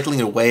of cycling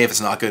it away if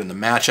it's not good in the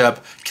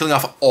matchup, killing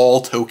off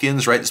all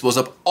tokens, right? This blows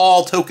up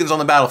all tokens on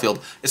the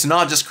battlefield. It's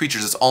not just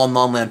creatures, it's all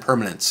non-land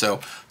permanents. So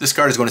this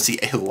card is going to see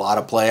a lot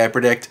of play, I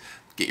predict.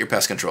 Get your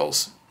pest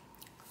controls.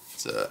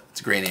 It's a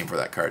great name for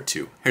that card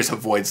too. Here's a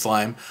Void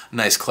Slime, a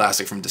nice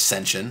classic from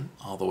Dissension,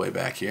 all the way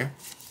back here.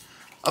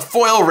 A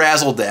foil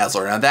Razzle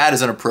Dazzler. Now that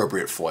is an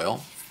appropriate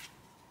foil.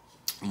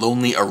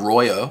 Lonely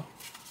Arroyo.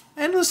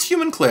 And this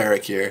Human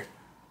Cleric here.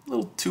 A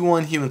little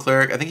 2/1 Human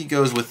Cleric. I think he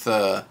goes with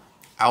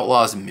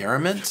Outlaws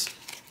Merriment.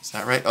 Is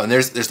that right? Oh, and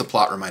there's the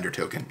plot reminder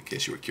token, in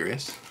case you were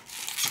curious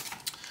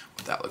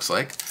what that looks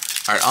like.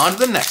 All right, on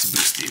to the next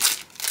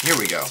boosty. Here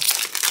we go.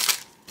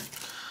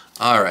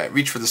 All right,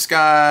 Reach for the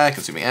Sky,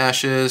 Consuming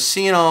Ashes,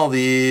 seeing all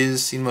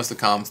these, seen most of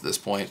the comments at this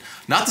point.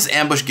 Not this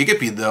Ambush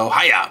Gigapede though,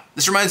 hiya!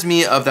 This reminds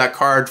me of that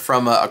card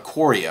from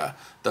Ikoria,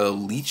 the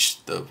Leech,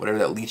 whatever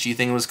that Leechy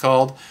thing was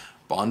called.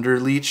 Bonder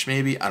Leech,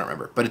 maybe? I don't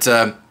remember. But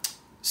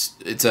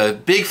it's a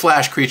big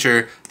flash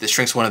creature that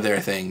shrinks one of their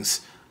things.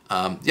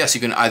 Yes,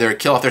 you can either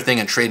kill off their thing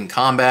and trade in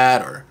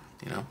combat, or,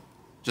 you know,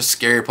 just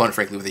scare your opponent,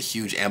 frankly, with a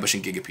huge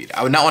ambushing Gigapede.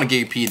 I would not want a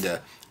Gigapede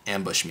to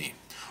ambush me.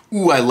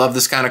 Ooh, I love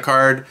this kind of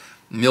card.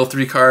 Mill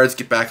 3 cards,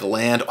 get back a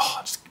land. Oh,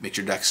 just makes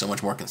your deck so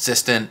much more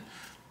consistent.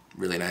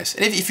 Really nice.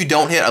 And if you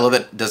don't hit, I love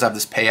it does have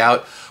this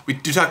payout. We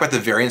do talk about the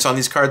variance on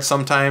these cards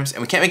sometimes,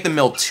 and we can't make them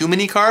mill too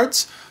many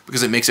cards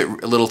because it makes it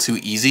a little too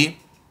easy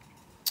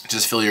to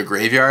just fill your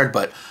graveyard,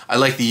 but I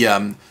like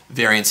the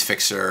variance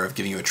fixer of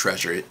giving you a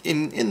treasure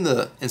in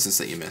the instance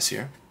that you miss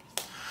here.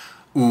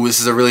 Ooh, this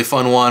is a really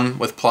fun one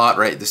with plot,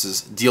 right? This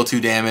is deal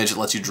 2 damage. It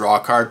lets you draw a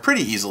card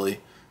pretty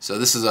easily. So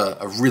this is a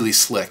really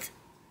slick,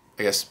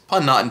 I guess,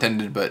 pun not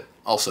intended, but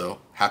also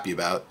happy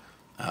about,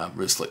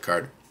 really slick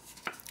card.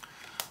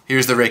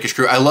 Here's the Rakish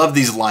Crew. I love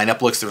these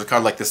lineup looks. There's a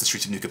card like this in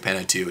Streets of New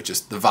Capenna too. It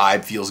just, the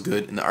vibe feels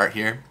good in the art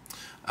here.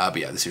 But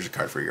yeah, this here's a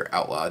card for your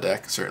Outlaw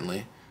deck,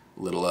 certainly.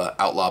 Little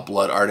Outlaw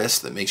Blood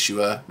artist that makes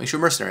you a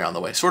mercenary on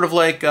the way. Sort of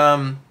like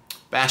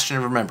Bastion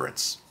of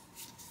Remembrance.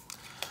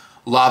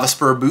 Lava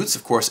Spur Boots,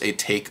 of course, a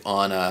take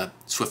on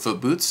Swiftfoot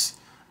Boots.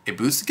 A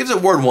boots that gives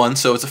it ward 1,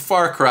 so it's a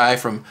far cry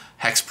from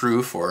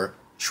Hexproof or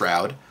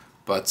Shroud,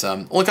 but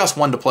only costs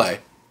 1 to play.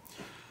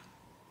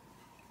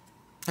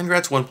 And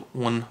congrats,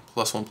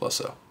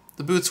 1+1+0.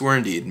 The boots were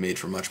indeed made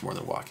for much more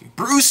than walking.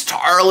 Bruce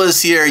Tarl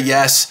is here,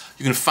 yes.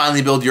 You can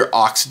finally build your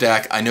Ox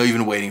deck. I know you've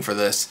been waiting for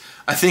this.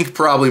 I think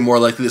probably more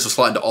likely this will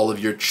slot into all of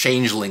your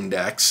Changeling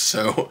decks,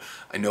 so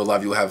I know a lot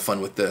of you will have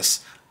fun with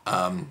this.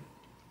 But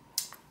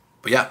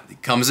yeah, he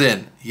comes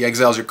in. He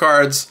exiles your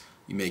cards.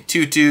 You make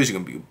 2/2s.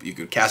 You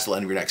can cast at the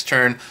end of your next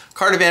turn.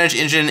 Card Advantage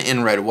Engine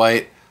in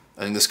red-white.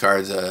 I think this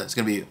card is going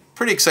to be a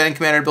pretty exciting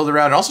commander to build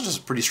around, and also just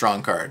a pretty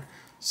strong card.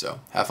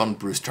 So have fun with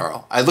Bruce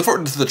Tarl. I look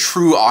forward to the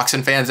true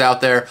Oxen fans out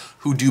there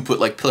who do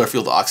put like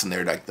Pillarfield Ox in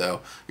their deck,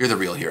 though. You're the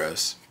real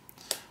heroes.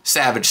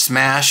 Savage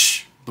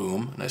Smash.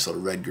 Boom. Nice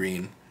little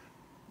red-green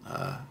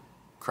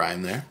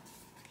crime there.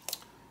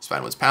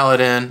 Spinewood's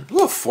Paladin.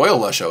 Ooh, a foil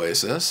Lush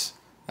Oasis.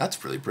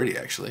 That's really pretty,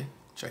 actually.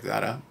 Check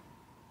that out.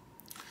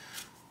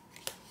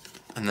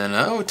 And then,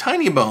 oh,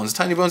 Tiny Bones.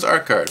 Tiny Bones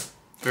art card.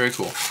 Very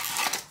cool.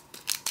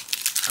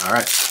 All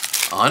right,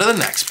 on to the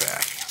next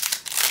pack.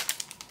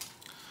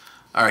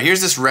 All right,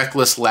 here's this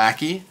Reckless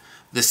Lackey.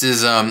 This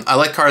is, I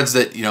like cards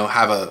that, you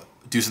know,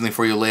 do something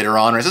for you later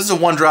on. Right? So this is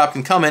a 1-drop,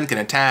 can come in, can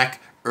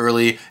attack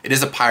early. It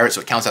is a pirate,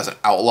 so it counts as an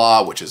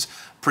outlaw, which is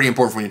pretty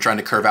important when you're trying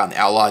to curve out in the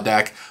outlaw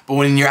deck. But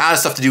when you're out of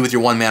stuff to do with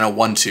your 1-mana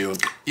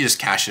 1/2, you just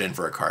cash it in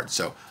for a card.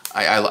 So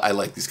I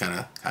like these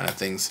kind of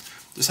things.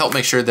 Just help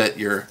make sure that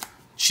your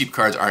cheap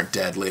cards aren't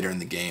dead later in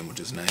the game, which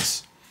is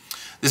nice.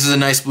 This is a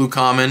nice blue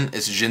common.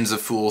 It's Jin's of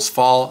Fool's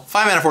Fall.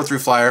 5-mana 4/3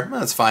 flyer. Well,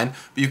 that's fine.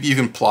 But you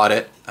can plot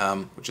it,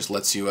 which just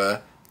lets you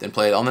then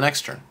play it on the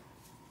next turn.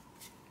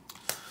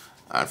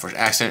 Unfortunate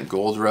Accident,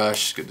 Gold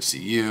Rush. Good to see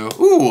you.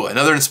 Ooh,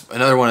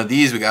 another one of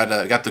these. We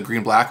got the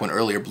green-black one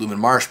earlier, Bloom and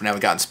Marsh, but now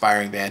we got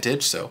Inspiring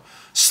Vantage. So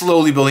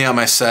slowly building out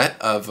my set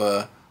of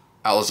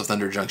Outlaws of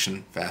Thunder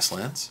Junction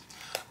Fastlands.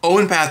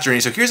 Owen Path Journey.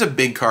 So here's a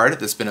big card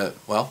that's been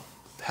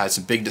had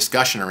some big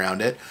discussion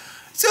around it.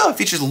 So it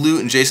features Loot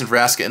and Jason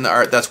Vraska in the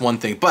art. That's one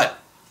thing, but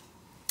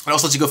it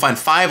also lets you go find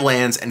 5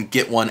 lands and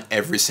get one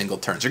every single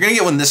turn. So you're gonna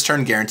get one this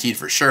turn guaranteed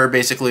for sure,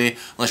 basically,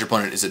 unless your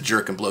opponent is a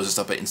jerk and blows this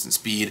up at instant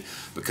speed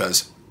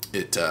because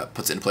it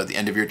puts it into play at the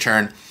end of your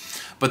turn.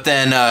 But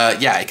then,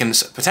 yeah, it can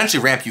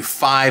potentially ramp you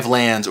 5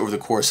 lands over the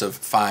course of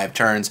 5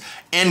 turns,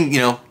 and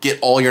get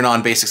all your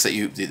non-basics that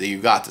you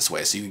got this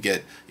way. So you can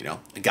get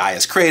a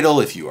Gaia's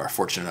Cradle if you are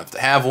fortunate enough to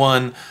have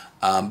one.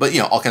 But, you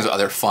know, all kinds of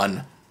other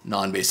fun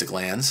non-basic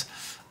lands.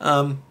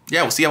 Yeah,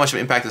 we'll see how much of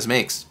an impact this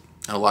makes.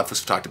 And a lot of folks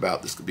have talked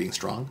about this being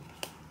strong.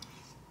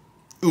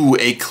 Ooh,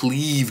 a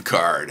cleave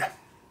card.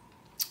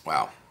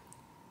 Wow.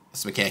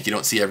 That's a mechanic you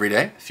don't see every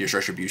day. Fierce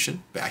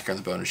Retribution, back here on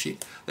the bonus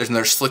sheet. There's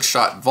another Slick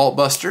Shot Vault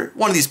Buster.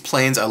 One of these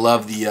planes, I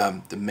love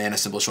the mana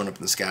symbol showing up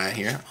in the sky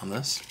here on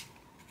this.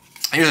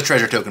 Here's a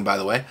treasure token, by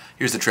the way.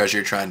 Here's the treasure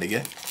you're trying to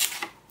get.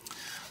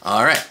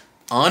 All right,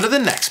 on to the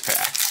next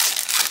pack.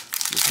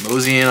 Just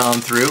moseying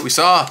on through. We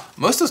saw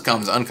most of those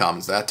commons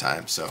uncommons that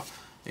time, so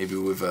maybe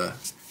we've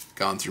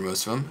gone through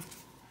most of them.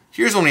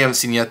 Here's one we haven't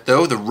seen yet,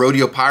 though, the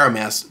Rodeo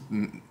Pyromancers.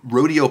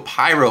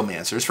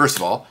 First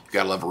of all, you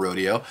gotta love a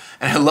rodeo.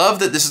 And I love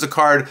that this is a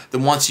card that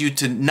wants you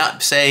to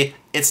not say,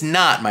 it's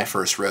not my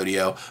first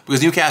rodeo,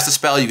 because when you cast a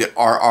spell, you get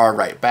RR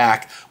right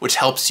back, which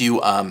helps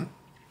you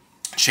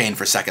chain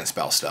for second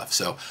spell stuff.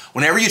 So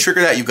whenever you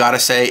trigger that, you gotta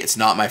say, it's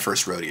not my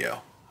first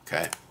rodeo,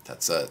 okay?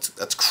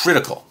 That's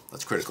critical,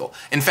 that's critical.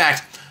 In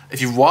fact,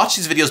 if you've watched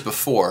these videos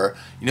before,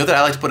 you know that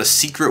I like to put a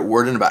secret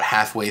word in about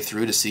halfway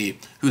through to see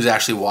who's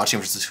actually watching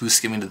versus who's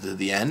skimming to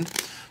the end.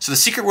 So the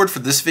secret word for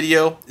this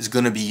video is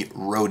gonna be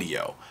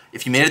rodeo.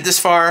 If you made it this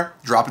far,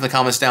 drop it in the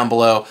comments down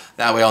below.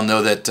 That way I'll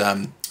know that,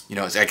 you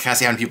know, I can't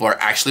see how many people are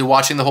actually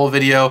watching the whole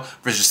video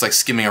versus just like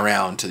skimming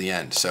around to the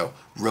end. So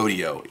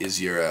rodeo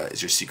is your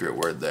secret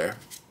word there.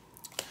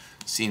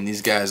 Seeing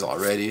these guys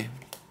already.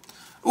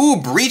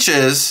 Ooh,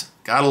 Breaches.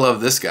 Gotta love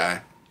this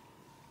guy.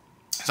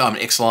 So I'm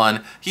an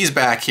Ixalan. He's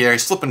back here.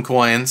 He's flipping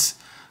coins.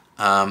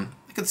 I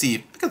could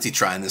see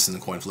trying this in the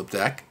coin flip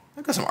deck.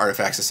 I've got some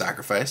artifacts to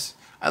sacrifice.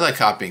 I like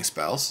copying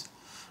spells,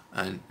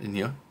 and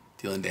you know,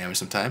 dealing damage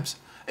sometimes.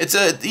 It's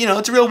a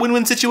real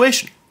win-win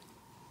situation.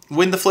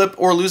 Win the flip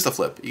or lose the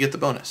flip, you get the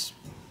bonus.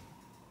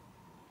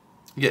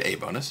 You get a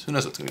bonus. Who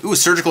knows what's gonna be? Ooh,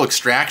 Surgical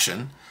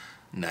Extraction.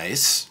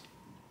 Nice.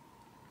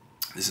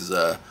 This is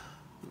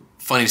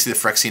funny to see the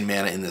Phyrexian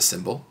mana in this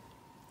symbol,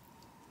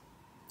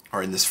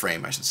 or in this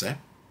frame, I should say.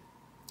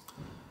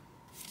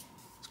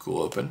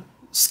 Cool open.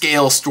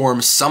 Scale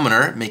Storm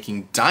Summoner,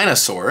 making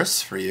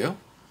dinosaurs for you.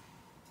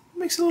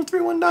 Makes a little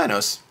 3/1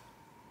 dinos.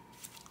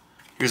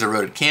 Here's a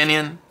Eroded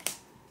Canyon.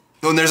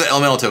 Oh, and there's an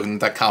elemental token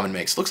that common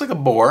makes. Looks like a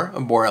boar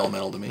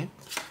elemental to me.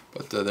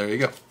 But there you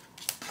go.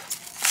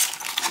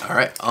 All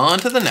right, on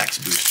to the next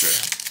booster.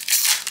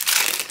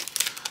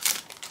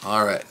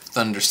 All right,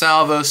 Thunder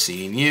Salvo,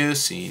 seeing you,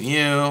 seeing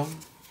you.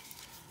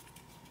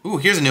 Ooh,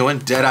 here's a new one,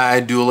 Deadeye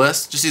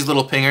Duelist. Just these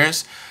little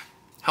pingers.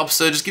 Helps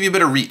just give you a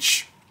bit of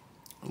reach.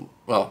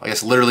 Well, I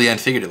guess literally and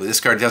figuratively. This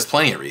card has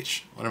plenty of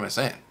reach. What am I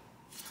saying?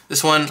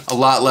 This one, a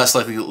lot less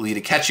likely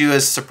to catch you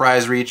as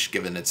surprise reach,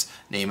 given its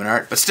name and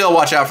art, but still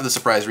watch out for the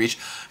surprise reach.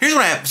 Here's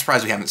one I'm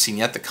surprised we haven't seen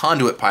yet, the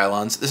Conduit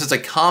Pylons. This is a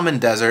common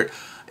desert.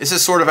 This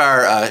is sort of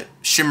our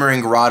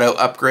Shimmering Grotto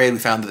upgrade. We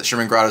found that the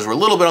Shimmering Grottos were a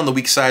little bit on the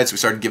weak side, so we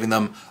started giving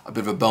them a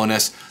bit of a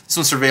bonus. This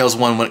one surveils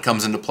one when it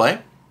comes into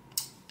play.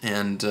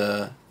 And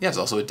yeah, it's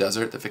also a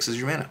desert that fixes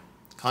your mana.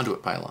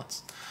 Conduit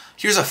Pylons.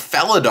 Here's a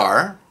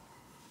Felidar.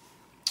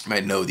 You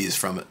might know these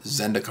from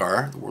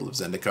Zendikar, the World of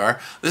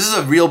Zendikar. This is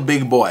a real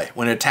big boy.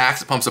 When it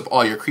attacks, it pumps up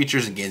all your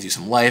creatures and gains you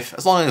some life,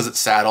 as long as it's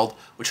saddled,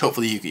 which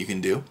hopefully you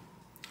can do.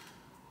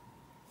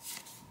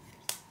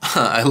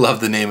 I love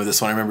the name of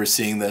this one. I remember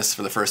seeing this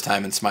for the first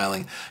time and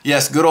smiling.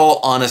 Yes, good old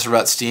Honest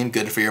Rutstein,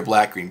 good for your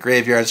black-green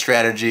graveyard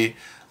strategy.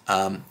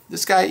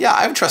 This guy, yeah,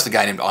 I would trust a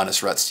guy named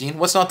Honest Rutstein.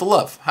 What's not to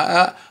love?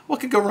 What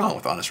could go wrong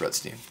with Honest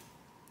Rutstein?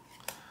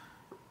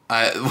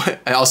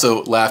 I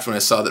also laughed when I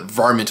saw that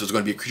Varmint was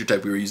going to be a creature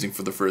type we were using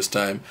for the first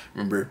time. I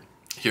remember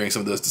hearing some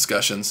of those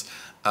discussions.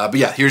 But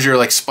yeah, here's your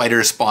like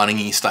spider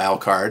spawning-y style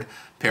card.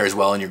 Pairs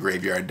well in your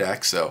graveyard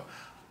deck, so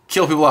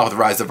kill people out with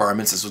Rise of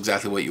Varmints. This is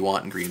exactly what you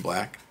want in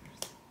green-black.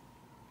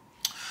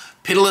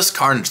 Pitiless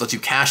Carnage lets you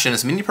cash in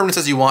as many permanents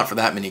as you want for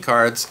that many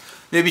cards.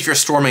 Maybe if you're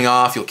storming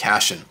off, you'll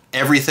cash in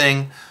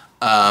everything.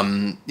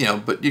 You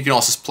know, but you can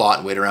also just plot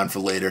and wait around for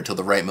later till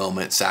the right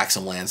moment, sack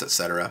some lands,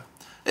 etc.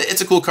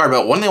 It's a cool card,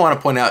 but one thing I want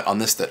to point out on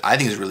this that I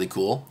think is really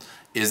cool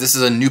is this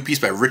is a new piece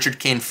by Richard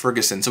Kane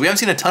Ferguson. So we haven't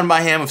seen a ton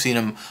by him. We've seen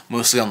him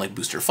mostly on like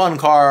Booster Fun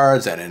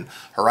cards and in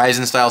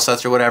Horizon style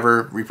sets or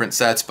whatever, reprint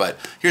sets, but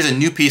here's a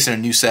new piece and a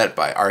new set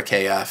by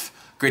RKF.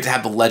 Great to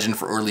have the Legend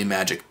for Early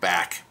Magic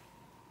back.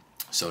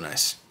 So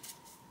nice.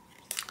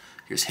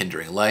 Here's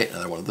Hindering Light,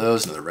 another one of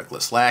those, another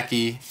Reckless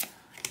Lackey,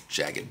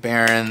 Jagged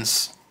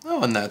Barons.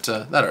 Oh, and that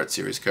art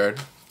series card.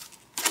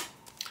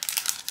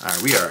 All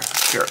right, we are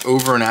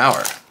over an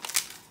hour.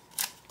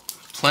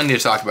 Plenty to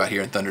talk about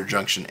here in Thunder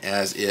Junction,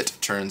 as it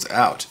turns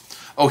out.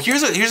 Oh,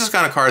 here's this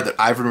kind of card that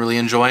I've been really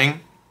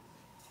enjoying.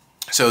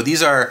 So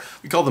these are,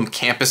 we call them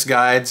campus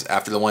guides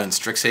after the one in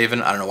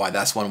Strixhaven. I don't know why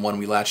that's one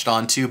we latched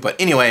on to, but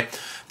anyway,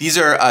 these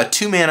are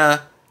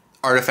 2-mana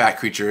artifact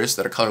creatures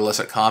that are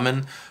colorless at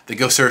common. They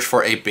go search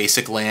for a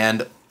basic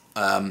land.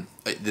 In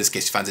this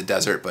case, he finds a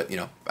desert, but you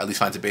know, at least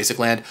finds a basic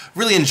land.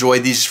 Really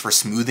enjoyed these just for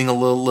smoothing a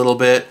little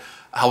bit,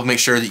 help make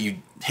sure that you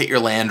hit your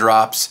land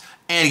drops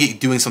and get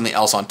doing something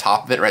else on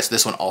top of it, right? So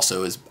this one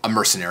also is a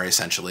mercenary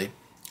essentially.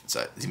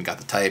 It's even got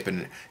the type,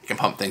 and it can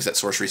pump things at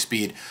sorcery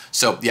speed.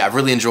 So yeah, I've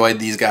really enjoyed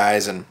these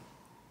guys, and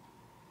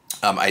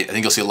I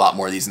think you'll see a lot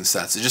more of these in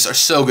sets. They just are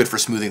so good for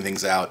smoothing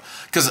things out.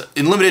 Because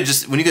in limited,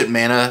 just when you get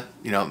mana,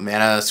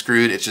 mana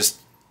screwed, it just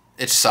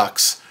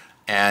sucks.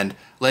 And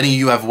letting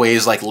you have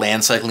ways like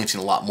land cycling, you've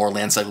seen a lot more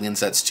land cycling in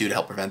sets too to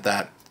help prevent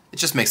that. It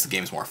just makes the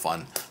games more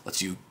fun.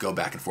 Lets you go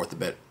back and forth a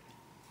bit.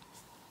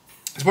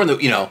 It's more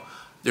that,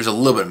 there's a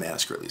little bit of mana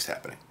screw at least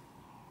happening.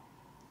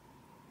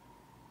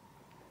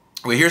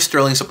 We hear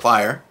Sterling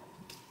Supplier.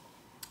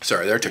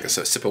 Sorry, there, took a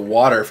sip of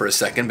water for a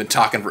second. Been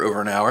talking for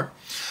over an hour.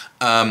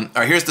 All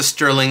right, here's the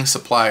Sterling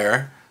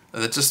Supplier.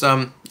 That just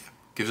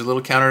gives you a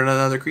little counter to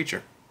another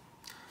creature.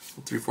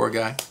 3/4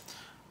 guy.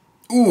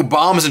 Ooh,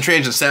 Bombs and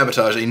Trains and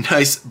Sabotage. A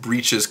nice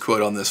Breaches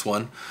quote on this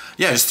one.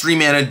 Yeah, just 3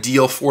 mana,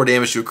 deal 4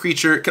 damage to a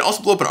creature. Can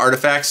also blow up an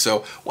artifact.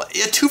 So,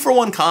 yeah,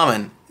 2-for-1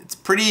 common. It's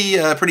pretty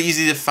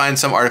easy to find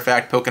some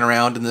artifact poking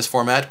around in this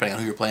format, depending on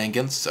who you're playing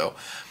against. So,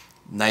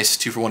 nice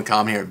 2-for-1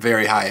 common here.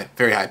 Very high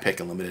pick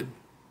and limited.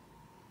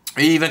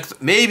 Even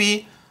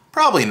maybe,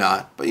 probably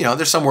not. But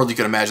there's some world you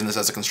could imagine this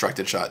as a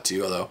constructed shot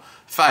too. Although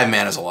 5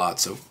 mana is a lot,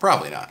 so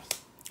probably not.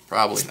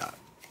 Probably not.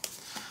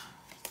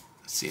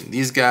 Seeing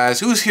these guys.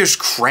 Here's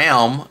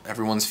Cram,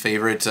 everyone's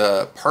favorite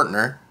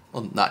partner.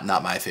 Well, not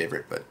my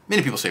favorite, but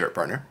many people's favorite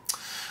partner.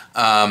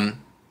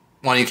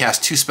 Wanting to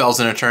cast 2 spells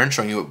in a turn,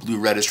 showing you what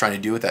blue-red is trying to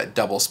do with that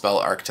double spell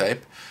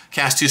archetype.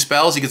 Cast 2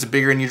 spells, he gets a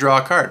bigger and you draw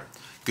a card.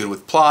 Good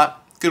with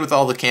plot, good with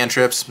all the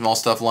cantrips, small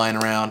stuff lying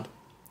around.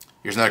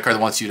 Here's another card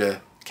that wants you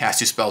to cast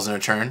 2 spells in a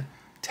turn,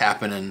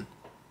 tapping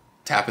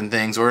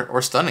things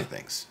or stunning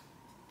things.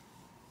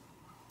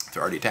 If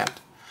they're already tapped.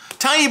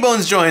 Tiny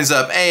Bones joins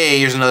up. Hey,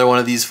 here's another one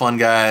of these fun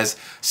guys.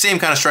 Same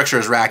kind of structure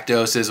as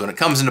Rakdos is. When it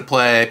comes into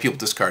play, people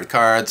discard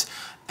cards,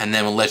 and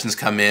then when legends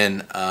come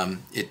in,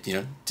 it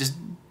just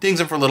dings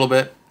them for a little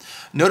bit.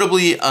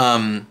 Notably,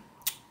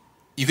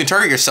 you can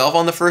target yourself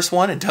on the first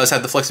one. It does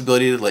have the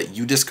flexibility to let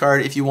you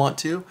discard if you want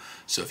to.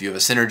 So if you have a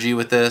synergy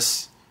with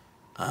this,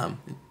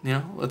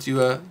 lets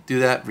you do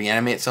that,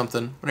 reanimate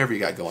something, whatever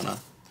you got going on.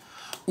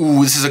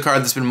 Ooh, this is a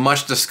card that's been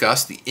much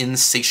discussed, the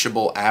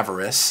Insatiable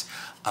Avarice.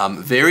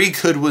 Very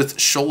good with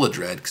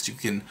Sholadred, because you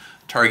can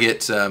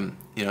target,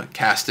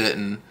 cast it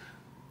and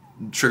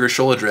trigger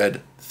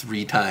Sholadred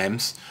 3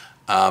 times,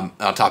 on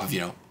top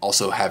of,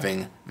 also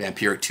having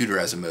Vampiric Tutor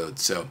as a mode.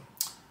 So,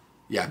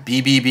 yeah,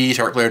 BBB,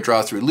 target player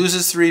draws 3,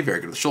 loses 3, very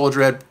good with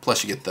Sholadred,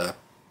 plus you get the,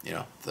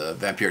 the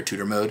Vampiric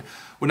Tutor mode.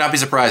 Would not be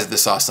surprised if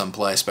this saw some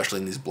play, especially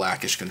in these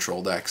blackish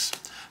control decks.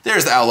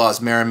 There's the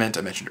Outlaws Merriment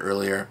I mentioned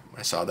earlier.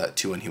 I saw that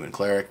 2 in Human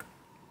Cleric.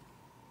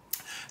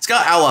 It's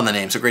got Outlaw in the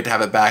name, so great to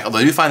have it back. Although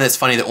I do find that it's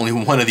funny that only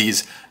one of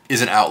these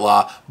is an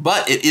Outlaw,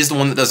 but it is the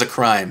one that does a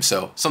crime,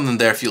 so something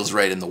there feels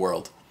right in the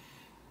world.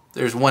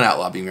 There's one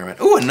Outlaw being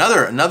Merriment. Ooh,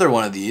 another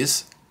one of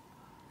these.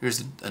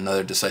 Here's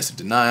another Decisive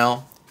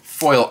Denial.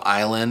 Foil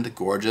Island,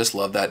 gorgeous.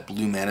 Love that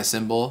blue mana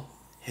symbol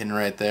hidden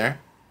right there.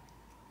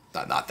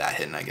 Not that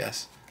hidden, I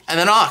guess. And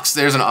then Ox.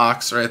 There's an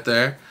Ox right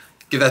there.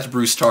 Give that to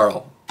Bruce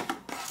Tarl.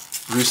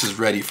 Bruce is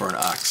ready for an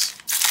Ox.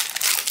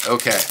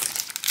 Okay.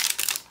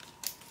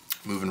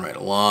 Moving right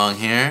along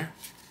here.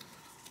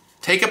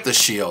 Take up the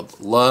shield.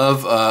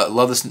 Love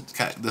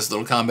this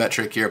little combat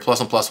trick here.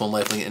 +1/+1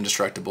 lifelink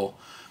indestructible.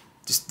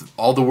 Just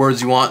all the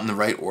words you want in the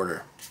right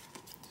order.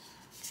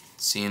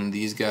 Seeing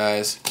these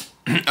guys.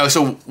 Oh,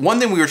 so one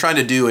thing we were trying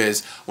to do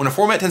is when a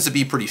format tends to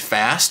be pretty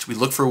fast, we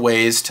look for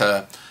ways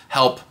to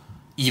help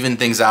even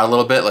things out a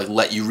little bit, like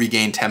let you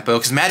regain tempo.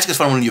 Because Magic is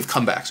fun when you have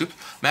comebacks. Oops.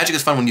 Magic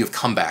is fun when you have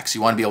comebacks.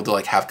 You want to be able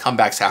to have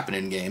comebacks happen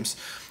in games.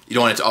 You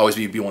don't want it to always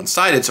be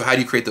one-sided, so how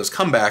do you create those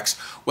comebacks?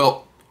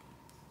 Well,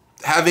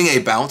 having a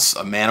bounce,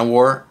 a Mana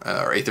War,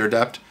 or Aether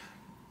Adept,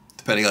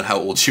 depending on how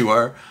old you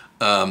are,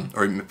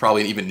 or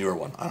probably an even newer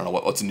one. I don't know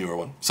what's a newer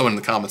one. Someone in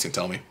the comments can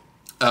tell me.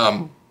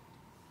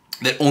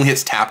 That only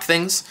hits tapped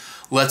things,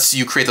 lets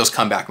you create those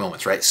comeback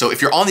moments, right? So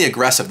if you're on the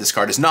aggressive, this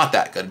card is not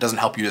that good. It doesn't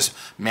help you just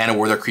Mana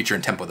War their creature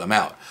and tempo them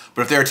out.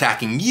 But if they're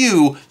attacking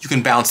you, you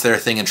can bounce their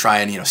thing and try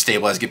and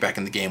stabilize, get back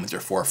in the game with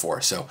your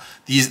 4/4. So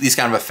these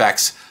kind of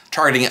effects,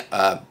 targeting,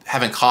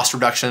 having cost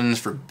reductions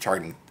for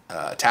targeting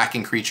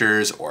attacking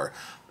creatures or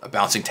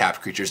bouncing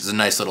tapped creatures is a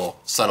nice little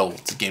subtle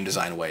game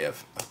design way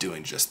of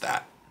doing just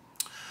that.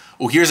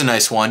 Oh, here's a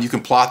nice one. You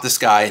can plot this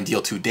guy and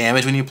deal 2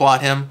 damage when you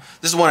plot him.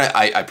 This is one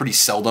I pretty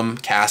seldom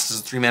cast as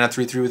a 3 mana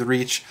 3/3 with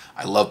reach.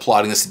 I love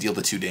plotting this to deal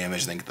the 2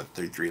 damage and then get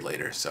the 3/3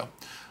 later. So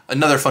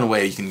another fun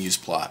way you can use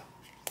plot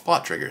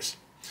triggers.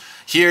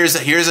 Here's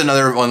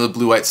another one of the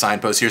blue-white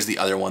signposts. Here's the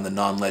other one, the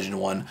non-legend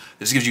one.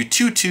 This gives you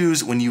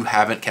 2/2s when you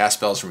haven't cast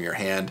spells from your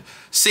hand.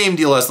 Same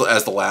deal as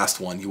the last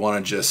one. You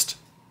want to just,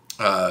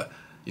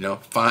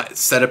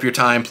 set up your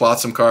time, plot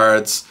some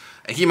cards.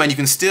 And keep in mind, you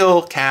can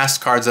still cast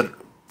cards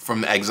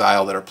from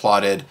exile that are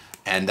plotted,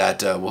 and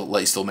that will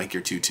let you still make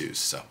your 2/2s.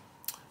 So,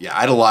 yeah,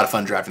 I had a lot of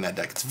fun drafting that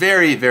deck. It's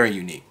very, very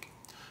unique.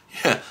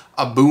 Yeah,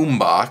 a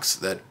boombox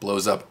that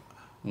blows up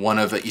one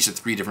of each of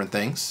 3 different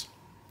things.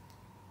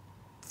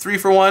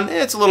 3-for-1,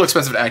 it's a little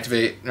expensive to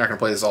activate. You're not going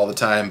to play this all the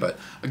time, but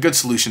a good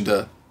solution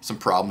to some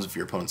problems if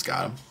your opponent's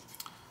got them.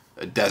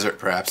 a desert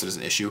perhaps is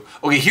an issue.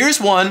 Okay,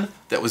 here's one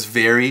that was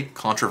very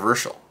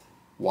controversial.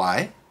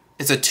 Why?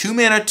 It's a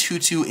 2-mana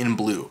 2/2 in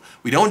blue.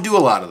 We don't do a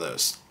lot of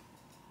those.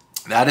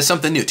 That is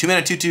something new.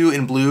 2-mana 2/2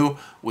 in blue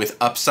with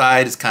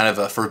upside is kind of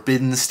a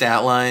forbidden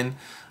stat line.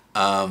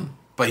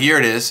 But here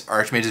it is.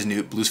 Archmage is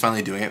new. Blue's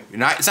finally doing it.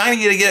 It's not going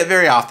to get it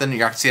very often. You're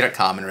not going to see it at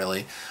common,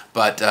 really.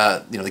 But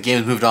you know, the game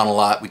has moved on a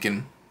lot. We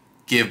can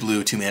give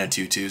blue 2-mana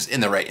 2/2s in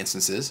the right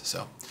instances.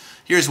 So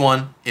here's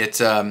one. It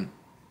gets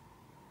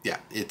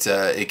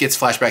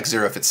flashback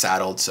 0 if it's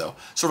saddled. So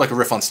sort of like a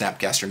riff on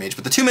Snapcaster Mage.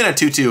 But the 2-mana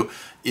 2/2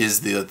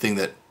 is the thing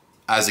that,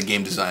 as a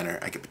game designer,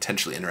 I get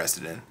potentially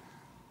interested in.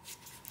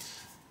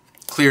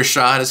 Clear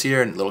Shot is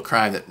here, and Little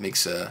Crime that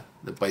makes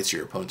that bites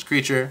your opponent's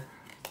creature.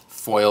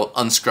 Foil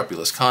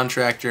Unscrupulous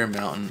Contractor,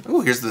 Mountain. Oh,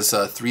 here's this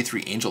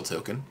 3/3 Angel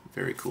token.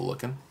 Very cool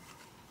looking.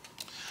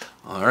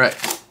 All right.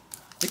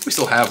 I think we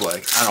still have,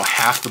 like, I don't know,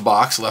 half the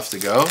box left to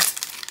go.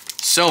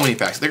 So many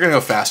packs. They're going to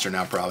go faster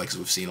now, probably, because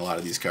we've seen a lot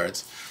of these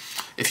cards.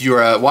 If you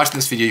are watching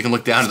this video, you can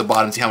look down to the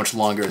bottom and see how much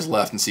longer is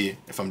left and see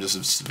if I'm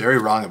just very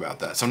wrong about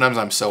that. Sometimes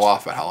I'm so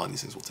off about how long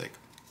these things will take.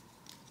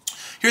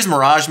 Here's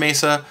Mirage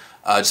Mesa.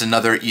 Just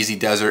another easy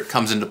desert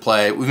comes into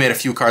play. We've made a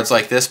few cards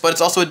like this, but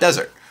it's also a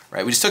desert.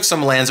 Right, we just took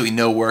some lands that we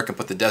know work and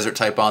put the desert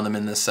type on them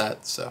in this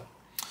set. So,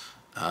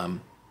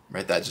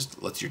 right, that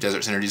just lets your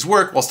desert synergies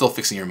work while still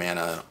fixing your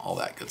mana and all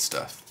that good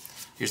stuff.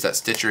 Here's that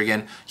Stitcher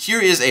again. Here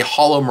is a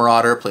Hollow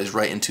Marauder, plays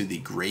right into the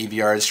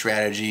graveyard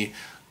strategy.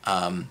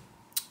 Yeah,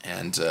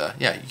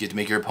 you get to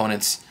make your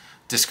opponents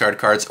discard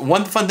cards.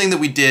 One fun thing that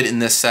we did in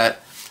this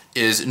set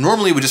is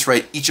normally we just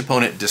write each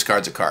opponent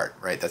discards a card,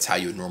 right? That's how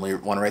you would normally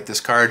want to write this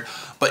card.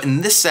 But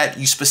in this set,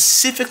 you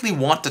specifically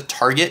want to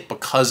target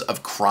because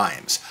of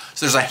crimes.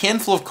 So there's a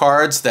handful of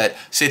cards that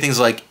say things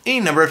like any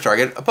number of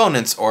target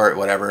opponents or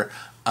whatever,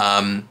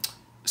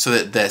 so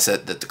that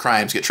the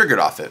crimes get triggered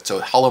off it.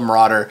 So Hollow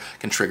Marauder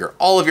can trigger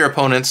all of your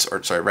opponents,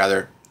 or sorry,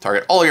 rather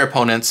target all of your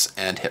opponents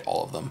and hit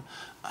all of them,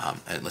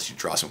 unless you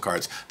draw some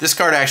cards. This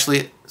card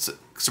actually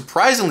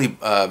surprisingly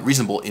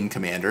reasonable in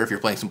Commander if you're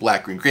playing some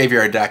black-green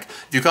graveyard deck.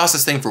 If you cost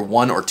this thing for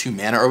 1 or 2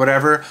 mana or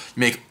whatever, you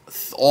make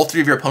all 3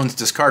 of your opponents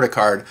discard a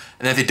card,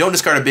 and then if they don't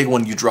discard a big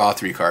one, you draw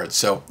 3 cards.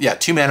 So yeah,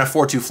 2 mana,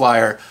 4/2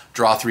 flyer,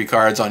 draw 3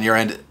 cards. On your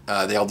end,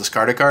 they all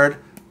discard a card.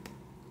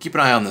 Keep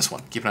an eye on this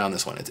one. Keep an eye on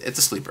this one. It's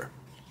a sleeper.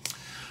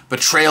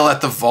 Betrayal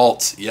at the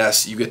Vault.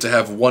 Yes, you get to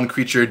have 1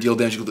 creature deal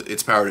damage equal to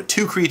its power to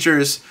 2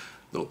 creatures.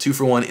 Little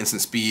 2-for-1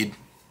 instant speed.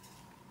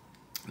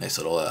 Nice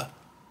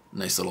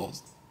little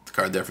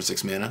card there for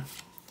 6 mana.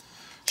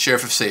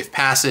 Sheriff of Safe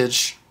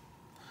Passage.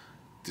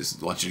 Just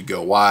wants you to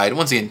go wide.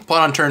 Once again,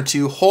 plot on turn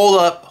 2.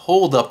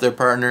 Hold up their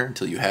partner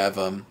until you have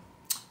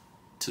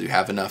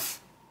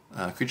enough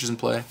creatures in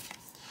play.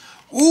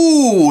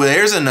 Ooh,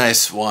 there's a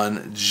nice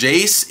one.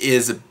 Jace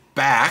is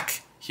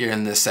back here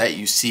in this set.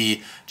 You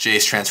see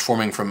Jace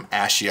transforming from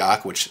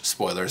Ashiok, which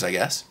spoilers, I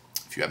guess,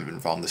 if you haven't been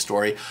following the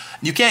story.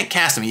 You can't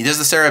cast him. He does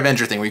the Sarah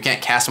Avenger thing where you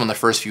can't cast him on the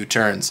first few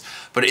turns,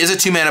 but it is a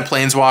 2-mana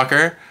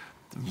planeswalker.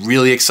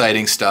 Really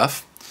exciting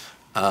stuff.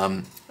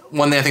 One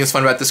thing I think is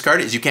fun about this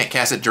card is you can't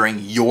cast it during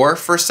your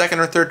first, second,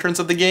 or third turns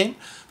of the game.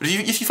 But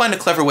if you find a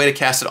clever way to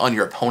cast it on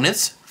your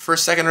opponent's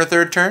first, second, or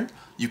third turn,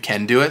 you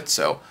can do it.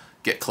 So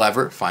get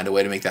clever, find a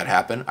way to make that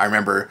happen. I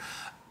remember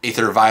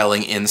Aether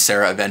Vialing in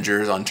Sarah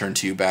Avengers on turn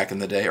 2 back in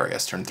the day, or I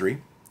guess turn 3.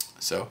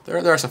 So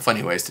there are some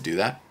funny ways to do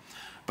that.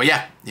 But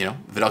yeah, you know,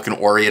 Vidal can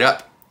ori it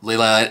up.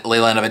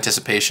 Leyline of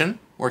Anticipation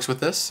works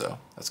with this, so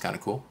that's kind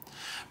of cool.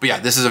 But yeah,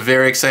 this is a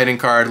very exciting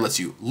card. Lets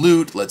you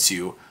loot, lets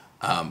you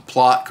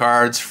plot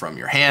cards from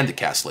your hand to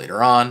cast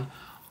later on.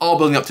 All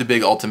building up to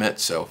big ultimate,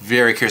 so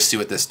very curious to see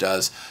what this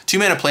does.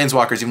 2-mana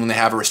planeswalkers, even when they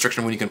have a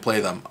restriction when you can play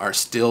them, are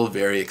still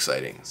very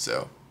exciting.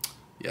 So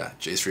yeah,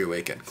 Jace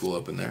Reawaken, cool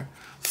open there.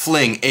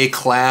 Fling, a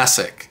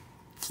classic.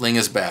 Fling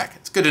is back.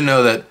 It's good to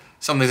know that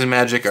some things in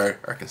Magic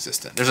are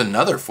consistent. There's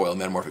another foil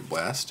Metamorphic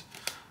Blast.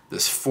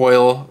 This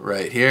foil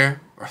right here,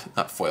 or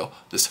not foil,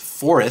 this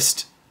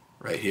forest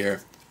right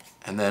here.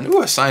 And then,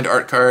 ooh, a signed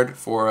art card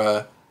for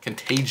a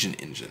Contagion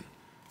Engine.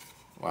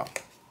 Wow.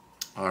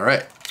 All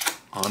right,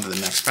 on to the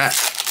next pack.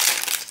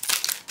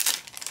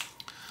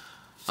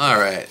 All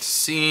right,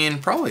 seen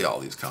probably all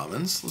these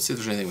commons. Let's see if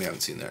there's anything we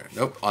haven't seen there.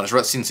 Nope. Honest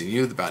Rut, seen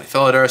you. The Bounty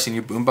Felidar, seen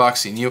you. Boombox,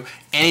 seen you.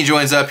 Annie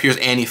joins up. Here's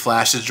Annie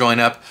Flashes join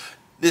up.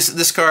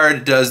 This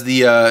card does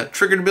the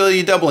triggered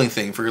ability doubling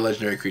thing for your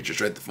legendary creatures,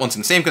 right? Once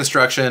in the same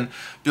construction,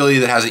 ability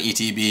that has an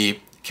ETB,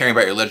 caring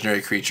about your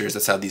legendary creatures.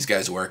 That's how these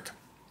guys work.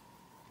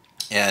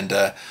 And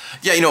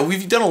yeah, you know,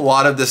 we've done a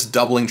lot of this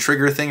doubling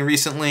trigger thing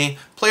recently.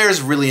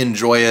 Players really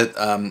enjoy it.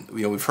 You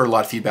know, we've heard a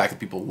lot of feedback that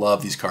people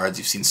love these cards.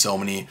 You've seen so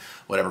many,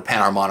 whatever,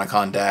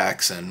 Panharmonicon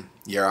decks and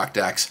Yarok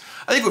decks.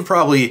 I think we'd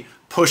probably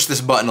push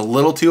this button a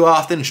little too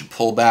often. Should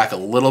pull back a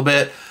little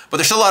bit. But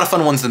there's still a lot of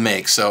fun ones to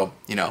make. So,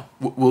 you know,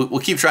 we'll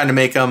keep trying to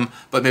make them,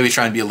 but maybe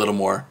try and be a little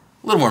more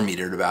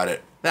metered about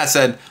it. That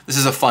said, this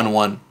is a fun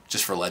one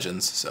just for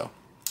Legends. So,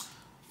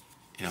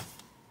 you know,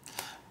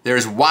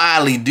 there's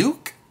Wily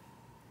Duke.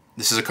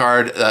 This is a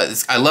card,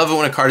 I love it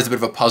when a card is a bit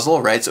of a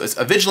puzzle, right? So it's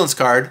a Vigilance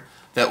card,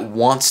 that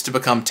wants to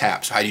become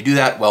tapped. So how do you do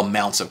that? Well,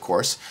 mounts, of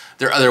course.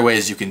 There are other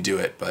ways you can do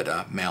it,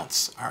 but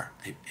mounts are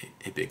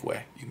a big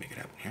way you can make it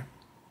happen here.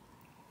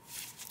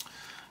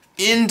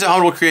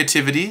 Indomitable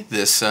creativity.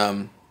 This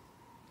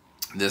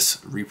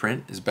this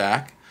reprint is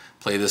back.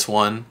 Play this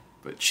one,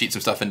 but cheat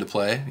some stuff into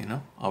play. You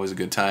know, always a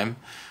good time.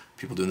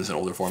 People doing this in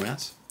older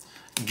formats.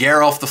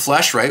 Geralf the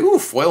Flesh, right? Ooh,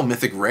 foil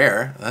mythic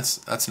rare.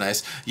 That's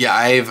nice. Yeah,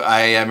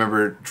 I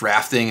remember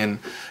drafting and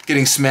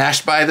getting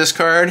smashed by this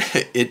card.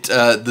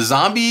 The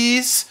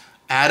zombies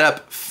add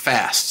up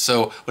fast.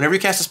 So whenever you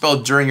cast a spell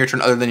during your turn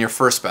other than your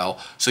first spell,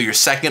 so your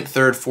second,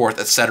 third, fourth,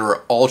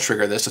 etc., all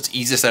trigger this. So it's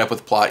easy to set up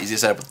with plot, easy to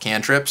set up with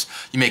cantrips.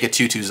 You make a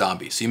 2/2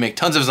 zombie. So you make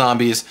tons of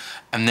zombies,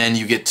 and then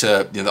you get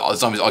to, you know, the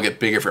zombies all get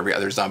bigger for every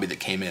other zombie that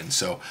came in.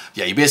 So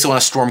yeah, you basically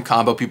want to storm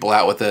combo people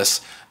out with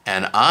this.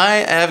 And I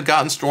have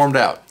gotten stormed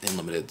out in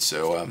limited.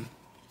 So,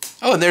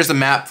 oh, and there's the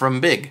map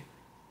from Big.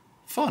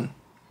 Fun.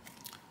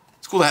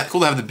 It's cool to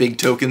have the big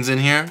tokens in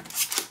here.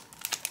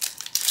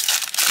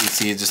 You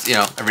see, just, you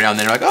know, every now and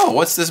then you're like, oh,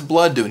 what's this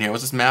blood doing here?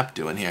 What's this map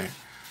doing here?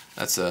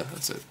 That's a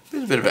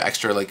bit of an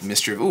extra like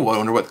mystery. Ooh, I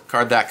wonder what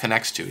card that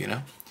connects to. You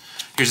know.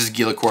 Here's this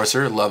Gila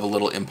Courser. Love a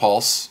little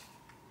impulse.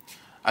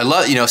 I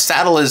love, you know,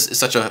 saddle is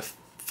such a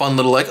fun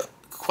little like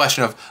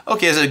question of,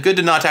 okay, is it good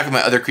to not attack with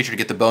my other creature to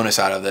get the bonus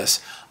out of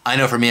this? I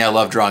know for me, I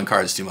love drawing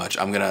cards too much.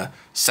 I'm gonna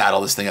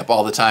saddle this thing up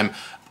all the time.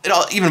 It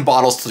all even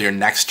bottles till your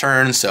next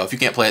turn, so if you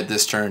can't play it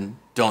this turn,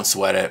 don't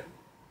sweat it.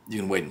 You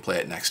can wait and play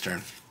it next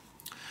turn.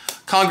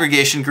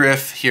 Congregation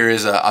Gryff, here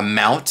is a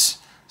mount.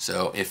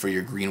 So if for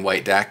your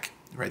green-white deck,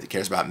 right, that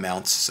cares about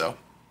mounts. So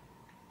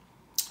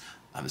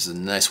this is a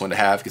nice one to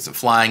have. Get some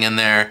flying in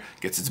there.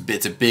 It's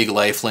a big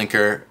life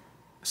linker.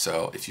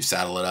 So if you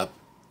saddle it up,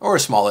 or a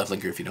small life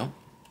linker if you don't.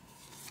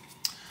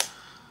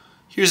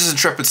 Here's this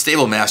Intrepid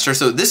Stable Master.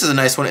 So this is a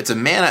nice one. It's a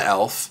mana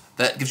elf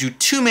that gives you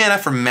 2 mana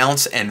for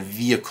mounts and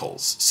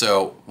vehicles.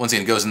 So once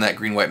again, it goes in that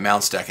green-white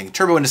mounts deck and can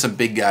turbo into some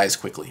big guys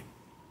quickly.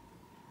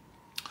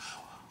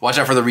 Watch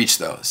out for the reach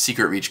though.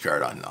 Secret reach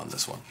card on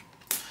this one.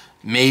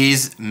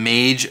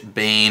 Mage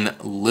Bane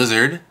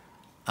Lizard.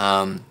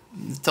 Tells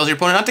your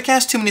opponent not to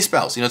cast too many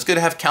spells. You know, it's good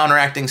to have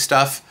counteracting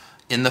stuff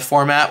in the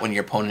format when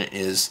your opponent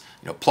is,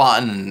 you know,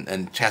 plotting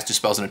and cast 2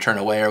 spells in a turn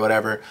away or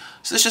whatever.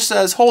 So this just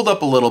says hold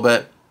up a little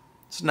bit.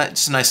 It's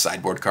just a nice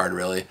sideboard card,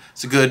 really.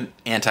 It's a good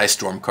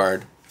anti-storm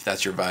card, if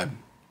that's your vibe.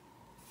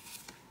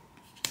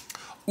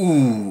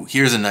 Ooh,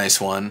 here's a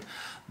nice one.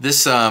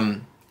 This, yeah,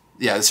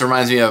 this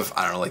reminds me of,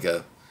 I don't know, like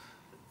a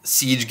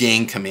Siege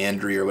Gang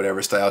Commandery or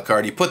whatever style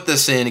card. You put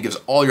this in, it gives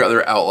all your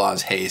other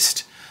outlaws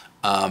haste,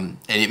 and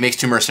it makes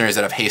 2 mercenaries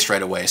that have haste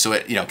right away. So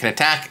it, you know, can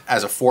attack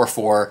as a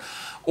 4/4,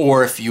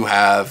 or if you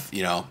have,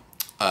 you know,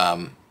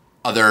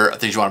 other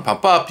things you want to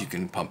pump up, you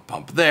can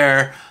pump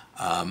there.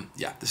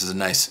 Yeah, this is a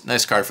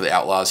nice card for the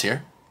Outlaws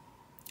here.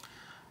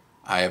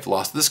 I have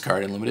lost this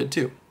card in limited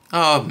too.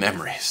 Oh,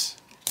 memories.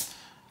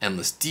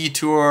 Endless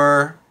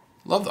Detour.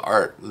 Love the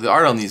art. The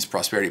art on these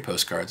Prosperity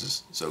postcards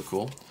is so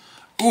cool.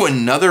 Ooh,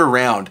 another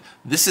round.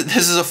 This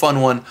is a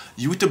fun one.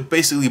 You have to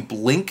basically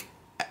blink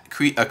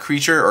a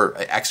creature or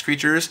X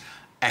creatures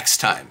X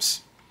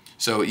times.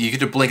 So you get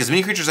to blink as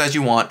many creatures as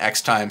you want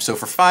X times. So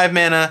for 5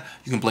 mana,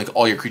 you can blink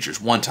all your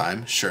creatures 1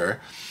 time, sure.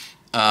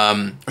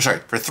 Or sorry,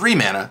 for 3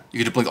 mana, you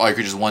get to blink all your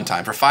creatures 1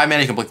 time. For 5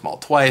 mana, you can blink them all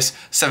twice.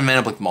 7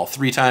 mana, blink them all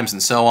 3 times,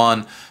 and so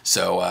on.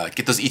 So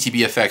get those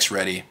ETB effects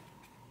ready.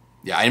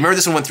 Yeah, I remember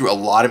this one went through a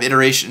lot of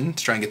iteration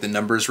to try and get the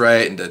numbers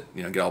right and to,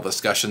 you know, get all the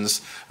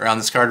discussions around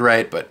this card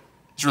right, but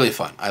it's really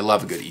fun. I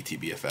love a good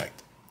ETB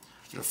effect.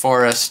 Get a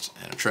forest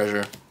and a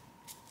treasure.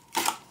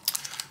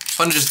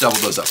 Fun to just double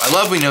those up. I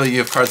love when you know that you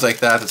have cards like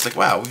that. It's like,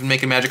 wow, we've been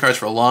making Magic cards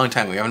for a long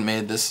time. We haven't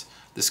made this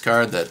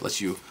card that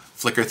lets you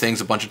flicker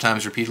things a bunch of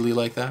times repeatedly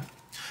like that.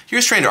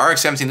 Here's Trained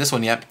Arcs. I haven't seen this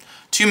one yet.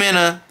 2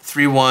 mana,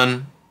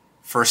 3/1,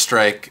 first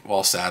strike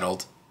while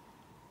saddled.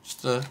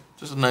 Just a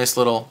nice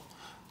little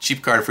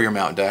cheap card for your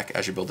mount deck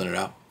as you're building it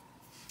out.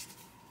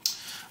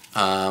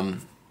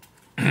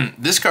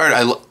 This card,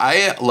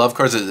 I love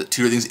cards that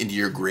tutor things into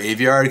your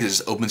graveyard because it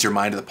just opens your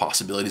mind to the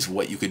possibilities of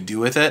what you could do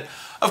with it.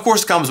 Of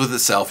course, it comes with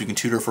itself. You can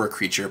tutor for a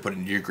creature, put it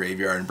into your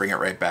graveyard, and bring it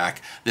right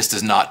back. This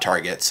does not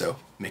target, so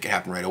make it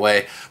happen right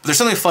away. But there's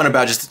something fun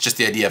about just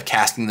the idea of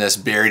casting this,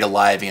 buried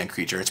aliving a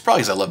creature. It's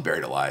probably because I love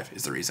buried alive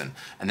is the reason,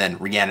 and then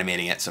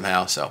reanimating it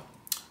somehow. So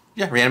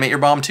yeah, reanimate your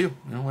bomb too.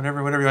 You know, whatever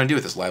you want to do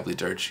with this lively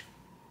dirge.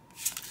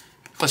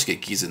 Plus you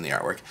get keys in the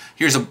artwork.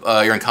 Here's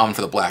your uncommon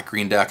for the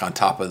black-green deck on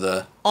top of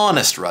the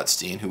Honest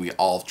Rutstein, who we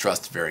all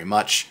trust very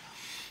much.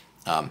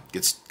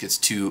 Gets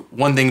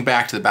one thing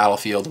back to the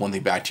battlefield, 1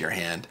 thing back to your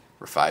hand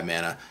for 5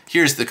 mana.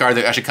 Here's the card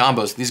that actually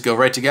combos. These go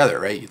right together,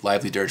 right?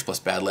 Lively Dirge plus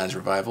Badlands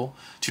Revival.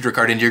 Tutor a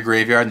card into your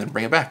graveyard and then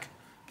bring it back.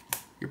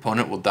 Your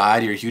opponent will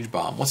die to your huge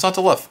bomb. What's not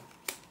to love?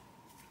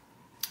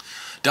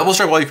 Double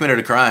strike while you committed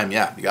a crime.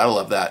 Yeah, you gotta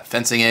love that.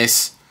 Fencing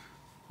Ace.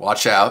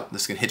 Watch out.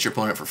 This can hit your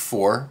opponent for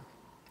 4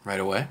 right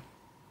away.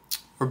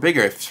 Or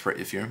bigger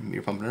if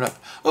you're pumping it up.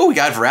 Oh, we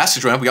got Vraska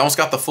joining up. We almost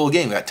got the full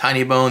game. We got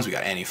Tiny Bones, we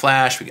got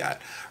Annie-Flash, we got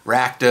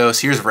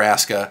Rakdos. Here's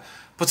Vraska.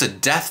 Puts a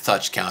death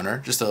touch counter,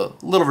 just a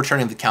little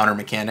returning of the counter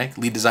mechanic.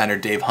 Lead designer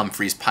Dave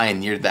Humphries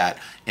pioneered that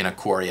in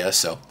Ikoria,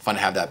 so fun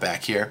to have that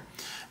back here.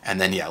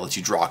 And then, yeah, lets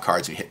you draw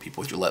cards when you hit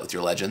people with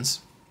your legends.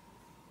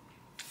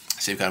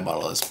 Same kind of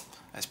model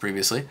as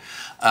previously.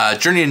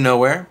 Journey to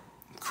Nowhere,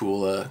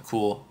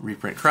 cool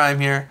reprint crime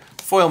here.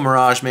 Foil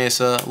Mirage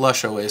Mesa,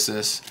 Lush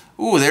Oasis.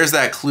 Ooh, there's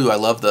that clue. I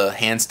love the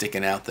hand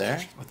sticking out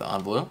there with the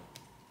envelope.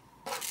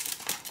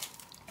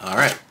 All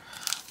right,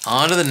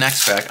 on to the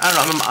next pack. I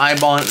don't know, I'm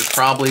eyeballing it. There's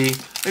probably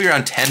maybe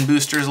around 10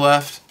 boosters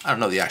left. I don't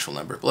know the actual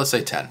number, but let's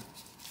say 10.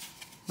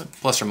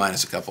 Plus or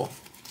minus a couple.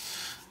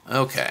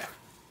 Okay.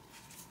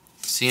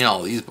 Seeing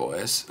all these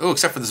boys. Oh,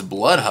 except for this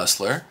Blood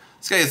Hustler.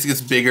 This guy gets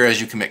bigger as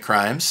you commit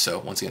crimes, so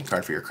once again,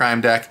 card for your crime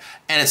deck.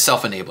 And it's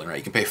self-enabling, right?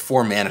 You can pay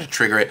 4 mana to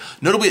trigger it.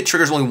 Notably, it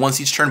triggers only once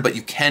each turn, but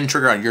you can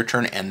trigger on your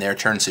turn and their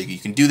turn, so you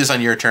can do this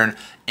on your turn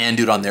and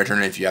do it on their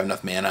turn if you have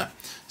enough mana.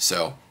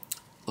 So,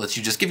 lets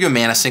you just give you a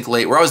mana sink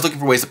late. We're always looking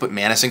for ways to put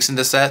mana sinks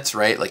into sets,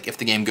 right? Like, if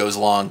the game goes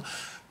long,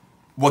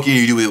 what can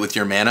you do with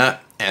your mana?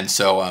 And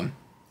so,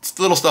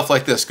 little stuff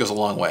like this goes a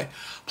long way.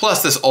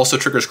 Plus, this also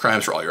triggers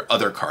crimes for all your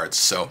other cards,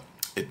 so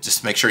it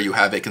just makes sure you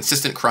have a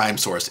consistent crime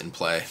source in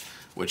play,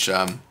 which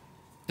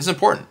is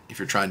important if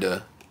you're trying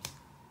to,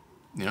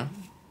 you know,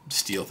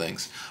 steal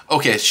things.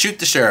 Okay, Shoot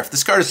the Sheriff.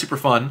 This card is super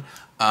fun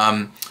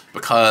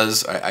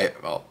because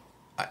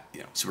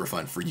you know, super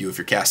fun for you if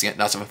you're casting it,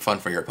 not so fun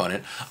for your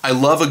opponent. I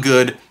love a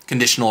good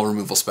conditional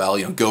removal spell,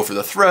 you know, Go for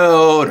the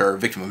Throat or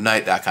Victim of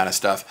Night, that kind of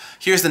stuff.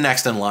 Here's the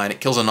next in line. It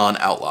kills a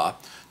non-outlaw.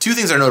 2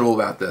 things are notable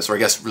about this, or I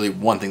guess really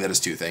 1 thing that is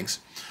 2 things.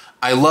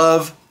 I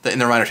love that in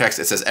the reminder text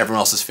it says everyone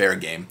else is fair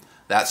game.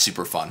 That's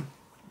super fun.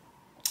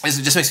 It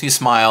just makes me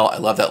smile. I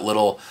love that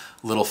little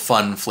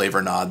fun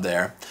flavor nod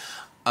there.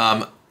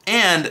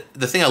 And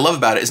the thing I love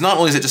about it is not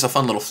only is it just a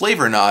fun little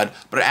flavor nod,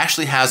 but it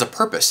actually has a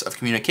purpose of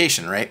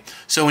communication, right?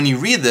 So when you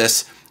read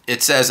this,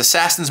 it says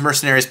assassins,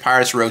 mercenaries,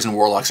 pirates, rogues, and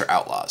warlocks are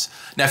outlaws.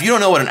 Now, if you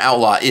don't know what an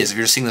outlaw is, if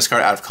you're just seeing this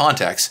card out of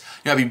context,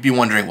 you might be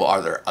wondering, well,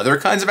 are there other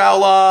kinds of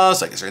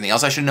outlaws? Like, is there anything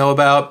else I should know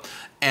about?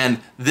 And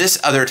this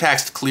other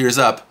text clears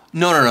up,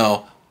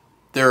 no.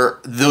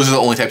 Those are the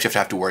only types you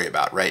have to worry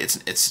about, right?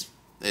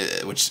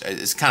 Which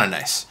is kind of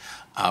nice.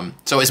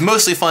 So it's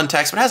mostly fun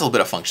text, but it has a little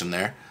bit of function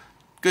there.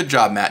 Good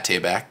job, Matt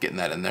Tabak, getting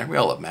that in there. We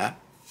all love Matt.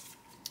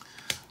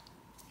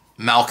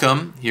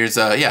 Malcolm, here's,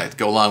 yeah,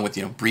 go along with,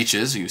 you know,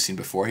 Breaches, who you've seen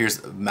before.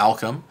 Here's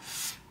Malcolm.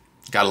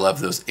 Gotta love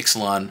those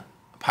Ixalan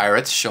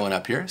pirates showing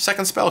up here.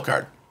 Second spell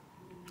card.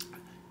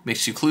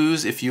 Makes you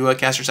clues if you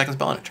cast your second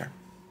spell in a turn.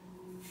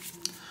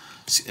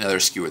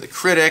 Another Skewer the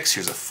Critics.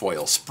 Here's a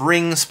foil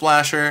Spring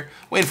Splasher.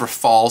 Waiting for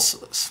Fall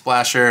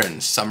Splasher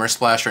and Summer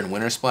Splasher and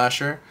Winter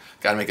Splasher.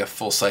 Gotta make a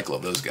full cycle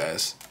of those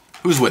guys.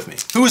 Who's with me?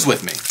 Who's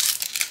with me?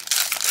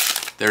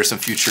 There are some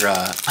future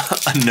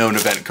unknown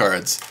event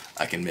cards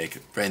I can make.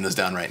 Writing those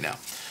down right now.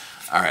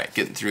 All right,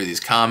 getting through these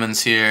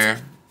commons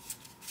here.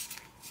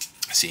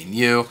 Seeing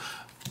you.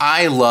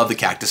 I love the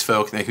Cactus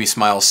Folk. They make me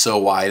smile so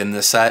wide in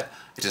this set.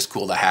 It's just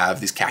cool to have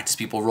these cactus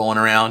people rolling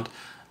around.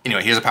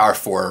 Anyway, here's a Power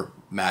 4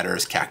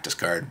 Matters Cactus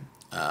card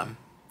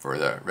for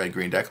the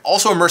red-green deck.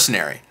 Also a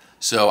Mercenary.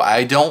 So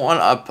I don't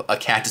want a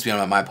Cactus being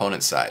on my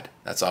opponent's side.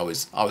 That's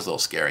always a little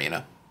scary, you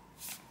know.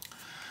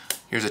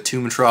 Here's a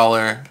Tomb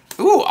Trawler.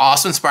 Ooh,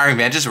 awesome Inspiring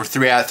Vantages. We're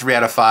 3 out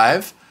of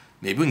 5.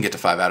 Maybe we can get to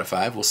 5 out of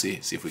 5. We'll see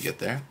if we get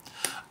there.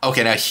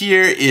 Okay, now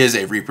here is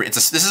a reprint.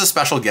 This is a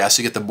special guest.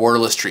 You get the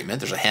borderless treatment.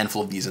 There's a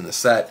handful of these in the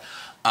set.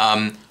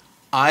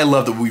 I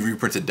love that we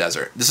reprinted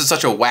Desert. This is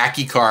such a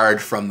wacky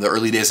card from the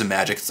early days of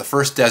Magic. It's the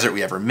first Desert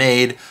we ever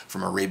made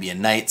from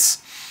Arabian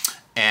Nights.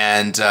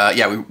 And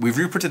yeah, we've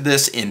reprinted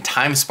this in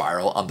Time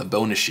Spiral on the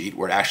bonus sheet,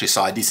 where it actually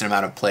saw a decent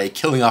amount of play,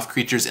 killing off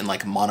creatures in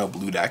like mono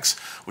blue decks,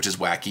 which is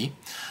wacky.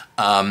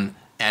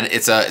 And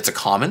it's a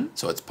common,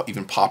 so it's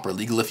even pop or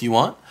legal if you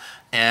want.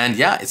 And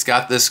yeah, it's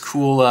got this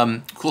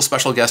cool cool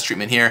special guest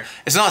treatment here.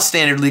 It's not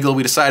standard legal.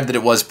 We decided that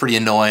it was pretty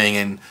annoying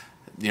and,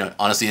 you know,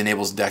 honestly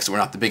enables decks that we're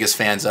not the biggest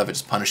fans of. It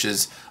just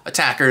punishes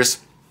attackers.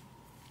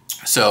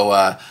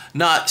 So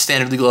not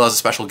standard legal as a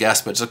special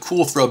guest, but it's a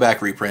cool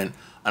throwback reprint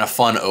and a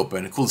fun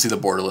open. Cool to see the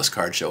borderless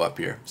card show up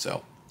here.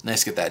 So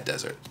nice to get that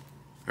Desert.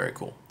 Very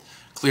cool.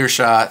 Clear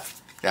Shot.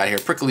 Got here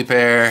Prickly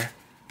Pear.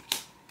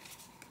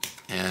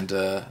 And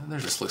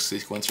there's a Slick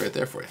Sequence right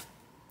there for you.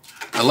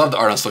 I love the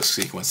art on Slick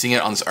Sequence. Seeing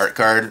it on this art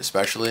card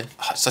especially.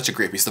 Oh, it's such a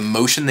great piece. The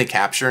motion they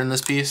capture in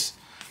this piece,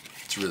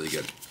 it's really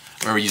good.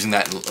 I remember using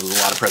that in a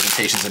lot of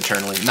presentations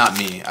internally. Not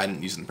me, I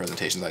didn't use it in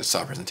presentations, I just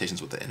saw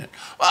presentations with it in it.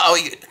 Wow,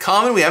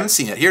 common, we haven't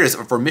seen it. Here it is,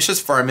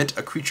 Vermicious Varmint,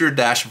 a creature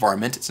dash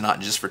varmint. It's not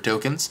just for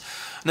tokens.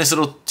 A nice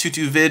little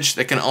 2/2 Vig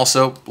that can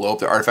also blow up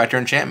their artifact or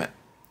enchantment.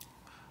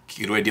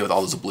 Good way to deal with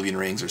all those Oblivion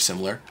Rings or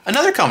similar.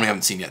 Another common we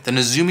haven't seen yet, the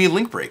Nezumi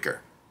Linkbreaker.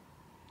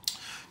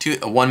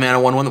 A 1-mana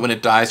 1/1 that when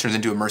it dies turns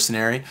into a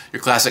mercenary.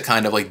 Your classic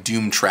kind of like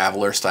Doom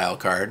Traveler style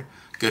card.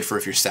 Good for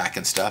if you're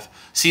stacking stuff.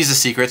 Sees the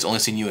Secrets, only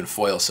seen you in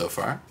foil so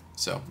far.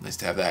 So nice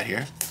to have that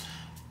here.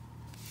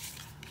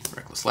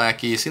 Reckless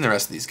Lackey. Seen the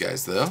rest of these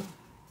guys though.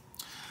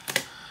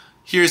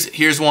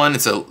 Here's one.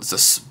 It's a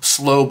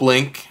slow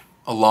blink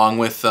along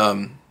with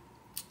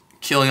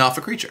killing off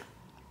a creature.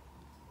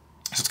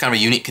 So it's kind of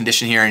a unique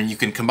condition here, and you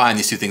can combine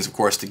these two things, of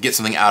course, to get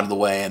something out of the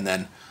way and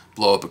then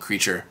blow up a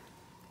creature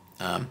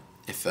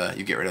if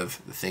you get rid of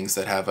the things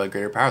that have a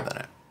greater power than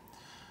it.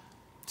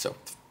 So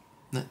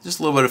just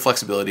a little bit of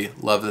flexibility.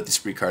 Love that these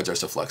spree cards are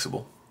so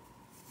flexible.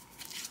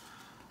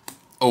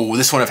 Oh,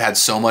 this one I've had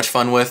so much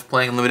fun with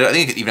playing Unlimited. I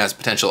think it even has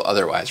potential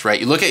otherwise, right?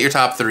 You look at your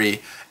top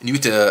 3, and you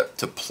get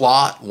to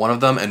plot one of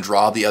them and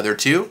draw the other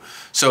 2.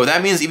 So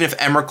that means even if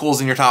Emrakul's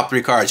in your top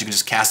 3 cards, you can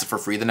just cast it for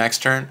free the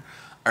next turn.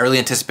 I really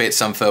anticipate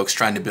some folks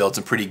trying to build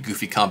some pretty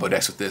goofy combo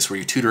decks with this, where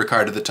you tutor a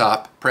card to the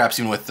top, perhaps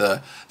even with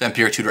the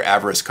Vampiric Tutor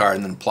Avarice card,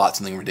 and then plot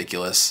something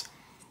ridiculous.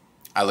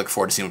 I look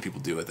forward to seeing what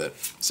people do with it.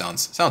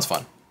 Sounds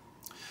fun.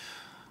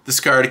 This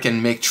card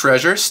can make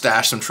treasure,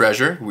 stash some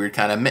treasure, weird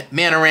kind of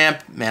mana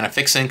ramp, mana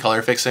fixing,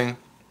 color fixing.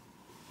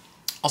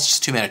 Also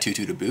just 2 mana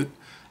 2/2 to boot.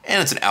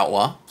 And it's an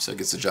outlaw, so it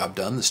gets the job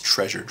done, this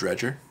treasure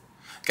dredger.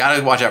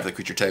 Gotta watch out for the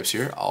creature types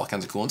here, all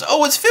kinds of cool ones.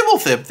 Oh, it's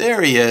Fibblethip,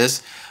 there he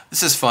is.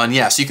 This is fun,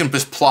 yeah, so you can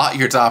just plot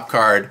your top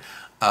card,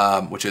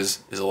 which is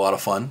a lot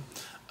of fun.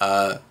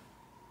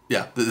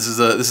 Yeah, this is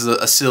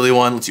a silly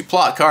one, lets you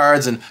plot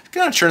cards and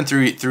kind of churn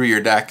through your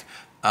deck.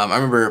 I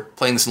remember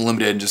playing this in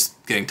Limited and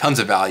just getting tons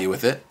of value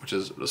with it, which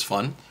was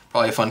fun.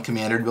 Probably a fun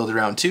commander to build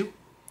around too.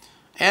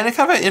 And it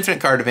kind of had infinite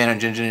card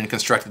advantage engine and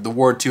constructed. The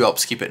Ward 2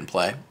 helps keep it in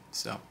play,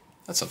 so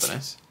that's something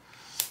nice.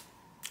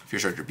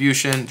 Fierce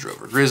Retribution,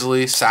 Drover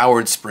Grizzly,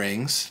 Soured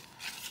Springs,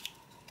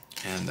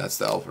 and that's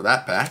the L for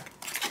that pack.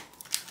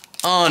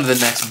 On to the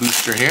next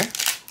booster here.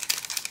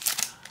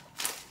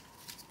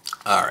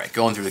 All right,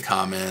 going through the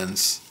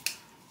commons.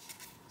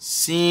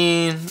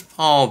 Seen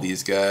all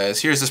these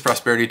guys. Here's this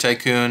Prosperity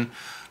Tycoon.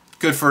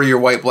 Good for your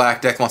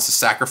white-black deck wants to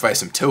sacrifice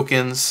some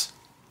tokens,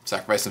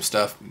 sacrifice some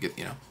stuff. Get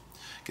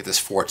this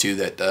 4/2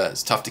 that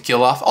is tough to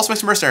kill off. Also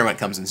makes Mercenary when it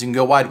comes in, so you can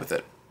go wide with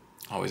it.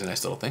 Always a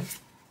nice little thing.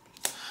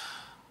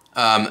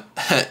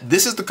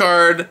 This is the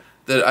card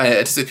that I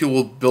anticipate people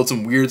will build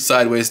some weird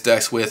sideways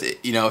decks with.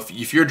 You know,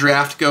 if your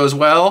draft goes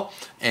well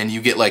and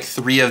you get like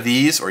 3 of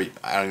these, or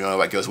I don't know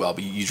what goes well,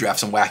 but you draft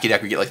some wacky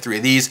deck where you get like 3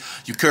 of these,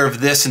 you curve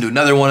this into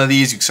another one of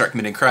these, you start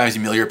committing crimes,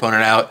 you mill your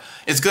opponent out.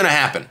 It's gonna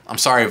happen. I'm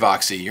sorry,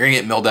 Voxy. You're gonna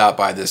get milled out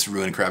by this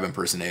Ruin Crab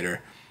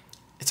impersonator.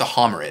 It's a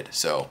Homerid,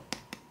 so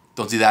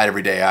don't do that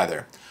every day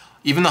either.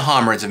 Even the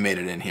Homerids have made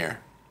it in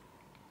here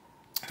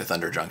to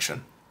Thunder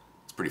Junction.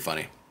 It's pretty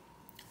funny.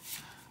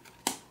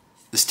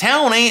 This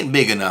town ain't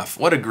big enough.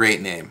 What a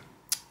great name.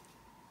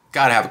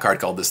 Gotta have a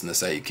card called this in the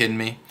set. You kidding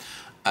me?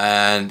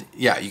 And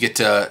yeah, you get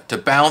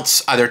to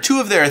bounce either 2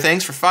 of their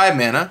things for 5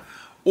 mana,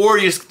 or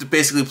you just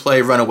basically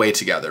play Runaway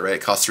Together, right?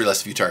 It costs 3 less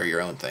if you target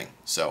your own thing.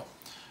 So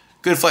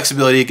good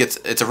flexibility.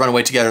 It's a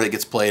Runaway Together that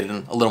gets played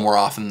in a little more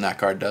often than that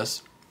card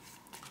does.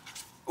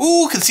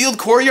 Ooh, Concealed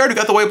Courtyard. We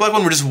got the white-black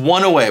one. We're just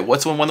 1 away.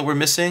 What's the one that we're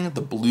missing?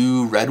 The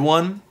blue-red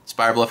one?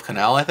 Spire Bluff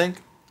Canal, I think.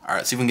 All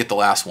right, see if we can get the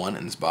last one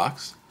in this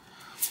box.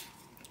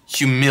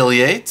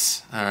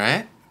 Humiliate. All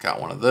right, got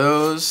one of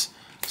those.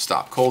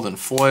 Stop Cold and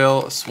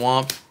Foil, a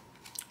Swamp,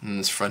 and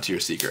this Frontier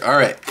Seeker. All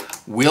right,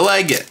 will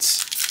I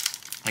get?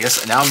 I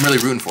guess now I'm really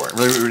rooting for it. I'm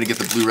really rooting to get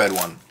the blue-red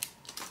one.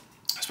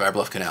 Spire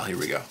Bluff Canal, here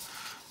we go.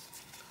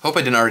 Hope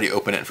I didn't already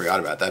open it and forgot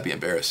about it. That'd be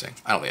embarrassing.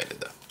 I don't think I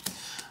did, though.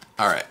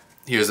 All right,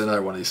 here's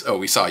another one of these. Oh,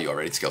 we saw you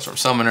already. Scalestorm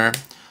Summoner.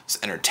 It's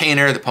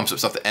Entertainer that pumps up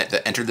stuff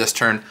that entered this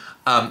turn.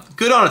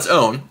 Good on its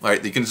own. All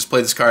right, you can just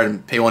play this card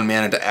and pay 1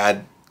 mana to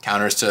add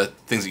counters to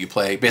things that you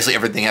play. Basically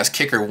everything has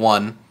kicker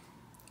 1,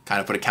 kind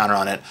of put a counter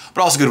on it,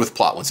 but also good with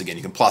plot once again.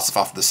 You can plot stuff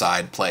off to the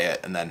side, play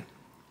it, and then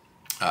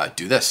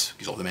do this.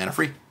 Use all the mana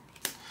free.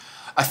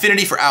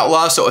 Affinity for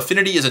Outlaws. So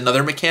Affinity is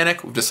another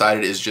mechanic we've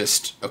decided is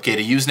just okay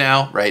to use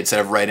now, right? Instead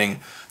of writing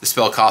the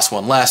spell costs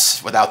 1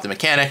 less without the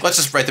mechanic, let's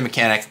just write the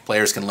mechanic.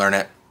 Players can learn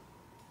it.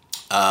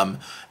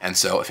 And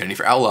so Affinity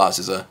for Outlaws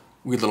is a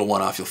weird little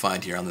one-off you'll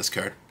find here on this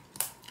card.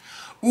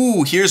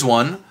 Ooh, here's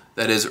one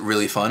that is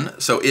really fun.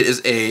 So it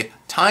is a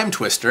Time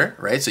Twister,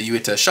 right? So you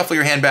get to shuffle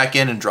your hand back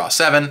in and draw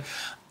 7.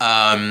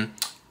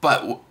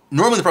 But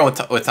normally the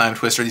problem with Time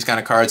Twister, these kind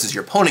of cards, is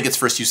your opponent gets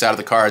first use out of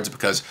the cards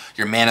because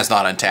your mana's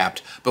not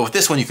untapped. But with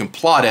this one, you can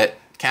plot it,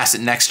 cast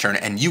it next turn,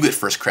 and you get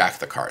first crack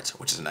the cards,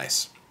 which is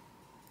nice.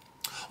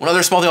 One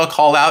other small thing I'll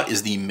call out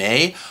is the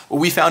May. What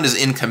we found is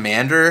in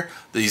Commander,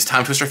 these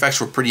Time Twister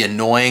effects were pretty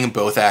annoying,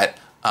 both at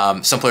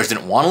some players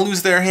didn't want to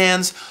lose their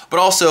hands, but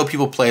also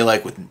people play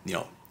like with, you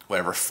know,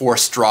 whatever,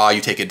 forced draw,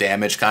 you take a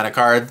damage kind of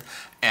card.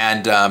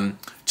 And to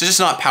just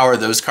not power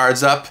those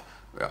cards up,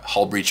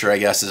 Hull Breacher, I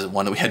guess, is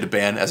one that we had to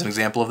ban as an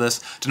example of this.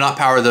 To not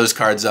power those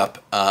cards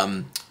up,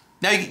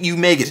 now you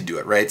may get to do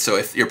it, right? So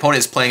if your opponent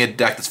is playing a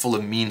deck that's full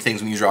of mean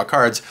things when you draw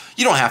cards,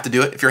 you don't have to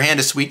do it. If your hand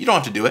is sweet, you don't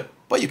have to do it,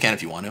 but you can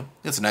if you want to.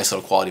 It's a nice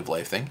little quality of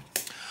life thing.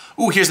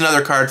 Ooh, here's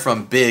another card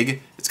from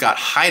Big. It's got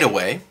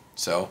Hideaway,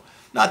 so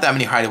not that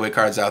many Hideaway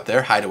cards out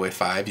there. Hideaway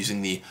 5,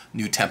 using the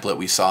new template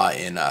we saw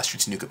in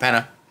Streets of New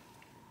Capenna.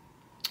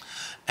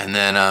 And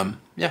then,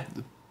 yeah,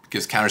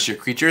 gives counters to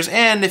your creatures,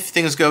 and if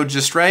things go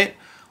just right,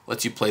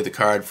 lets you play the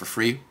card for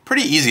free.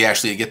 Pretty easy,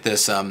 actually, to get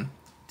this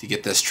to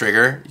get this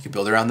trigger. You can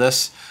build around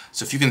this.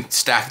 So if you can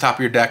stack the top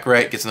of your deck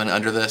right, get something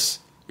under this,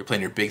 you're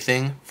playing your big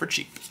thing for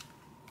cheap.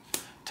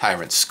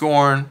 Tyrant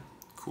Scorn,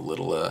 cool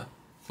little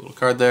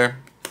card there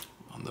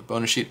on the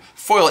bonus sheet.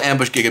 Foil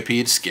Ambush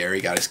Gigapede,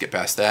 scary, gotta skip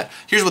past that.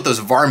 Here's what those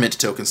Varmint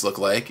tokens look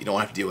like. You don't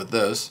have to deal with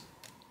those.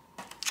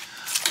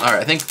 All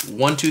right, I think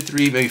 1, 2,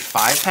 3, maybe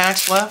 5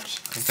 packs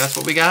left. I think that's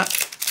what we got.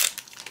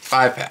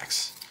 5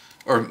 packs,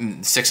 or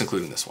 6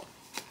 including this one.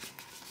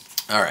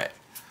 All right,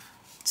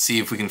 let's see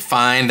if we can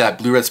find that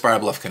Blue-Red Spiral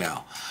Bluff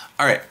Canal.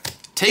 All right,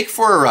 Take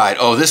for a Ride.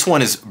 Oh, this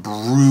one is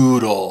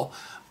brutal.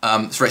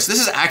 So this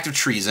is Active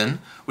Treason,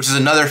 which is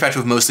another effect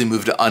we've mostly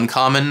moved to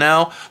uncommon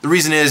now. The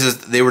reason is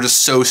they were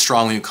just so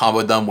strong when you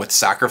comboed them with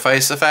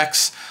sacrifice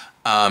effects,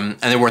 and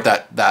they weren't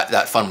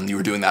that fun when you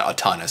were doing that a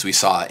ton, as we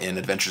saw in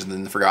Adventures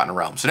in the Forgotten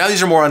Realm. So now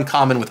these are more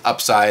uncommon with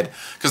upside,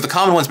 because the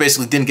common ones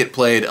basically didn't get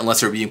played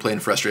unless they were being played in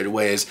frustrated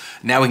ways.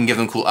 Now we can give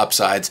them cool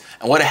upsides,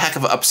 and what a heck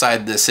of an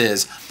upside this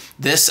is.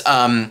 This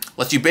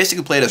lets you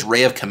basically play it as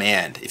Ray of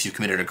Command if you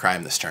committed a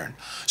crime this turn.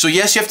 So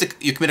yes,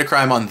 you commit a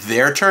crime on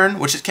their turn,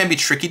 which it can be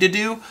tricky to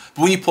do,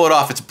 but when you pull it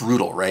off, it's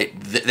brutal, right?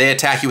 They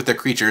attack you with their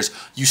creatures,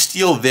 you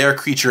steal their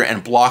creature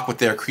and block with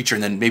their creature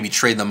and then maybe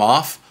trade them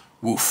off.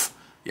 Woof.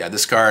 Yeah,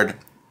 this card,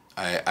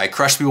 I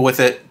crushed people with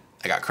it,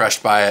 I got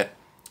crushed by it.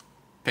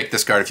 Pick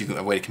this card if you can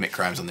have a way to commit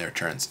crimes on their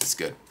turns, it's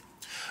good.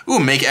 Ooh,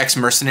 make X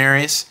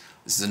Mercenaries.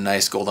 This is a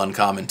nice gold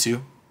uncommon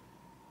too.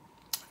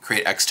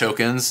 Create X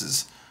tokens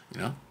is,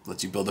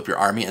 lets you build up your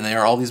army, and they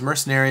are all these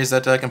mercenaries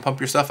that can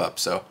pump your stuff up.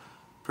 So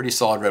pretty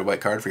solid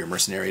red-white card for your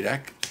mercenary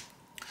deck.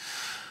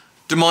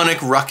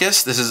 Demonic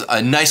Ruckus. This is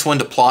a nice one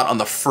to plot on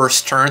the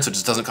first turn, so it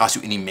just doesn't cost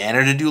you any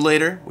mana to do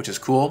later, which is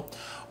cool.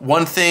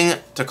 One thing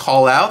to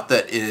call out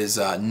that is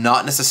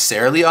not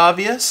necessarily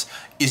obvious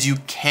is you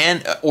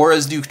can,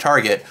 Auras do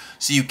target,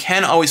 so you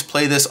can always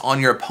play this on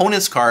your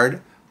opponent's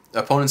card,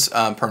 opponent's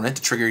permanent,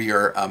 to trigger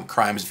your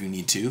crimes if you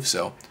need to.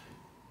 So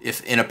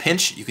if in a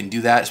pinch, you can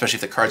do that, especially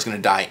if the card's going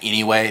to die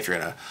anyway, if you're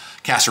going to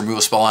cast a removal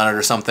spell on it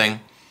or something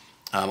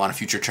on a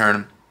future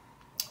turn.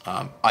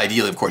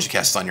 Ideally, of course, you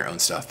cast it on your own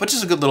stuff, but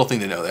just a good little thing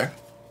to know there.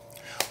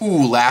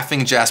 Ooh,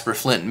 Laughing Jasper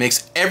Flint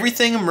makes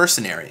everything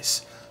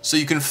mercenaries. So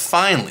you can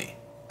finally,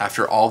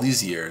 after all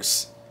these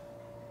years,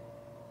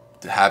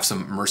 to have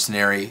some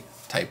mercenary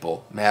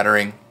typo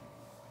mattering.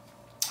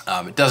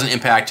 It doesn't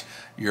impact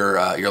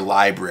your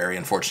library,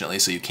 unfortunately,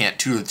 so you can't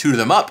tutor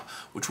them up,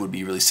 which would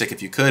be really sick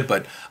if you could,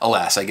 but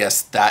alas, I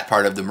guess that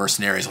part of the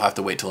mercenaries will have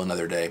to wait till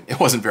another day. It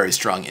wasn't very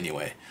strong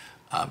anyway.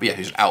 But yeah,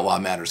 here's an Outlaw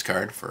Matters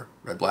card for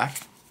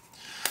red-black.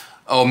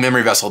 Oh,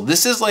 Memory Vessel.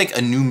 This is like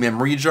a new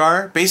memory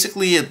jar.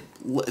 Basically,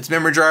 it's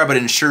memory jar, but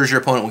it ensures your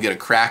opponent will get a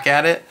crack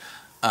at it.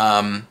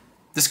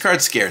 This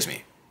card scares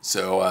me.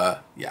 So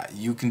yeah,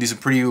 you can do some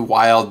pretty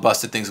wild,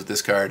 busted things with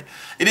this card.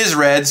 It is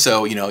red,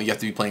 so you have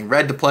to be playing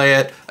red to play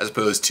it, as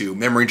opposed to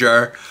memory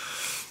jar.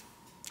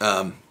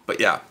 But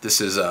yeah, this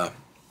is a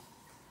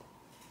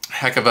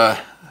heck of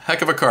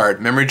a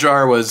card. Memory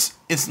jar was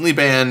instantly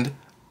banned,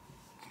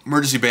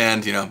 emergency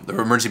banned. The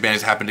emergency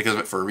bannings happened because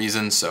of it for a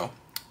reason. So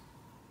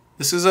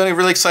this is a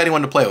really exciting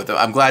one to play with.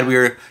 I'm glad we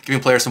are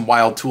giving players some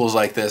wild tools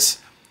like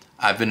this.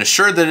 I've been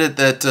assured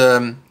that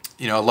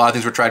a lot of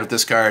things were tried with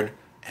this card.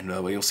 And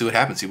we'll see what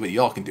happens, see what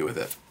y'all can do with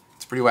it.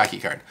 It's a pretty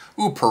wacky card.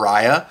 Ooh,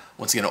 Pariah.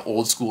 Once again, an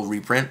old school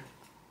reprint.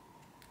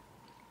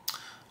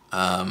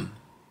 Yeah,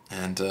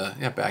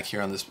 back here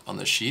on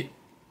this sheet.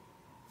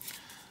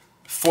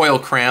 Foil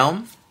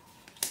Crown,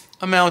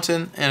 a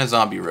Mountain, and a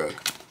Zombie Rogue.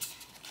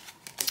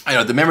 I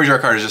know, the Memory Jar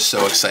card is just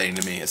so exciting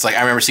to me. It's like, I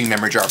remember seeing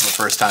Memory Jar for the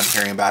first time,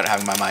 hearing about it,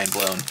 having my mind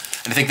blown.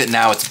 And I think that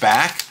now it's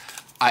back.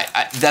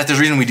 There's a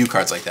reason we do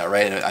cards like that,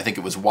 right? And I think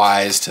it was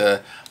wise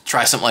to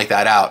try something like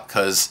that out,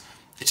 because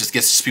it just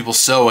gets people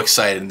so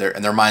excited and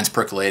their minds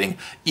percolating,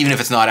 even if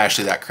it's not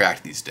actually that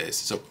cracked these days.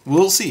 So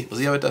we'll see. We'll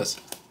see how it does.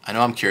 I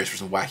know I'm curious for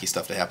some wacky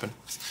stuff to happen.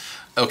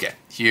 Okay,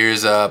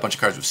 here's a bunch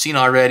of cards we've seen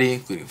already,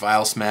 including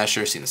Vial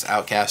Smasher, seen this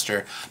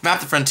Outcaster. Map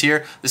the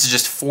Frontier. This is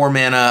just 4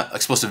 mana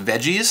explosive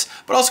veggies,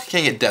 but also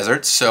can get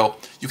deserts. So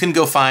you can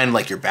go find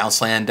like your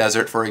Bounce Land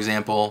desert, for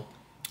example.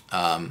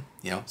 Some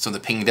of the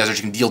pinging deserts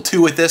you can deal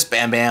 2 with this.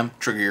 Bam, bam.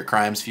 Trigger your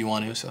crimes if you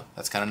want to. So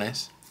that's kind of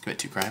nice. Commit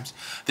 2 crimes.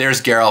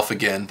 There's Geralf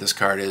again. This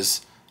card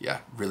is,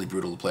 yeah, really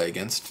brutal to play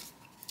against.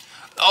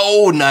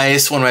 Oh,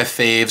 nice. One of my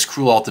faves,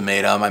 Cruel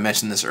Ultimatum. I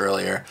mentioned this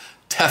earlier.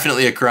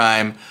 Definitely a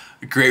crime.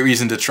 A great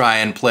reason to try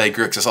and play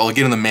Grixis. Although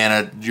getting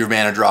your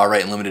mana draw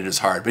right and limited is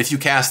hard. But if you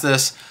cast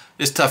this,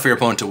 it's tough for your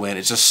opponent to win.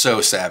 It's just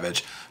so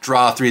savage.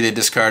 Draw 3, they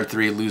discard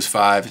 3, lose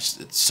 5.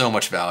 It's so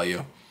much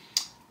value.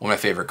 One of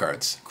my favorite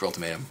cards. Cruel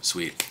Ultimatum.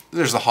 Sweet.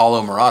 There's the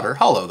Hollow Marauder.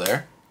 Hollow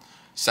there.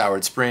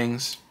 Soured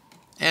Springs.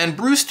 And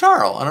Bruce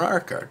Tarl on an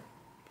art card.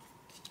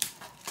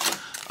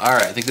 All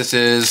right, I think this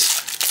is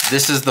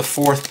the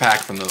 4th pack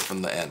from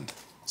the end.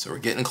 So we're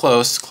getting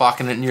close,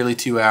 clocking at nearly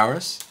 2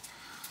 hours.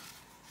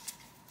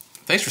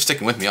 Thanks for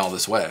sticking with me all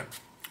this way.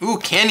 Ooh,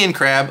 Canyon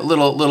Crab, a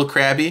little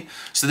crabby.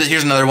 So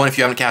here's another one. If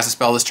you haven't cast a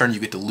spell this turn, you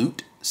get to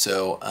loot.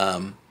 So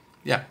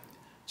yeah,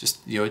 just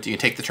you can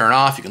take the turn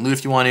off. You can loot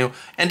if you want to,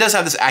 and it does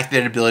have this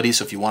activated ability.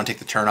 So if you want to take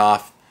the turn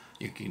off,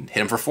 you can hit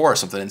him for 4 or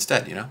something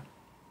instead, you know?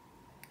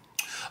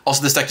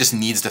 Also, this deck just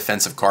needs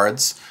defensive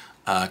cards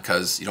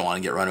because you don't want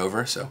to get run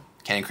over, so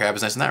Canyon Crab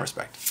is nice in that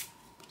respect.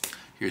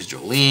 Here's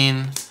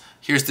Jolene.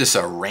 Here's this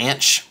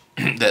ranch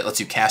that lets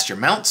you cast your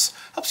mounts.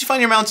 Helps you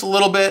find your mounts a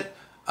little bit.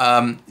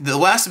 The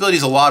last ability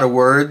is a lot of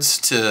words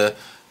to,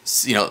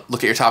 you know,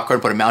 look at your top card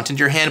and put a mount into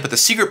your hand, but the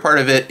secret part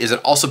of it is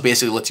it also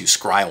basically lets you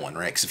scry one,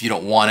 right? Because if you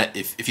don't want it,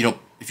 if you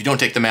don't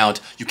take the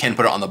mount, you can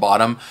put it on the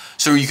bottom.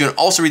 So you can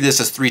also read this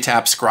as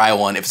 3-tap scry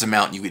one. If it's a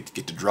mount, you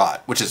get to draw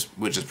it, which is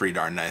pretty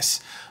darn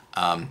nice.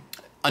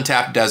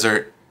 Untapped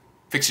Desert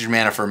fixes your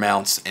mana for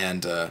mounts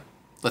and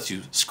lets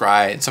you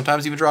scry and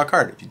sometimes even draw a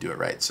card if you do it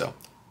right. So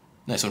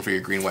nice one for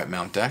your green-white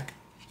mount deck.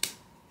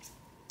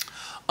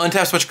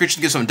 Untaps a bunch of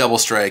creatures, gives them double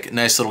strike.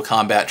 Nice little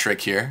combat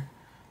trick here.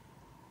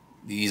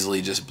 You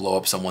easily just blow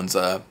up someone's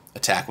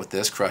attack with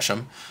this, crush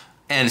them.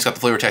 And it's got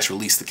the flavor text,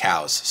 release the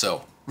cows.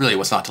 So really,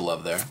 what's not to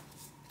love there?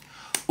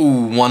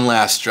 Ooh, one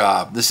last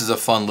job. This is a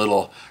fun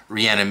little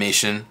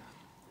reanimation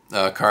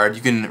card.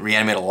 You can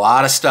reanimate a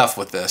lot of stuff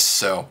with this.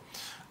 So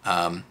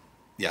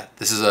yeah,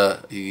 this is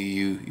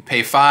you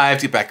pay 5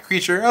 to get back a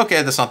creature.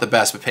 Okay, that's not the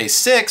best, but pay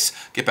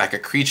 6, get back a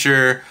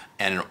creature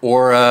and an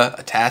aura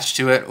attached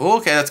to it. Ooh,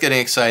 okay, that's getting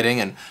exciting.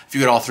 And if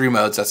you get all 3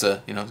 modes, that's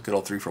a good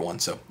old 3 for 1.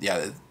 So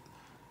yeah,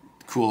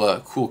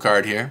 cool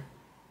card here.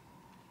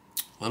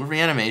 A little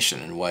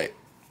reanimation in white.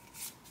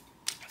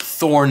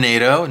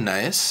 Tornado,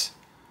 nice.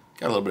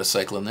 Got a little bit of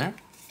cycle in there.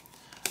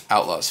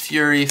 Outlaws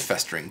Fury,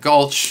 Festering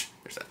Gulch.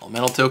 There's that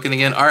elemental token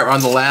again. All right, we're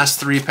on the last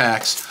 3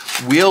 packs.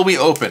 Will we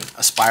open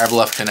Aspire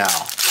Bluff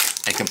Canal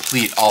and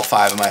complete all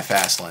 5 of my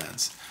fast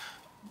lands?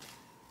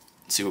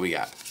 Let's see what we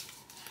got.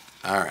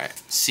 All right,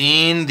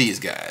 seen these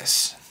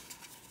guys.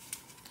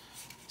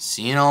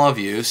 Seen all of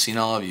you,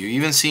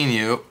 even seen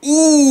you.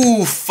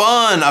 Ooh,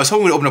 fun! I was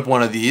hoping we'd open up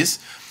one of these.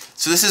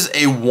 So this is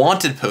a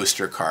Wanted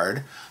poster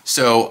card.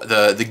 So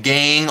the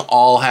gang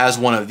all has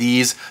one of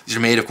these. These are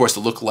made, of course, to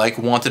look like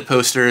Wanted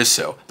posters.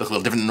 So look a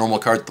little different than normal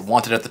cards. The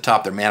Wanted at the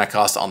top, their mana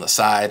cost on the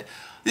side.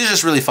 These are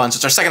just really fun. So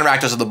it's our second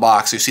Rakdos of the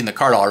box. So you've seen the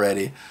card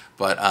already.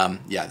 But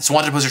yeah, this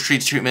Wanted poster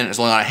treatment is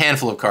only on a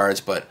handful of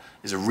cards, but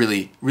is a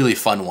really, really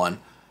fun one.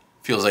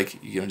 Feels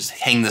like you can just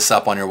hang this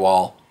up on your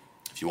wall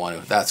if you want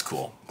to. That's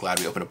cool. Glad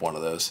we opened up one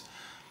of those.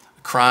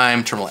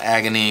 Crime, Terminal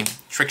Agony,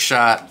 Trick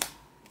Shot,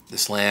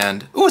 this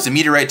land. Ooh, it's a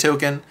Meteorite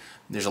token.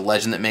 There's a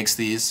legend that makes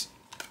these.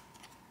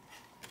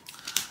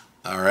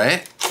 All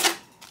right,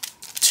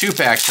 2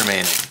 packs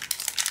remaining.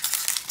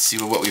 Let's see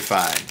what we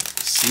find.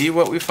 See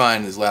what we find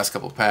in these last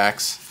couple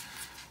packs.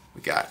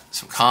 We got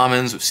some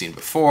commons we've seen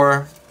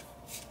before.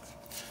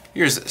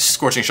 Here's a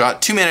Scorching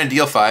Shot, 2 mana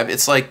deal 5.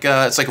 It's like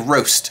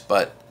Roast,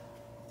 but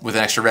with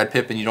an extra red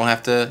pip, and you don't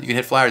have to. You can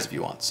hit flyers if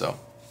you want. So,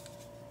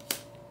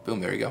 boom,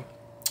 there you go.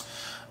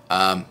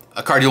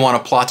 A card you'll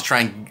want to plot to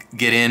try and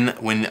get in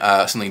when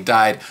something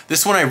died.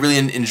 This one I really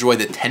enjoy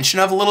the tension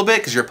of a little bit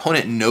because your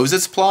opponent knows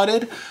it's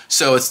plotted.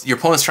 So it's your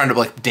opponent's trying to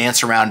like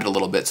dance around it a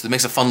little bit. So it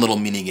makes a fun little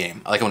mini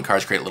game. I like it when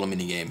cards create little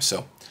mini games.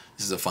 So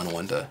this is a fun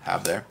one to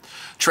have there.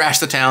 Trash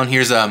the Town.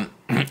 Here's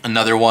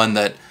another one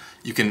that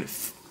you can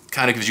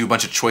kind of gives you a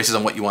bunch of choices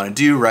on what you want to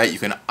do, right? You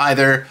can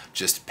either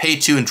just pay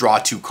 2 and draw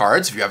 2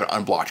 cards if you have an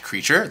unblocked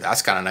creature.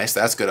 That's kind of nice.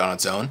 That's good on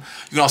its own.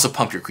 You can also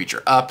pump your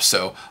creature up.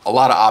 So a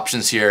lot of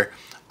options here.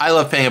 I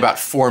love paying about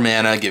 4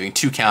 mana, giving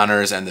 2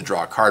 counters, and the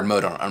draw a card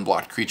mode on an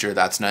unblocked creature.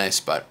 That's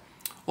nice, but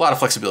a lot of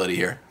flexibility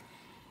here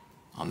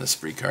on this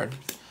free card.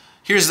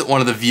 Here's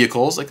one of the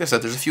vehicles. Like I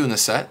said, there's a few in the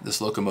set,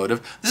 this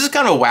locomotive. This is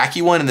kind of a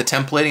wacky one in the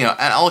templating, and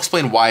I'll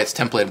explain why it's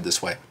templated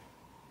this way.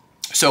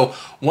 So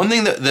one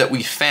thing that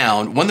we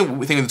found, one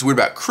thing that's weird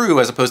about crew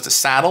as opposed to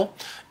saddle,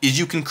 is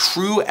you can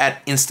crew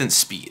at instant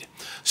speed.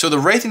 So the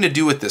right thing to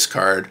do with this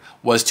card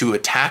was to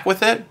attack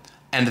with it,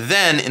 and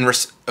then it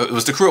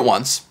was to crew it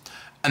once,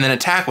 and then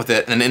attack with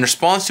it, and then in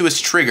response to its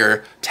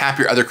trigger, tap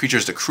your other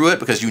creatures to crew it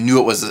because you knew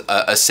it was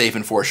a safe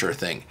and for sure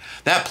thing.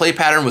 That play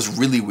pattern was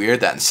really weird.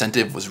 That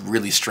incentive was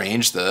really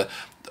strange, the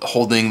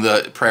holding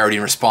the priority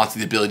in response to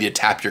the ability to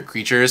tap your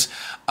creatures.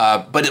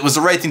 But it was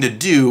the right thing to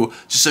do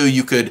just so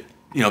you could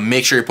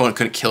make sure your opponent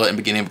couldn't kill it in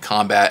the beginning of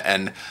combat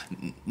and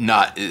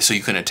not so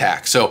you couldn't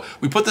attack. So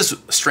we put this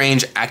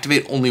strange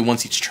activate only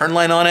once each turn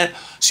line on it.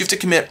 So you have to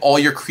commit all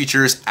your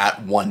creatures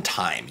at one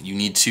time. You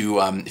need to,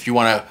 if you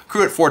want to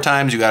crew it 4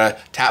 times, you got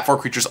to tap 4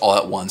 creatures all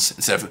at once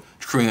instead of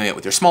crewing it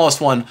with your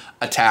smallest one,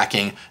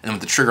 attacking, and then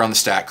with the trigger on the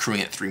stack, crewing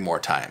it 3 more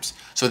times.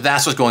 So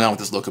that's what's going on with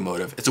this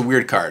locomotive. It's a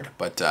weird card,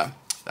 but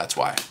that's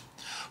why.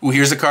 Ooh,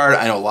 here's a card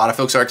I know a lot of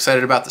folks are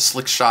excited about, the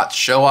Slick Shot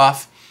Show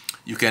Off.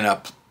 You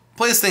can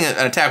play this thing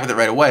and attack with it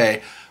right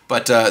away,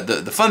 but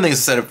the fun thing is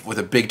to set up with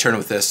a big turn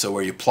with this, so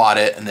where you plot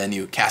it and then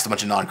you cast a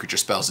bunch of non-creature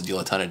spells to deal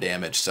a ton of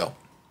damage. So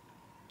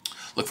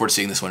look forward to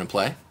seeing this one in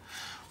play.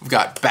 We've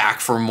got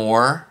Back for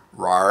More,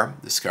 Rar.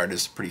 This card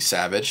is pretty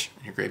savage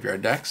in your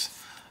graveyard decks.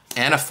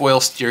 And a foil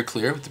Steer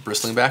Clear with the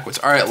Bristling Backwoods.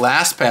 All right,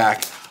 last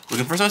pack.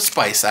 Looking for some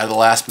spice out of the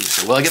last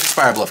booster. Will I get the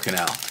Spire Bluff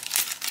Canal?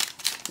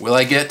 Will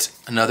I get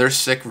another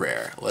sick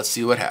rare? Let's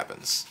see what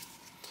happens.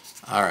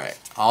 All right,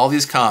 all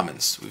these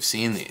commons. We've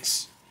seen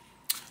these.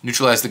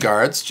 Neutralize the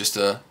guards, just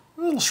a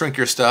little shrink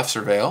your stuff,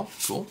 surveil,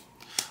 cool.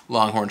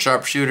 Longhorn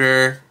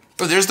sharpshooter.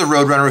 Oh, there's the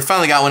Roadrunner. We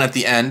finally got one at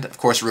the end. Of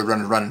course,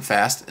 Roadrunner running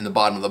fast in the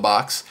bottom of the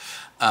box.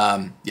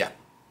 Yeah,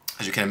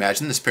 as you can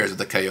imagine, this pairs with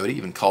the Coyote,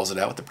 even calls it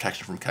out with the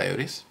protection from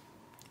coyotes.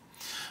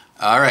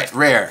 All right,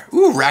 rare.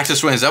 Ooh,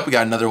 Rakdos wins up. We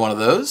got another one of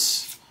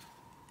those.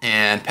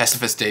 And Pest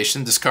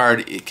Infestation. This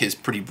card is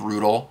pretty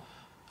brutal.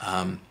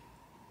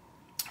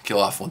 Kill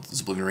off one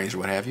Oblivion Rings or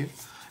what have you.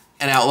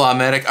 An Outlaw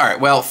Medic. All right,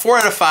 well, 4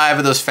 out of 5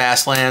 of those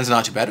fast lands,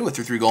 not too bad. With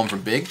 3/3 golden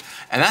from big.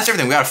 And that's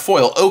everything. We got a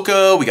foil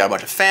Oko, we got a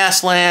bunch of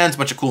fast lands, a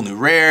bunch of cool new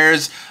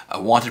rares, a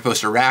wanted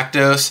poster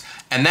Rakdos,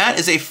 and that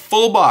is a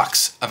full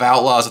box of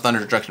Outlaws of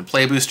Thunder Junction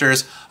play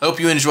boosters. I hope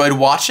you enjoyed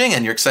watching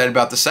and you're excited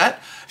about the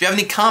set. If you have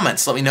any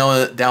comments, let me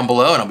know down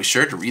below and I'll be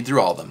sure to read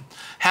through all of them.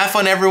 Have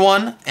fun,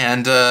 everyone,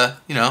 and,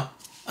 you know,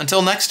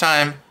 until next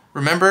time,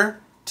 remember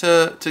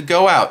to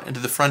go out into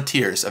the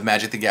frontiers of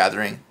Magic the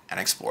Gathering and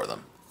explore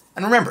them.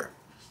 And remember,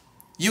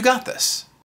 you got this.